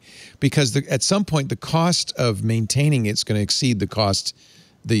already, because at some point the cost of maintaining it's going to exceed the cost,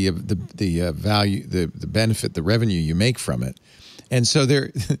 the value, the benefit, the revenue you make from it. And so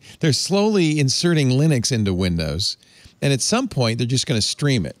they're slowly inserting Linux into Windows, and at some point they're just going to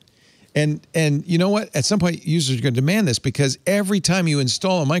stream it. And you know what? At some point users are going to demand this, because every time you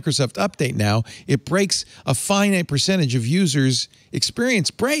install a Microsoft update now, it breaks a finite percentage of users'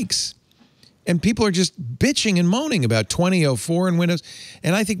 experience breaks. And people are just bitching and moaning about 2004 in Windows.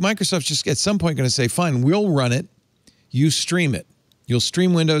 And I think Microsoft's just at some point going to say, fine, we'll run it, you stream it. You'll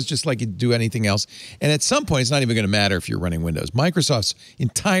stream Windows just like you do anything else. And at some point, it's not even going to matter if you're running Windows. Microsoft's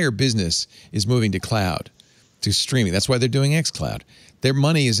entire business is moving to cloud, to streaming. That's why they're doing xCloud. Their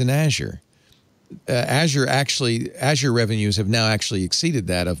money is in Azure. Azure revenues have now actually exceeded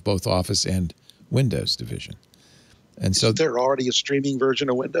that of both Office and Windows division. And so they're already a streaming version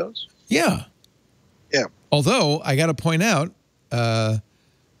of Windows? Yeah. Yeah. Although I got to point out,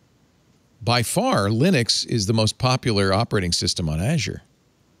 by far, Linux is the most popular operating system on Azure,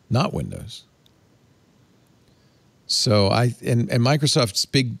 not Windows. So and Microsoft's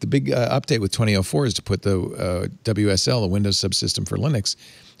the big update with 2004 is to put the WSL, a Windows subsystem for Linux,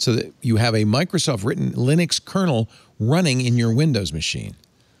 so that you have a Microsoft written Linux kernel running in your Windows machine.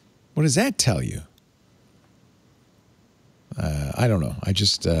 What does that tell you? I don't know. I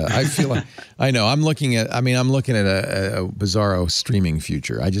just I feel like I know I'm looking at a bizarro streaming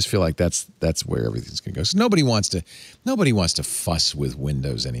future. I just feel like that's where everything's going to go. So nobody wants to fuss with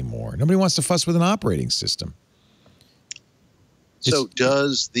Windows anymore. Nobody wants to fuss with an operating system. So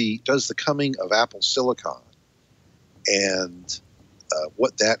does the coming of Apple Silicon and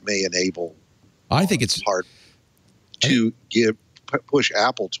what that may enable? I think it's hard to push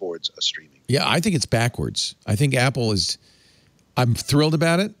Apple towards a streaming. Yeah, I think it's backwards. I think Apple is. I'm thrilled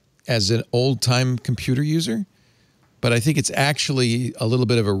about it as an old-time computer user, but I think it's actually a little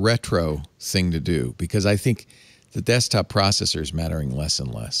bit of a retro thing to do because I think the desktop processor is mattering less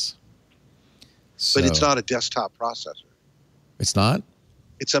and less. But it's not a desktop processor. It's not?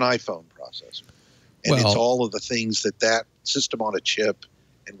 It's an iPhone processor. And it's all of the things that system on a chip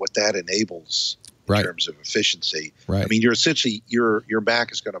and what that enables in terms of efficiency. Right. I mean, you're essentially your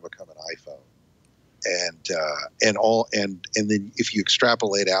Mac is going to become an iPhone. And then if you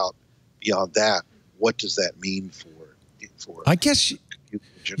extrapolate out beyond that, what does that mean for I guess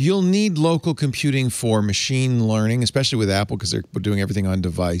you'll need local computing for machine learning, especially with Apple because they're doing everything on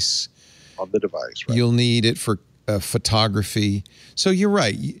device. On the device, right. You'll need it for photography. So you're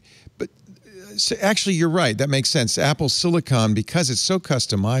right. But actually, you're right. That makes sense. Apple Silicon, because it's so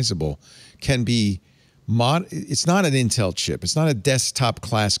customizable, can be it's not an Intel chip. It's not a desktop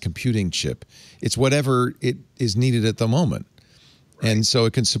class computing chip. It's whatever it is needed at the moment. Right. And so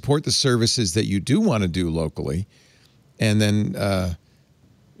it can support the services that you do want to do locally. And then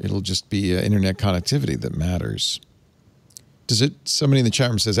it'll just be internet connectivity that matters. Somebody in the chat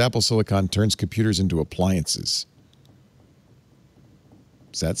room says Apple Silicon turns computers into appliances.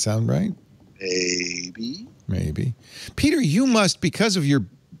 Does that sound right? Maybe. Peter, you must, because of your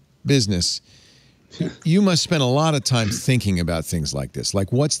business, you must spend a lot of time thinking about things like this.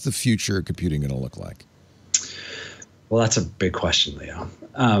 Like, what's the future of computing going to look like? Well, that's a big question, Leo.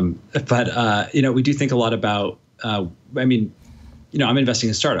 But we do think a lot about, I'm investing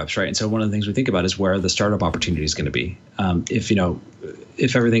in startups, right? And so one of the things we think about is where the startup opportunity is going to be.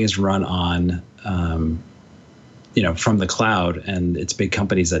 If everything is run on, from the cloud and it's big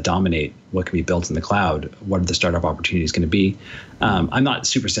companies that dominate what can be built in the cloud, what are the startup opportunities going to be? I'm not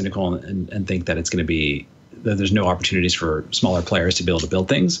super cynical and think that it's going to be that there's no opportunities for smaller players to be able to build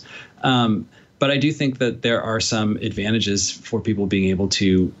things. But I do think that there are some advantages for people being able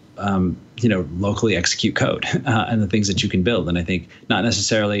to, locally execute code and the things that you can build. And I think not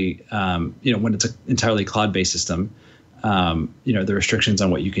necessarily, when it's an entirely cloud-based system, the restrictions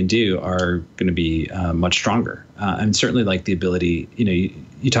on what you can do are going to be much stronger. And certainly like the ability,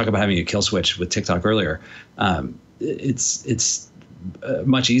 you talk about having a kill switch with TikTok earlier. It's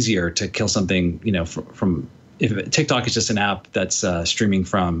much easier to kill something, from if TikTok is just an app that's streaming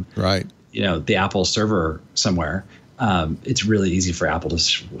from the Apple server somewhere. It's really easy for Apple to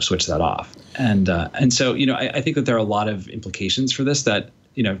switch that off. And so, I think that there are a lot of implications for this that,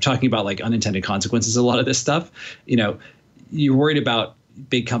 talking about like unintended consequences, a lot of this stuff, you're worried about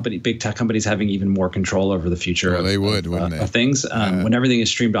big tech companies having even more control over the future of things when everything is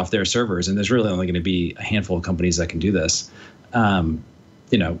streamed off their servers. And there's really only going to be a handful of companies that can do this.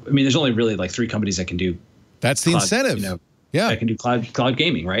 There's only really like 3 companies that can do. That's the incentive. That can do cloud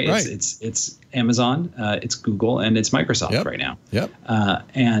gaming, right? It's Amazon, it's Google, and it's Microsoft right now. Yep.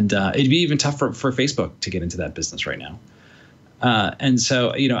 And it'd be even tough for Facebook to get into that business right now. And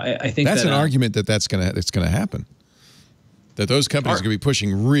so, I think that's an argument that's going to happen. That those companies are going to be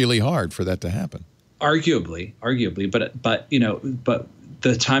pushing really hard for that to happen. Arguably, but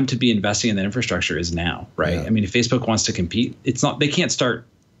the time to be investing in that infrastructure is now, right? Yeah. I mean, if Facebook wants to compete, they can't start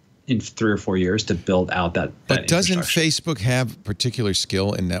in 3 or 4 years to build out that. But doesn't Facebook have particular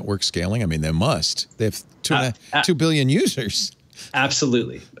skill in network scaling? I mean, they must. They have 2 billion users.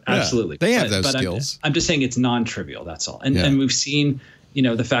 Absolutely. They have those skills. I'm just saying it's non-trivial. That's all. And we've seen,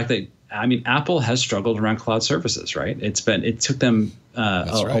 the fact that Apple has struggled around cloud services, right? It took them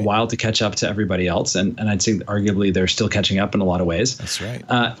a while to catch up to everybody else, and I'd say arguably they're still catching up in a lot of ways. That's right.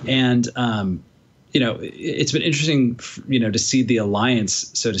 It's been interesting, to see the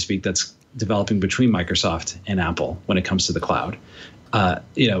alliance, so to speak, that's developing between Microsoft and Apple when it comes to the cloud.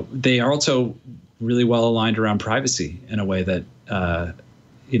 They are also really well aligned around privacy in a way that,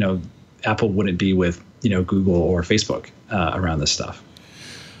 Apple wouldn't be with, Google or Facebook around this stuff.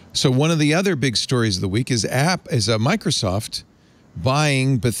 So one of the other big stories of the week is Microsoft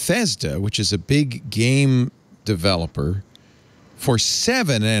buying Bethesda, which is a big game developer, for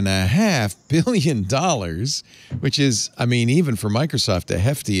 $7.5 billion, which is, I mean, even for Microsoft, a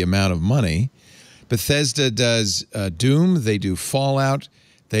hefty amount of money. Bethesda does Doom, they do Fallout,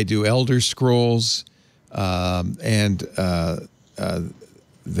 they do Elder Scrolls, and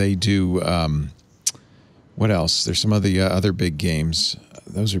they do, what else? There's some other big games.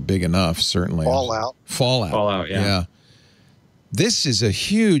 Those are big enough, certainly. Fallout, yeah. This is a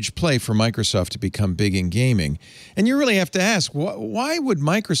huge play for Microsoft to become big in gaming. And you really have to ask, why would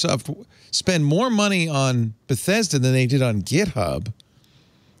Microsoft spend more money on Bethesda than they did on GitHub?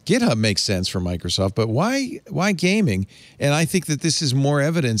 GitHub makes sense for Microsoft, but why gaming? And I think that this is more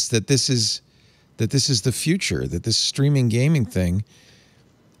evidence that this is the future, that this streaming gaming thing.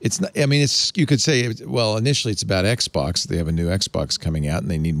 It's not, I mean, you could say, well, initially it's about Xbox. They have a new Xbox coming out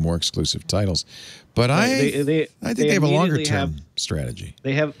and they need more exclusive titles. But I think they have a longer term strategy.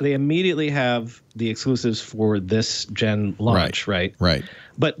 They immediately have the exclusives for this gen launch, right? Right.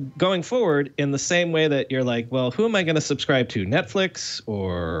 But going forward, in the same way that you're like, well, who am I going to subscribe to? Netflix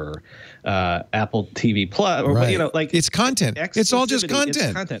or Apple TV Plus, or right. like it's content. It's all just content.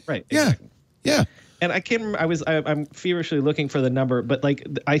 It's content, right? Yeah. Exactly. Yeah. And I can't remember. I'm feverishly looking for the number, but like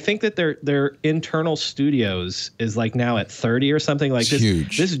I think that their internal studios is like now at 30 or something. Like this,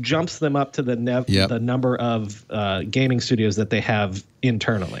 huge. This jumps them up to the number of gaming studios that they have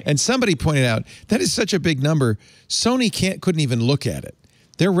internally. And somebody pointed out that is such a big number. Sony couldn't even look at it.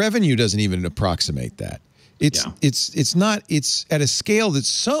 Their revenue doesn't even approximate that. It's at a scale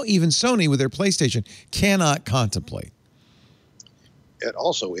that even Sony with their PlayStation cannot contemplate. And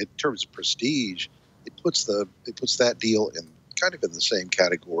also, in terms of prestige, it puts that deal in kind of in the same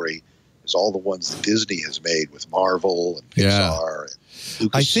category as all the ones that Disney has made with Marvel and Pixar. And Lucas.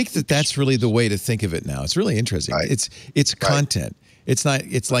 I think that's really the way to think of it now. It's really interesting. Right. It's content. It's not.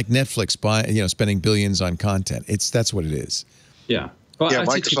 It's like Netflix spending billions on content. That's what it is. Yeah. Well,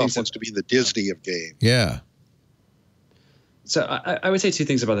 Microsoft wants to be the Disney of games. Yeah. So I would say two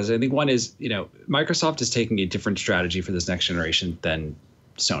things about this. I think one is, Microsoft is taking a different strategy for this next generation than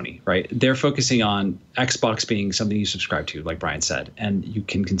Sony, right? They're focusing on Xbox being something you subscribe to, like Brian said, and you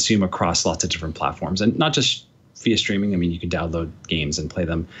can consume across lots of different platforms, and not just via streaming. I mean, you can download games and play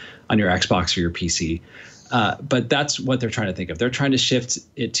them on your Xbox or your PC. But that's what they're trying to think of. They're trying to shift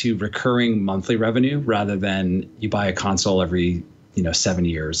it to recurring monthly revenue rather than you buy a console every 7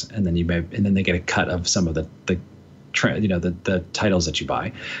 years and then they get a cut of some of the titles that you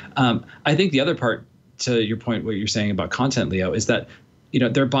buy. I think the other part, to your point, what you're saying about content, Leo, is that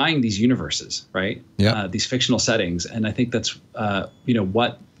they're buying these universes, right? Yeah. These fictional settings, and I think that's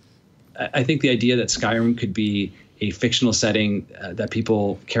what I think the idea that Skyrim could be a fictional setting that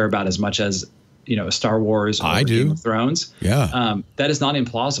people care about as much as a Star Wars or Game of Thrones. Yeah. That is not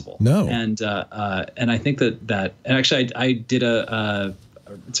implausible. No. And I think that and actually I did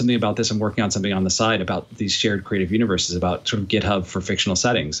something about this. I'm working on something on the side about these shared creative universes, about sort of GitHub for fictional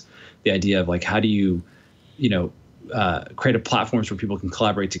settings. The idea of like, how do you, create platforms where people can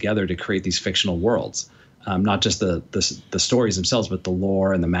collaborate together to create these fictional worlds, not just the stories themselves, but the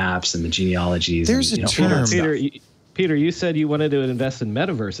lore and the maps and the genealogies. There's and, a term. Peter, you said you wanted to invest in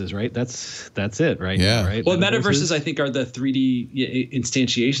metaverses, right? That's it, right? Yeah. Now, right? Well, metaverses I think are the 3D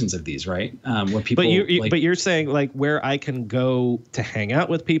instantiations of these, right? Where people. But you're saying like where I can go to hang out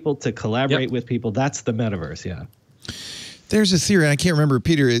with people, to collaborate with people. That's the metaverse, yeah. There's a theory, I can't remember,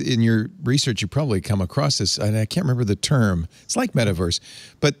 Peter, in your research, you probably come across this, and I can't remember the term. It's like metaverse,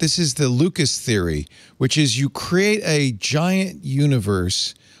 but this is the Lucas theory, which is you create a giant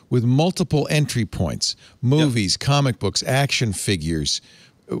universe with multiple entry points, movies, comic books, action figures,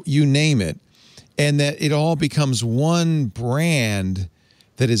 you name it, and that it all becomes one brand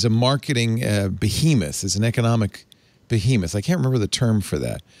that is a marketing behemoth, is an economic behemoth. I can't remember the term for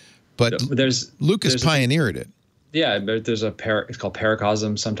that, but Lucas pioneered it. Yeah, but there's it's called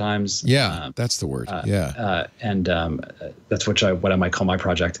paracosm sometimes. Yeah, that's the word. And that's what I might call my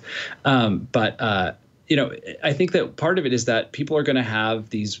project. But I think that part of it is that people are going to have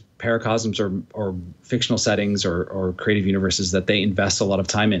these paracosms or fictional settings or creative universes that they invest a lot of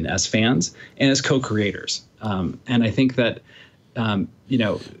time in as fans and as co-creators. And I think that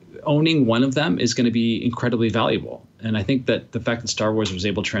owning one of them is going to be incredibly valuable. And I think that the fact that Star Wars was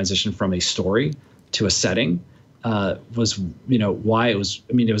able to transition from a story to a setting was why it was.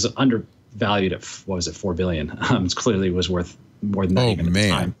 I mean, it was undervalued at what was it, $4 billion. It clearly was worth more than that even at the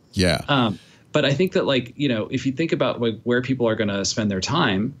time. Yeah. But I think that if you think about where people are going to spend their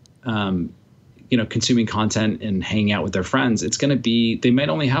time, consuming content and hanging out with their friends, it's going to be, they might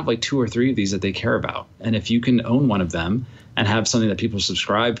only have like 2 or 3 of these that they care about. And if you can own one of them and have something that people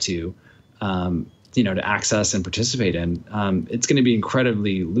subscribe to, to access and participate in, it's going to be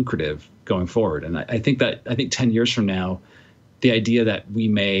incredibly lucrative going forward. And I think 10 years from now, the idea that we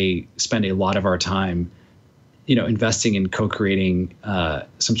may spend a lot of our time, investing in co-creating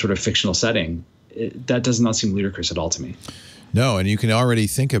some sort of fictional setting, that does not seem ludicrous at all to me. No, and you can already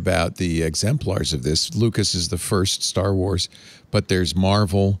think about the exemplars of this. Lucas is the first Star Wars, but there's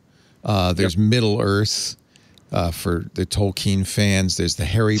Marvel, there's Middle Earth for the Tolkien fans. There's the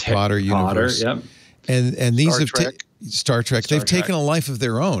Harry Potter universe. Yep. And these Star Trek. They've taken a life of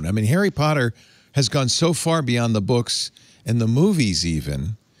their own. I mean, Harry Potter has gone so far beyond the books and the movies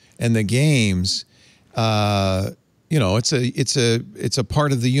even, and the games. It's a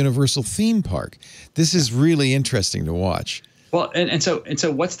part of the Universal theme park. This is really interesting to watch. Well, and so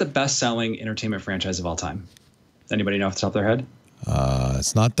what's the best-selling entertainment franchise of all time? Anybody know off the top of their head?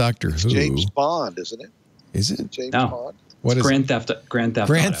 It's not Doctor Who. James Bond, isn't it? Is it? James Bond? What is Grand Theft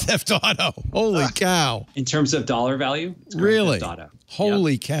Auto. Holy cow. In terms of dollar value, it's really? Grand Theft Auto.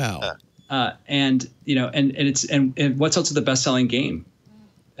 Holy cow. And what's also the best-selling game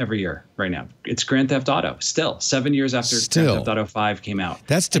every year right now? It's Grand Theft Auto. Still 7 years after Grand Theft Auto 5 came out.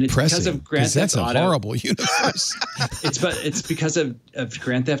 That's depressing because that's a horrible universe. It's because of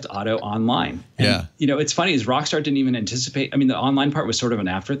Grand Theft Auto Online. And, it's funny is Rockstar didn't even anticipate. I mean, the online part was sort of an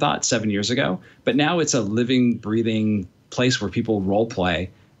afterthought 7 years ago, but now it's a living, breathing place where people role play.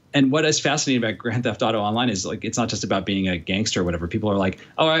 And what is fascinating about Grand Theft Auto Online is like, it's not just about being a gangster or whatever. People are like,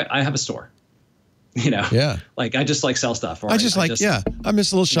 oh, I have a store. Like I just like sell stuff. Or I'm just a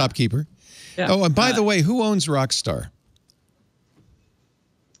little shopkeeper. Yeah. Oh, and by the way, who owns Rockstar?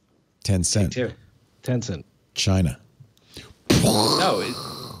 Tencent. Tencent. China. No,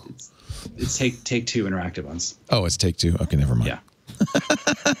 it's Take-Two Interactive ones. Oh, it's Take-Two. Okay, never mind. Yeah.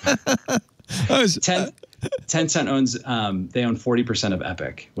 Tencent owns. They own 40% of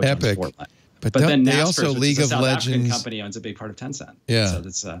Epic. Which Epic. Owns Fortnite. But then they Naspers, also League of South Legends. African company owns a big part of Tencent. Yeah.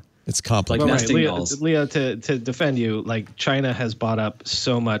 So it's complicated. Like nesting dolls. Leo, to defend you, like China has bought up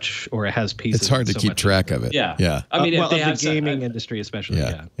so much, or it has pieces. It's hard to keep track of it. Yeah. Yeah. I mean, they have the gaming industry, especially.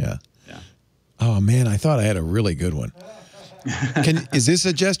 Yeah. Oh man, I thought I had a really good one. Is this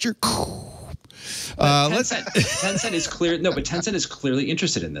a gesture? Tencent is clear. No, but Tencent is clearly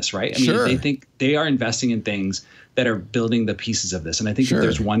interested in this, right? I mean, they think they are investing in things that are building the pieces of this, and I think if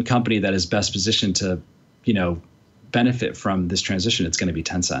there's one company that is best positioned to, benefit from this transition, it's going to be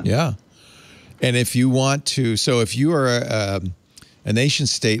Tencent. Yeah. And if you want to, so if you are a nation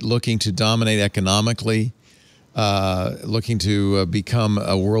state looking to dominate economically, looking to become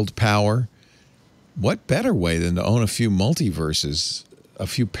a world power, what better way than to own a few multiverses, a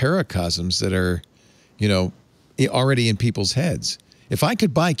few paracosms that are, already in people's heads? If I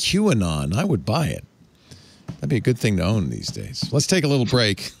could buy QAnon, I would buy it. That'd be a good thing to own these days. Let's take a little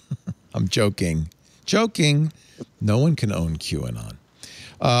break. I'm joking. No one can own QAnon.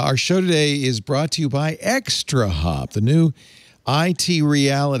 Our show today is brought to you by Extra Hop, the new IT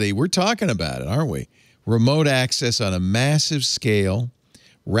reality. We're talking about it, aren't we? Remote access on a massive scale,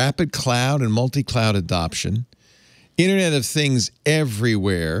 rapid cloud and multi-cloud adoption, Internet of Things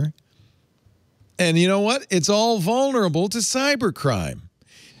everywhere. And you know what? It's all vulnerable to cybercrime.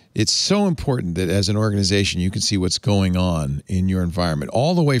 It's so important that as an organization, you can see what's going on in your environment,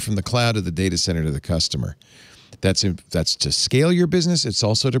 all the way from the cloud to the data center to the customer. That's to scale your business. It's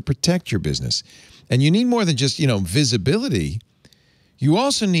also to protect your business. And you need more than just, visibility. You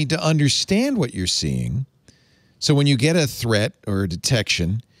also need to understand what you're seeing. So when you get a threat or a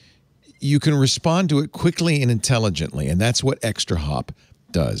detection, you can respond to it quickly and intelligently. And that's what Extra Hop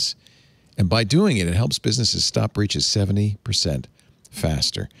does. And by doing it, it helps businesses stop breaches 70%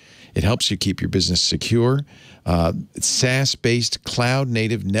 faster. It helps you keep your business secure. It's SaaS-based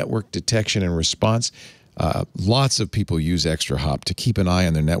cloud-native network detection and response. Lots of people use Extra Hop to keep an eye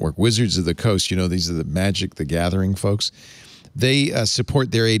on their network. Wizards of the Coast, these are the Magic the Gathering folks. They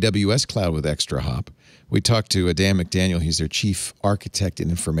support their AWS cloud with Extra Hop. We talked to Dan McDaniel. He's their chief architect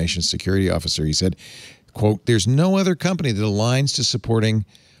and information security officer. He said, quote, "There's no other company that aligns to supporting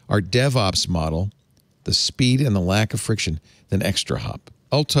our DevOps model, the speed and the lack of friction, than Extra Hop.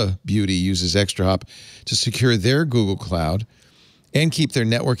 Ulta Beauty uses Extra Hop to secure their Google Cloud and keep their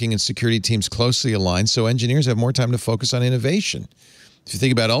networking and security teams closely aligned so engineers have more time to focus on innovation." If you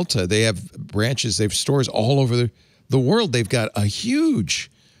think about Ulta, they have branches, they have stores all over the world. They've got a huge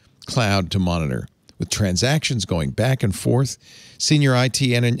cloud to monitor with transactions going back and forth. Senior IT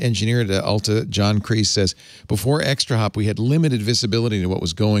engineer at Alta, John Kreese, says, before ExtraHop, we had limited visibility to what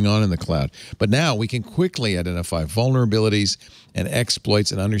was going on in the cloud. But now we can quickly identify vulnerabilities and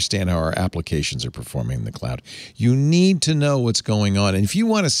exploits and understand how our applications are performing in the cloud. You need to know what's going on. And if you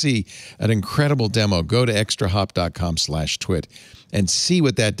want to see an incredible demo, go to extrahop.com/twit and see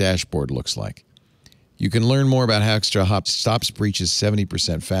what that dashboard looks like. You can learn more about how ExtraHop stops breaches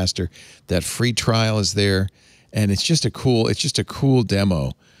 70% faster. That free trial is there, and it's just a cool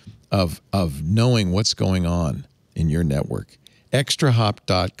demo of knowing what's going on in your network.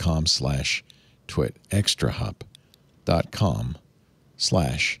 extrahop.com/twit.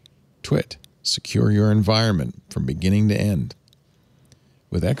 extrahop.com/twit. Secure your environment from beginning to end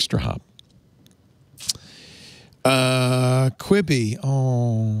with ExtraHop. Quibi.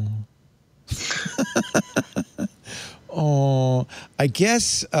 I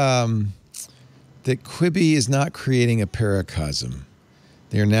guess that Quibi is not creating a paracosm.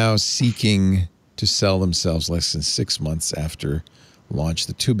 They're now seeking to sell themselves less than 6 months after launch,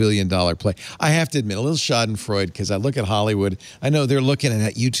 the $2 billion play. I have to admit, a little schadenfreude, because I look at Hollywood. I know they're looking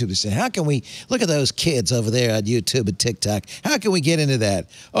at YouTube and saying, how can we look at those kids over there on YouTube and TikTok? How can we get into that?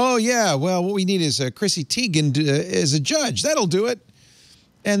 Oh, yeah, well, what we need is Chrissy Teigen as a judge. That'll do it.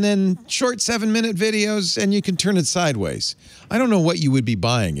 And then short 7-minute videos, and you can turn it sideways. I don't know what you would be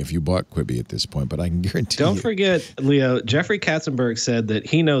buying if you bought Quibi at this point, but I can guarantee Don't forget, Leo, Jeffrey Katzenberg said that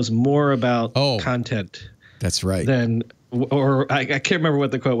he knows more about content. That's right. Or I can't remember what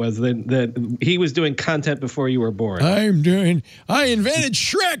the quote was, that he was doing content before you were born. I invented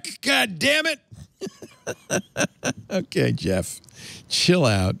Shrek, God damn it. Okay, Jeff, chill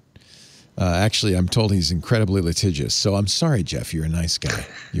out. Actually, I'm told he's incredibly litigious. So I'm sorry, Jeff. You're a nice guy.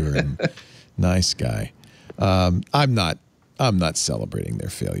 You're a nice guy. I'm not celebrating their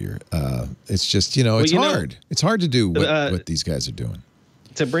failure. It's just, it's hard. It's hard to do what these guys are doing.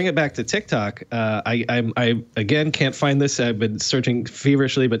 To bring it back to TikTok, I again can't find this. I've been searching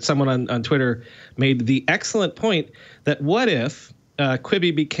feverishly, but someone on Twitter made the excellent point that what if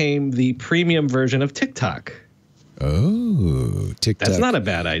Quibi became the premium version of TikTok? Oh, TikTok. That's not a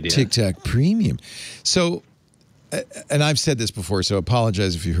bad idea. TikTok Premium. So, and I've said this before, so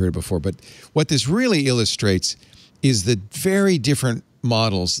apologize if you heard it before, but what this really illustrates is the very different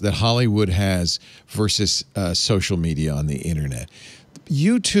models that Hollywood has versus social media on the internet.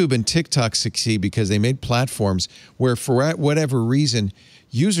 YouTube and TikTok succeed because they made platforms where, for whatever reason,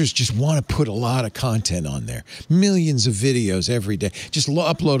 users just want to put a lot of content on there. Millions of videos every day. Just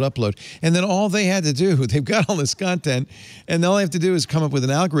upload. And then all they had to do, they've got all this content, and all they have to do is come up with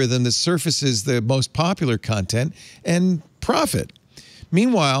an algorithm that surfaces the most popular content and profit.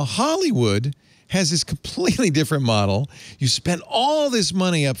 Meanwhile, Hollywood has this completely different model. You spend all this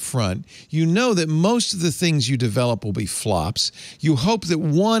money up front. You know that most of the things you develop will be flops. You hope that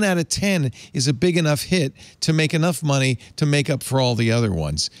 1 out of 10 is a big enough hit to make enough money to make up for all the other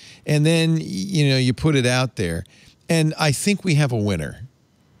ones. And then, you put it out there. And I think we have a winner.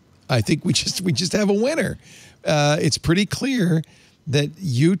 I think we just have a winner. It's pretty clear that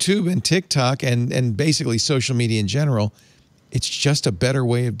YouTube and TikTok and basically social media in general, it's just a better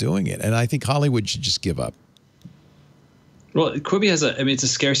way of doing it. And I think Hollywood should just give up. Well, Quibi has it's a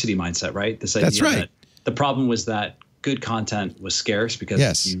scarcity mindset, right? This idea That's right. That the problem was that good content was scarce because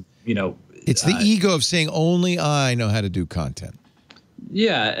it's the ego of saying only I know how to do content.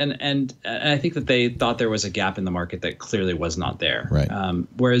 Yeah, and I think that they thought there was a gap in the market that clearly was not there. Right.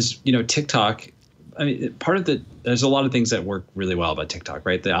 Whereas TikTok, there's a lot of things that work really well about TikTok,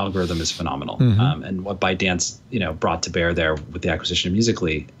 right? The algorithm is phenomenal, and what ByteDance brought to bear there with the acquisition of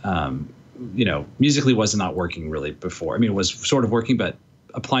Musical.ly, Musical.ly was not working really before. I mean, it was sort of working, but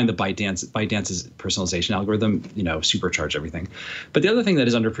applying the ByteDance's personalization algorithm, supercharged everything. But the other thing that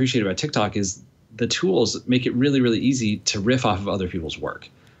is underappreciated about TikTok is the tools make it really, really easy to riff off of other people's work.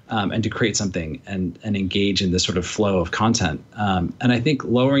 And to create something and engage in this sort of flow of content. And I think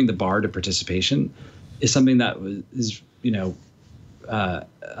lowering the bar to participation is something that is,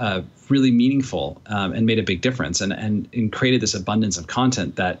 really meaningful and made a big difference and created this abundance of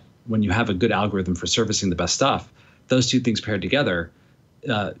content that when you have a good algorithm for surfacing the best stuff, those two things paired together,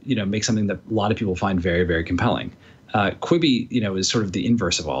 make something that a lot of people find very, very compelling. Quibi, is sort of the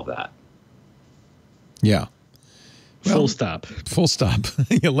inverse of all of that. Yeah. Well, Full stop.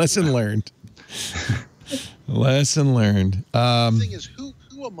 Lesson learned. Lesson learned. The thing is, who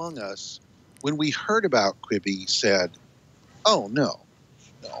among us, when we heard about Quibi, said, "Oh no,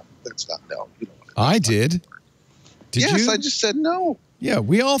 that's not no." You don't want to I did. Yes, you? I just said no. Yeah,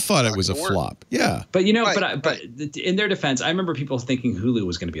 we all thought it was a flop. Yeah, but but in their defense, I remember people thinking Hulu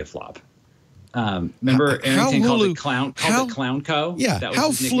was going to be a flop. Remember Arrington called it Clown Co? Yeah. That was How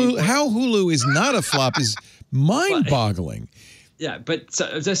his nickname for it. how Hulu is not a flop is mind-boggling. Yeah, but so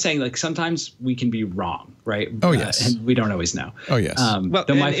I was just saying, like, sometimes we can be wrong, right? Oh, yes. And we don't always know. Oh, yes. Well,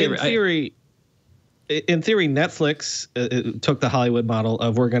 though my favorite, in theory, Netflix took the Hollywood model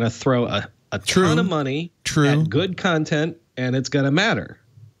of we're going to throw a ton of money at good content, and it's going to matter.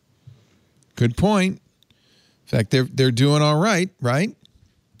 Good point. In fact, they're doing all right, right?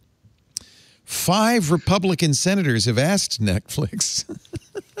 5 Republican senators have asked Netflix,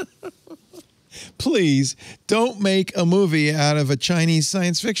 please don't make a movie out of a Chinese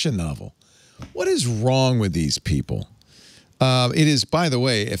science fiction novel. What is wrong with these people? It is, by the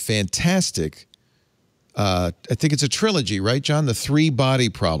way, a fantastic, I think it's a trilogy, right, John? The 3-Body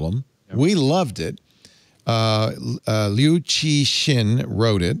Problem. Yep. We loved it. Liu Qixin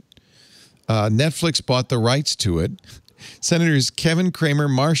wrote it. Netflix bought the rights to it. Senators Kevin Cramer,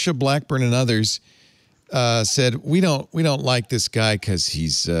 Marsha Blackburn, and others said we don't like this guy because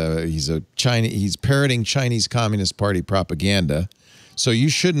he's parroting Chinese Communist Party propaganda, so you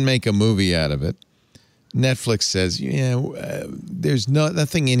shouldn't make a movie out of it. Netflix says, there's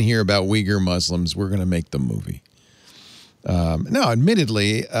nothing in here about Uyghur Muslims. We're going to make the movie. Now,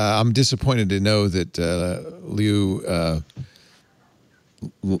 admittedly, I'm disappointed to know that Liu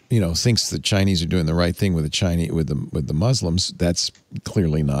thinks the Chinese are doing the right thing with the Muslims. That's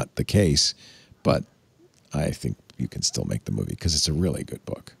clearly not the case, but I think you can still make the movie because it's a really good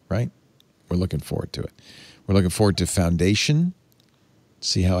book, right? We're looking forward to it. We're looking forward to Foundation.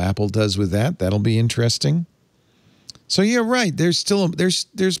 See how Apple does with that. That'll be interesting. So yeah, right. There's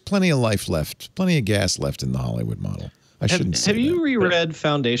plenty of life left, plenty of gas left in the Hollywood model. Have you reread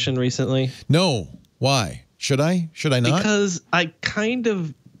Foundation recently? No. Why? Should I? Should I not? Because I kind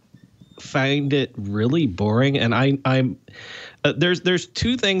of find it really boring, and I'm there's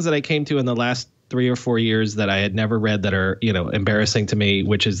 2 things that I came to in the last 3 or 4 years that I had never read that are embarrassing to me,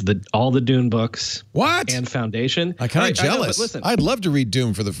 which is all the Dune books. What? And Foundation. I'm kind of jealous. I know, but listen, I'd love to read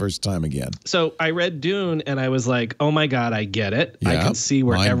Dune for the first time again. So I read Dune and I was like, oh my God, I get it. Yep. I can see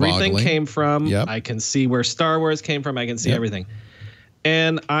where everything came from. Yep. I can see where Star Wars came from. I can see everything.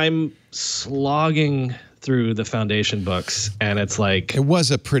 And I'm slogging through the Foundation books, and it's like it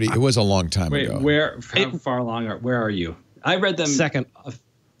was a long time ago. How far along where are you? I read them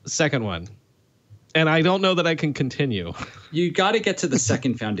second one. And I don't know that I can continue. You got to get to the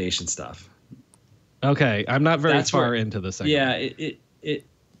second Foundation stuff. Okay, I'm not very far into the second. Yeah,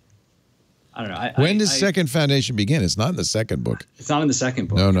 I don't know. When does second Foundation begin? It's not in the second book. It's not in the second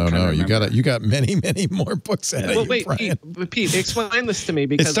book. No. You got many more books ahead of you, wait, Brian. Pete, explain this to me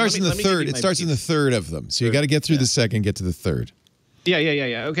because it starts in the third. It starts in the third of them. So you got to get through the second, get to the third.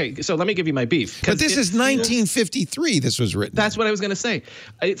 Yeah. Okay, so let me give you my beef. But this is 1953. This was written. That's what I was going to say.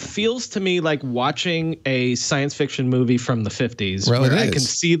 It feels to me like watching a science fiction movie from the 50s, where I can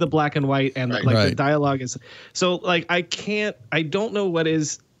see the black and white and the dialogue is. So like I don't know what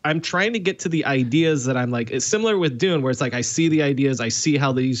is. I'm trying to get to the ideas that I'm like. It's similar with Dune, where it's like I see the ideas, I see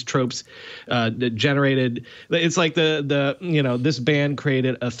how these tropes generated. It's like this band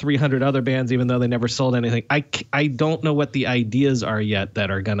created 300 other bands, even though they never sold anything. I don't know what the ideas are yet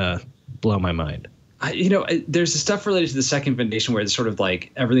that are gonna blow my mind. There's the stuff related to the second Foundation where it's sort of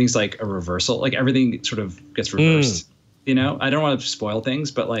like everything's like a reversal, like everything sort of gets reversed. I don't want to spoil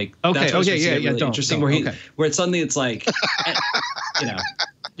things, but like that's what's really interesting. Where it's suddenly it's like,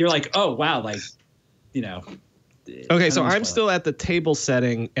 you're like, oh wow, like, Okay, so I'm still at the table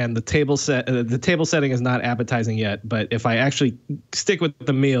setting, and the table setting is not appetizing yet. But if I actually stick with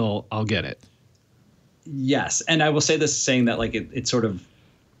the meal, I'll get it. Yes, and I will say this, saying that like it's sort of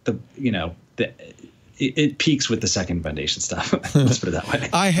it peaks with the second Foundation stuff. Let's put it that way.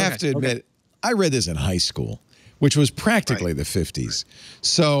 I have to admit, I read this in high school, which was practically the 50s.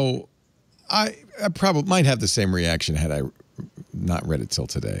 So I probably might have the same reaction had I not read it till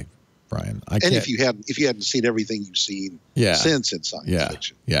today, Brian. If you hadn't seen everything you've seen since in science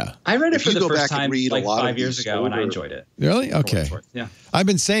fiction. Yeah. I read it for the first time like 5 years ago, and I enjoyed it. Really? Okay. Yeah. I've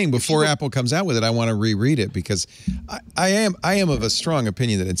been saying before Apple comes out with it, I want to reread it because I am of a strong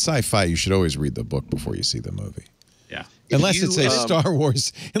opinion that in sci-fi you should always read the book before you see the movie. Yeah. Unless it's a Star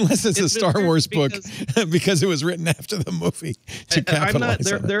Wars, unless it's a Star Wars book, because it was written after the movie to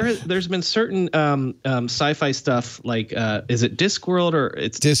capitalize on it. There's been certain sci-fi stuff like is it Discworld or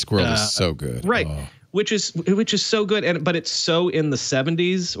it's Discworld is so good, right? Oh. Which is so good, but it's so in the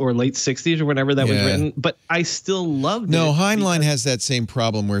 70s or late 60s or whenever that was written. But I still loved it. No, Heinlein has that same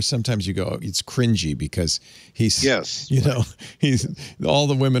problem where sometimes you go, it's cringy because he's all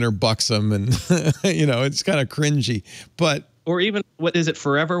the women are buxom and it's kind of cringy. But Or even, what is it,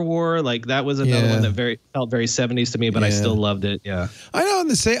 Forever War? Like, that was another one that felt very 70s to me, but I still loved it. Yeah. I know. On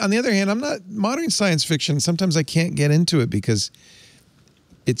the other hand, I'm not modern science fiction. Sometimes I can't get into it because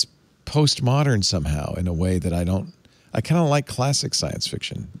it's postmodern somehow in a way that I kind of like classic science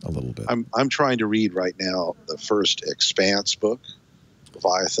fiction a little bit. I'm trying to read right now the first Expanse book,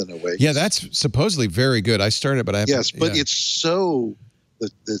 Leviathan Awakens. Yeah, that's supposedly very good. I started, but I have but it's so the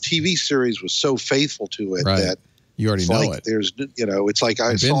TV series was so faithful to it that you already know it. There's, it's like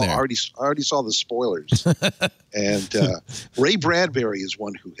I already saw the spoilers. And Ray Bradbury is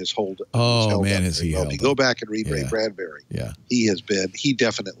one who has held. Oh man, has he held? Go back and read Ray Bradbury. Yeah, he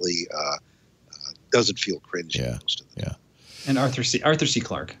definitely doesn't feel cringy most of the time. And Arthur C.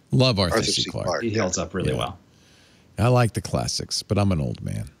 Clarke. Love Arthur C. Clarke. He holds up really well. I like the classics, but I'm an old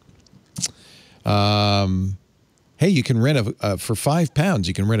man. Hey, you can rent for £5.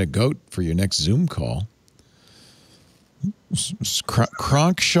 You can rent a goat for your next Zoom call.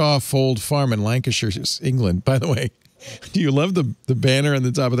 Cronkshaw Fold Farm in Lancashire, England. By the way, do you love the banner on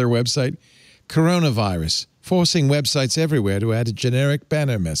the top of their website? Coronavirus, forcing websites everywhere to add a generic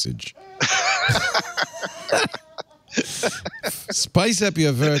banner message. Spice up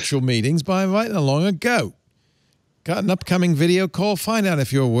your virtual meetings by inviting along a goat. Got an upcoming video call? Find out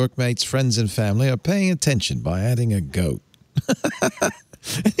if your workmates, friends, and family are paying attention by adding a goat.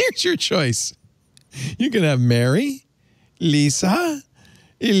 Here's your choice. You can have Mary, Lisa,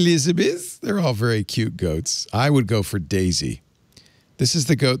 Elizabeth. They're all very cute goats. I would go for Daisy. This is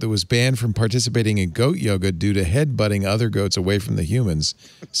the goat that was banned from participating in goat yoga due to headbutting other goats away from the humans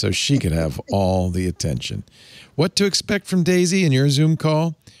so she could have all the attention. What to expect from Daisy in your Zoom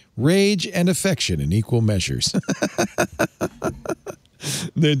call? Rage and affection in equal measures.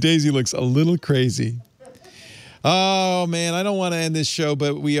 Daisy looks a little crazy. Oh, man, I don't want to end this show,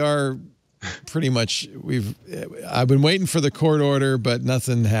 but we are pretty much, I've been waiting for the court order, but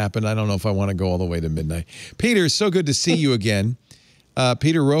nothing happened. I don't know if I want to go all the way to midnight. Peter, it's so good to see you again.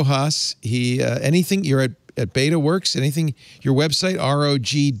 Peter Rojas, anything, you're at Beta Works, anything, your website,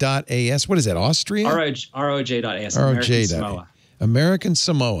 rog.as, what is that, Austria? roj.as, American Samoa. American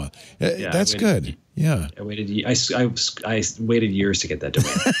Samoa. That's good. Yeah. I waited years to get that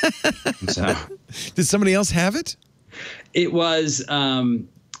domain. So. Did somebody else have it? It was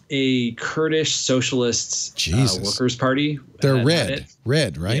a Kurdish socialist workers' party. They're red,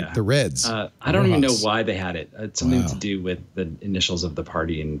 right? Yeah. The Reds. I don't even know why they had it. It's something to do with the initials of the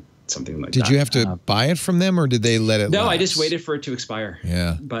party and something like that. Did you have to buy it from them, or did they let it lapse? I just waited for it to expire.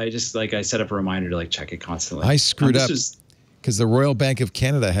 Yeah. But I set up a reminder to check it constantly. I screwed up because the Royal Bank of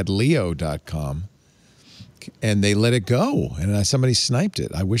Canada had leo.com and they let it go, and somebody sniped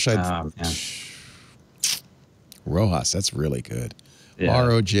it. I wish I'd... Rojas, that's really good. Yeah.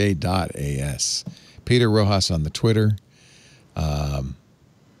 roj.as. Peter Rojas on the Twitter.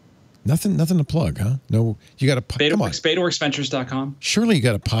 Nothing to plug, huh? No, you got a BetaWorksVentures.com. Surely you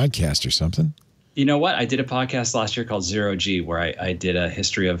got a podcast or something. You know what? I did a podcast last year called Zero G, where I did a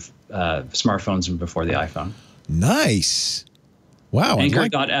history of smartphones before the iPhone. Nice. Wow.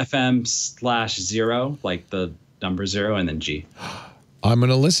 Anchor.fm/0, like the number 0 and then G. I'm going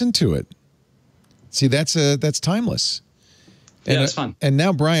to listen to it. See, that's timeless. Yeah, it's fun. And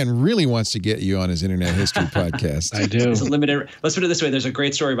now Brian really wants to get you on his Internet History podcast. I do. It's a limited. Let's put it this way. There's a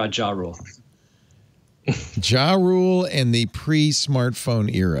great story about Ja Rule. Ja Rule and the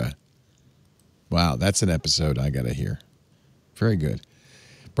pre-smartphone era. Wow, that's an episode I got to hear. Very good.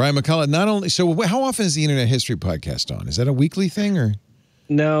 Brian McCullough, not only... So how often is the Internet History podcast on? Is that a weekly thing or...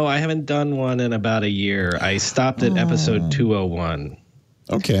 No, I haven't done one in about a year. I stopped at episode 201.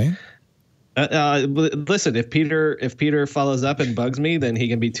 Okay. Listen, if Peter follows up and bugs me, then he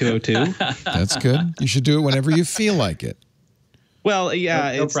can be 202. That's good. You should do it whenever you feel like it. Well,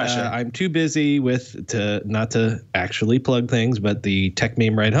 yeah, no pressure. I'm too busy not to actually plug things, but the tech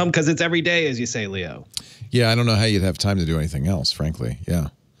meme ride home, because it's every day, as you say, Leo. Yeah, I don't know how you'd have time to do anything else, frankly. Yeah.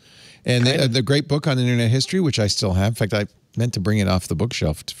 And the great book on Internet history, which I still have. In fact, I meant to bring it off the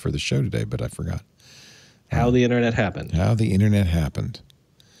bookshelf for the show today, but I forgot. How the Internet happened. How the Internet happened.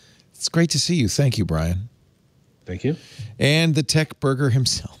 It's great to see you. Thank you, Brian. Thank you. And the tech burger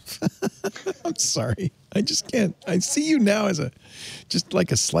himself. I'm sorry. I just can't. I see you now as just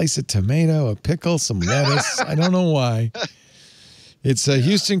like a slice of tomato, a pickle, some lettuce. I don't know why. It's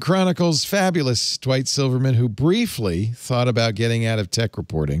Houston Chronicle's fabulous Dwight Silverman, who briefly thought about getting out of tech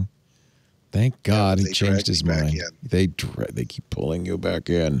reporting. Thank God he changed his mind. They keep pulling you back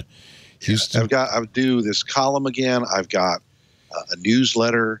in. Houston. I do this column again. I've got a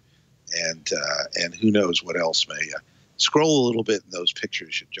newsletter, and who knows what else may scroll a little bit, and those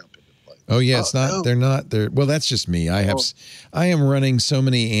pictures should jump into play. Oh yeah, it's not. No. They're not. They're well. That's just me. I am running so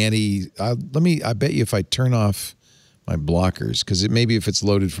many I bet you if I turn off my blockers, because maybe if it's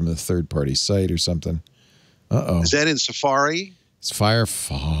loaded from a third-party site or something. Uh-oh. Is that in Safari? It's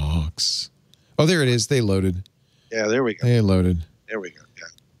Firefox. Oh, there it is. They loaded. Yeah, there we go. They loaded. There we go.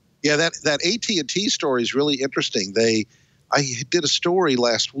 Yeah, that AT&T story is really interesting. I did a story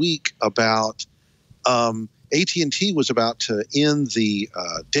last week about AT&T was about to end the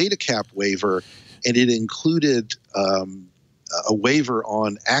data cap waiver, and it included a waiver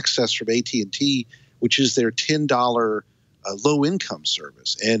on access from AT&T, which is their $10 low-income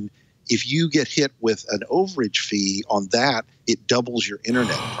service. And if you get hit with an overage fee on that, it doubles your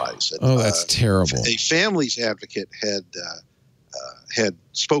internet price. And, that's terrible. A Families Advocate had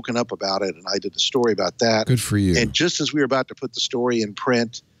spoken up about it, and I did a story about that. Good for you. And just as we were about to put the story in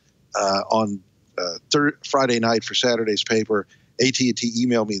print on Friday night for Saturday's paper, AT&T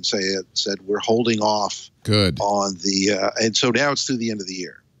emailed me and said we're holding off. Good. On the and so now it's through the end of the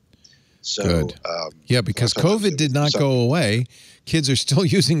year. So good. Yeah, because COVID did not go away. Kids are still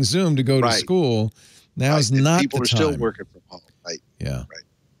using Zoom to go to school. Now is not the time. People are still working from home. Right. Yeah. Right.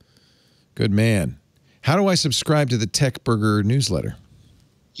 Good man. How do I subscribe to the Tech Burger newsletter?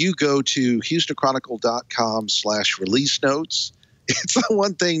 You go to HoustonChronicle.com/release notes. It's the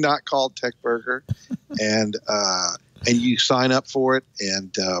one thing not called Tech Burger, and you sign up for it,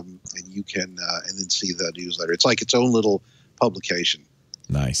 and you can and then see the newsletter. It's like its own little publication.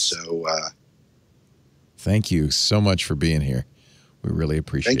 Nice. So, thank you so much for being here. We really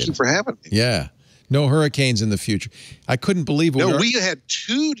appreciate it. Thank you for having me. Yeah. No hurricanes in the future. I couldn't believe it. We had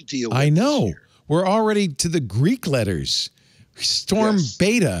 2 to deal with. I know. This year. We're already to the Greek letters. Storm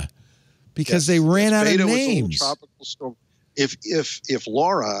Beta, because they ran out of names. Was a little tropical storm. If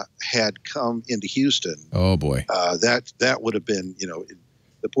Laura had come into Houston, oh boy, that would have been,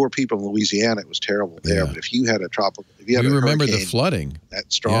 the poor people in Louisiana. It was terrible there. Yeah. But if you had a tropical, you remember the flooding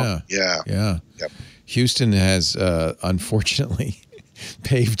that strong, yeah. Yep. Houston has unfortunately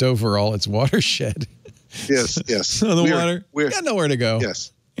paved over all its watershed. Yes. So we got nowhere to go.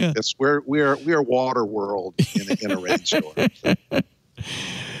 Yes. Yeah. Yes, we're water world in a rainstorm.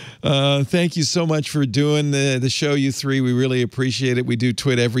 Thank you so much for doing the show, you three. We really appreciate it. We do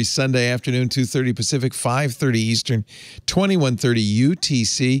Twit every Sunday afternoon, 2:30 Pacific, 5:30 Eastern, 21:30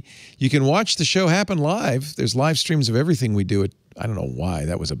 UTC. You can watch the show happen live. There's live streams of everything we do. I don't know why.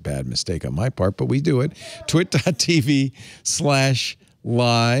 That was a bad mistake on my part, but we do it.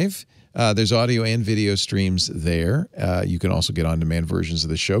 twit.tv/live. There's audio and video streams there. You can also get on-demand versions of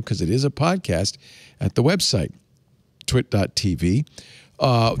the show because it is a podcast at the website, twit.tv.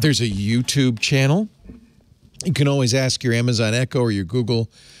 There's a YouTube channel. You can always ask your Amazon Echo or your Google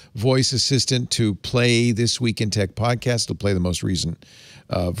Voice Assistant to play This Week in Tech podcast. It'll play the most recent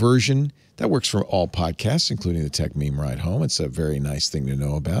version. That works for all podcasts, including the Tech Meme Ride Home. It's a very nice thing to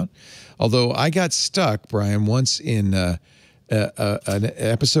know about. Although I got stuck, Brian, once in an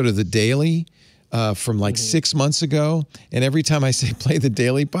episode of The Daily from like 6 months ago. And every time I say play the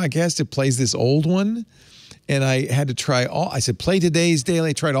Daily podcast, it plays this old one. And I had to try I said, play today's Daily.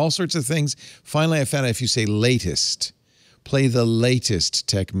 I tried all sorts of things. Finally, I found out if you say latest, play the latest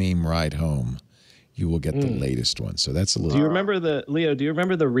Tech Meme Ride Home, you will get the latest one. So that's a little. Do you remember the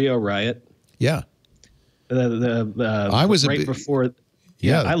Rio riot? Yeah. I was before.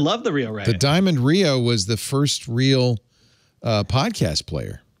 Yeah, I love the Rio riot. The Diamond Rio was the first real podcast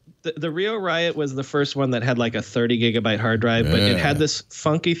player. The Rio Riot was the first one that had like a 30 gigabyte hard drive, but it had this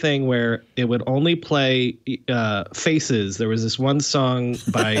funky thing where it would only play Faces. There was this one song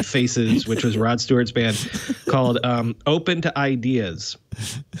by Faces, which was Rod Stewart's band, called Open to Ideas,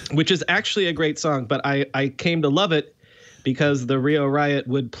 which is actually a great song. But I came to love it because the Rio Riot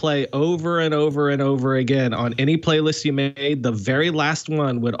would play over and over and over again on any playlist you made. The very last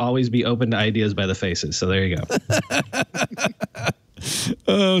one would always be Open to Ideas by the Faces. So there you go.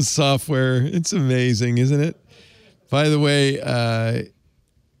 Oh, software. It's amazing, isn't it? By the way, I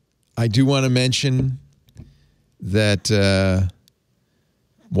do want to mention that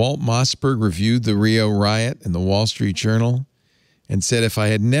Walt Mossberg reviewed the Rio Riot in the Wall Street Journal and said if I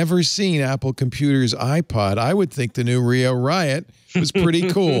had never seen Apple Computer's iPod, I would think the new Rio Riot was pretty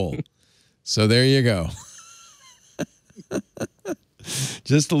cool. So there you go.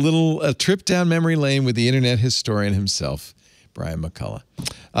 Just a trip down memory lane with the internet historian himself, Brian McCullough.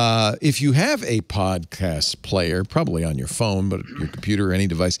 If you have a podcast player, probably on your phone, but your computer or any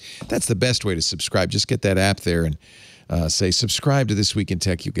device, that's the best way to subscribe. Just get that app there and say, subscribe to This Week in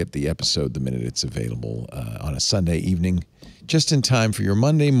Tech. You'll get the episode the minute it's available on a Sunday evening, just in time for your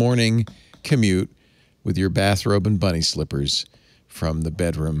Monday morning commute with your bathrobe and bunny slippers from the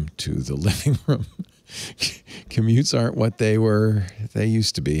bedroom to the living room. Commutes aren't what they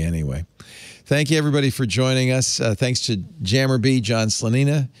used to be anyway. Thank you, everybody, for joining us. Thanks to Jammer B, John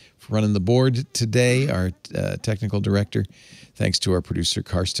Slanina, for running the board today, our technical director. Thanks to our producer,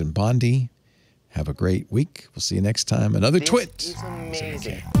 Karsten Bondi. Have a great week. We'll see you next time. Another twit. Is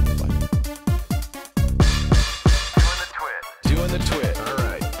amazing. Bye.